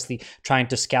while, obviously trying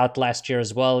to scout last year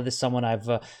as well. This is someone I've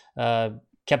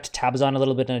kept tabs on a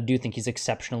little bit, and I do think he's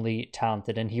exceptionally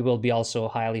talented, and he will be also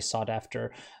highly sought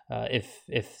after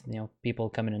if people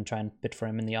come in and try and bid for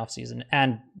him in the offseason.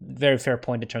 And very fair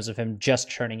point in terms of him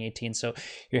just turning 18, so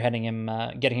you're getting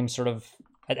him sort of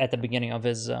at the beginning of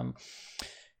his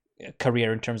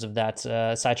career in terms of that.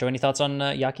 Sideshow, any thoughts on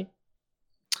Yaki?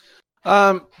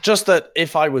 Just that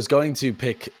if I was going to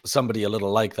pick somebody a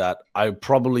little like that, I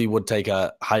probably would take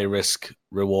a high risk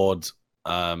reward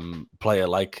player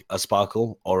like a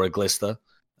Sparkle or a Glister.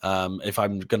 If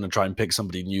I'm going to try and pick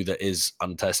somebody new that is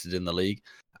untested in the league,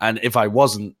 and if I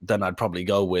wasn't, then I'd probably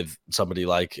go with somebody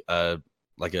like a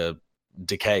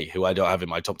Decay, who I don't have in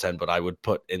my top 10, but I would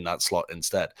put in that slot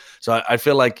instead. So I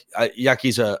feel like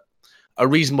Yaki's a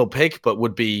reasonable pick, but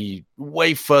would be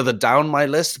way further down my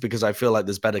list because I feel like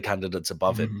there's better candidates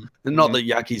above him. And not that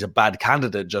Yaki's a bad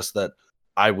candidate, just that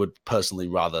I would personally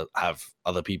rather have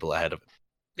other people ahead of him.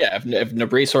 Yeah, if the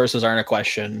resources aren't a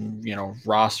question,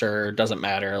 roster doesn't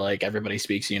matter. Like everybody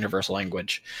speaks a universal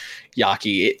language.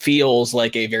 Yaki, it feels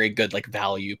like a very good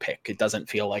value pick. It doesn't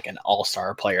feel like an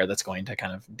all-star player that's going to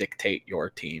kind of dictate your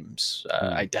team's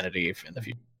identity in the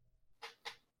future.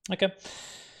 Okay,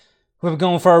 we've been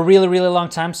going for a really, really long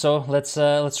time, so let's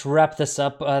wrap this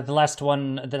up. The last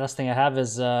thing I have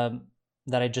is that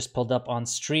I just pulled up on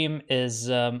stream is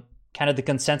kind of the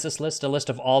consensus list, a list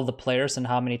of all the players and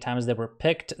how many times they were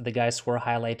picked. The guys who are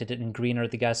highlighted in green are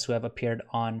the guys who have appeared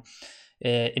on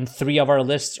in 3 of our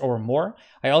lists or more.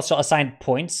 I also assigned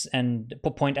points and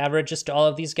put point averages to all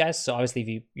of these guys. So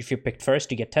obviously, if you picked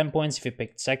first, you get 10 points. If you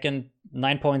picked second,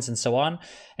 9 points, and so on,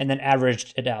 and then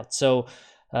averaged it out. So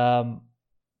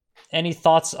any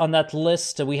thoughts on that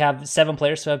list? We have 7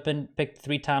 players who have been picked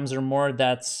 3 times or more.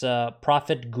 That's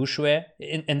Prophet, Gushue,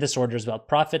 in this order as well.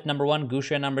 Prophet number 1,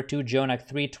 Gushue number 2, Jonak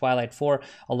 3, Twilight 4,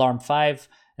 Alarm 5,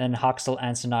 and Hoxel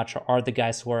and Sinatraa are the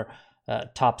guys who are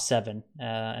top 7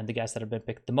 and the guys that have been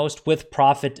picked the most, with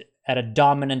Prophet at a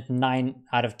dominant 9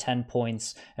 out of 10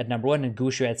 points at number 1 and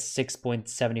Gushue at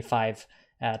 6.75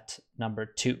 at number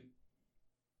 2.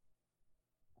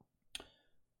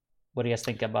 What do you guys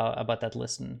think about that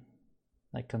list and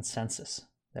like consensus?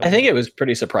 I think it was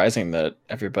pretty surprising that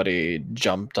everybody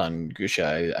jumped on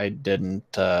Gushue. I didn't,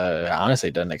 honestly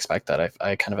didn't expect that.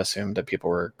 I kind of assumed that people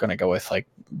were going to go with like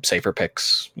safer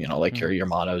picks, you know, like your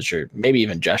monos, your maybe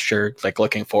even gesture, like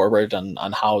looking forward on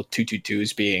how 2/2/2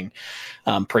 is being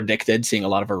predicted, seeing a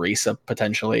lot of Orisa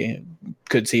potentially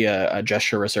could see a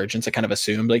gesture resurgence. I kind of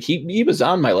assumed like he was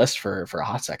on my list for a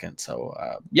hot second. So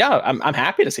yeah, I'm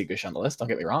happy to see Gushue on the list. Don't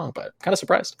get me wrong, but kind of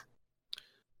surprised.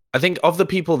 I think of the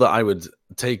people that I would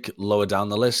take lower down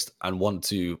the list and want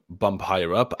to bump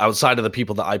higher up, outside of the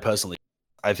people that I personally,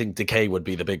 I think Decay would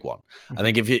be the big one. Mm-hmm. I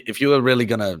think if you were really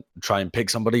gonna try and pick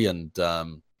somebody and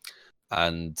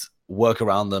work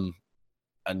around them,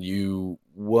 and you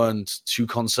weren't too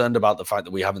concerned about the fact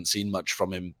that we haven't seen much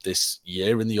from him this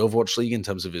year in the Overwatch League in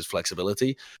terms of his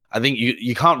flexibility, I think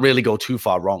you can't really go too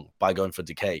far wrong by going for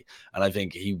Decay, and I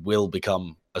think he will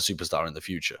become a superstar in the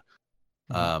future.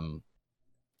 Mm-hmm.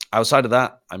 Outside of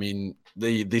that, I mean,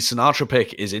 the Sinatraa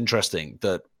pick is interesting.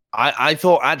 That I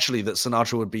thought actually that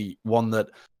Sinatraa would be one that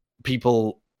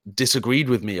people disagreed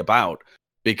with me about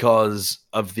because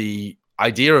of the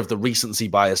idea of the recency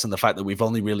bias and the fact that we've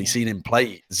only really seen him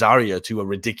play Zarya to a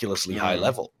ridiculously high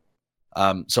level.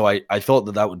 So I thought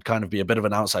that would kind of be a bit of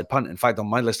an outside punt. In fact, on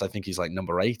my list, I think he's like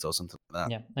number 8 or something like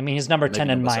that. Yeah, I mean, he's number 10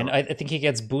 in mine. 7. I think he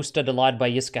gets boosted a lot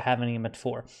by Yiska having him at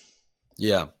 4.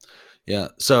 Yeah. Yeah,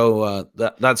 so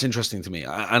that's interesting to me.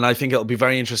 And I think it'll be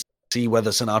very interesting to see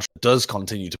whether Sinatraa does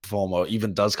continue to perform or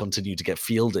even does continue to get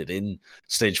fielded in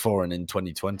Stage 4 and in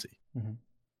 2020.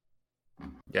 Mm-hmm.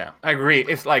 Yeah, I agree.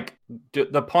 It's like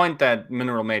the point that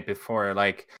Mineral made before,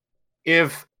 like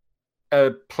if a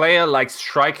player like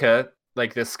Striker,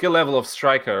 like the skill level of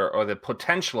Striker or the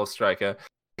potential of Striker,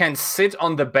 can sit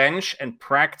on the bench and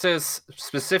practice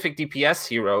specific DPS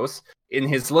heroes in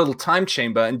his little time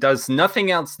chamber and does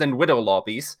nothing else than Widow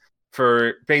lobbies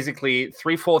for basically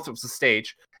 3/4 of the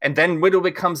stage, and then Widow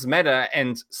becomes meta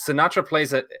and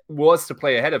Sinatraa was to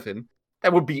play ahead of him,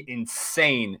 that would be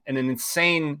insane. And an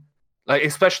insane, like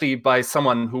especially by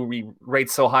someone who we rate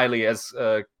so highly as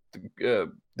the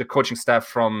coaching staff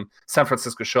from San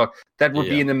Francisco Shock, that would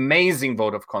be an amazing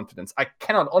vote of confidence. I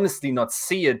cannot honestly not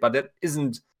see it, but it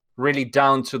isn't really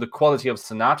down to the quality of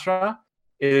Sinatraa.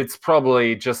 It's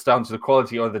probably just down to the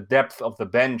quality or the depth of the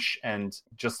bench and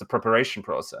just the preparation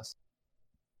process.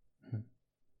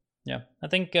 Yeah, I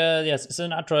think yes,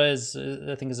 Sinatraa is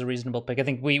a reasonable pick. I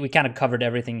think we kind of covered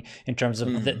everything in terms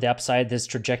of the upside, this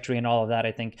trajectory, and all of that.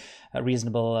 I think a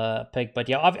reasonable pick. But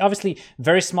yeah, obviously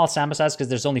very small sample size because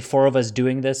there's only 4 of us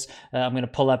doing this. I'm going to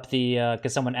pull up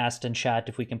because someone asked in chat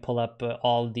if we can pull up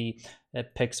all the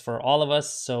picks for all of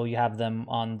us, so you have them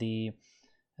on the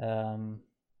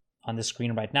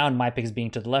screen right now, and my picks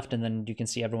being to the left, and then you can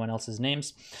see everyone else's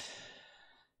names.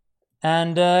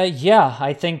 And yeah,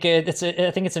 I think it's an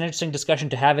interesting discussion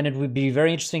to have, and it would be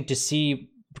very interesting to see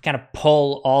kind of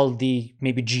pull all the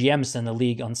maybe GMs in the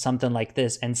league on something like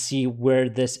this and see where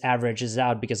this averages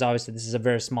out, because obviously this is a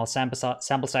very small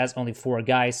sample size, only 4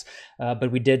 guys,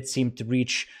 but we did seem to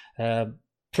reach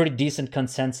pretty decent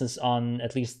consensus on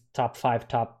at least top 5,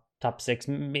 top 6,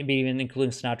 maybe even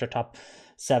including Sinatraa top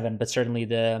 7, but certainly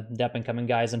the up and coming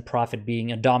guys, and Prophet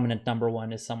being a dominant number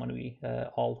 1 is someone we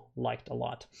all liked a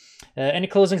lot. Any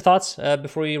closing thoughts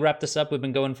before we wrap this up? We've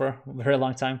been going for a very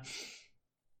long time.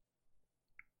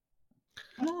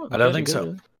 I don't think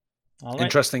so. All right.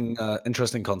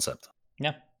 Interesting concept.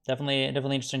 Yeah, definitely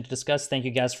interesting to discuss. Thank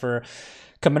you guys for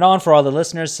coming on. For all the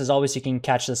listeners, as always, you can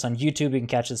catch this on YouTube, you can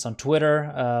catch this on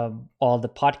Twitter, all the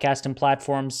podcasting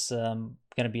platforms.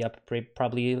 Going to be up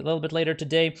probably a little bit later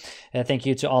today. Thank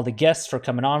you to all the guests for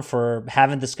coming on, for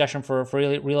having discussion for a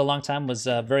really long time. It was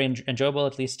very enjoyable,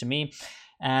 at least to me.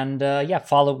 And yeah,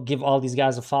 give all these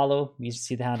guys a follow. You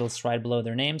see the handles right below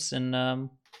their names, and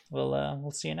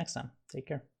we'll see you next time. Take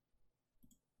care.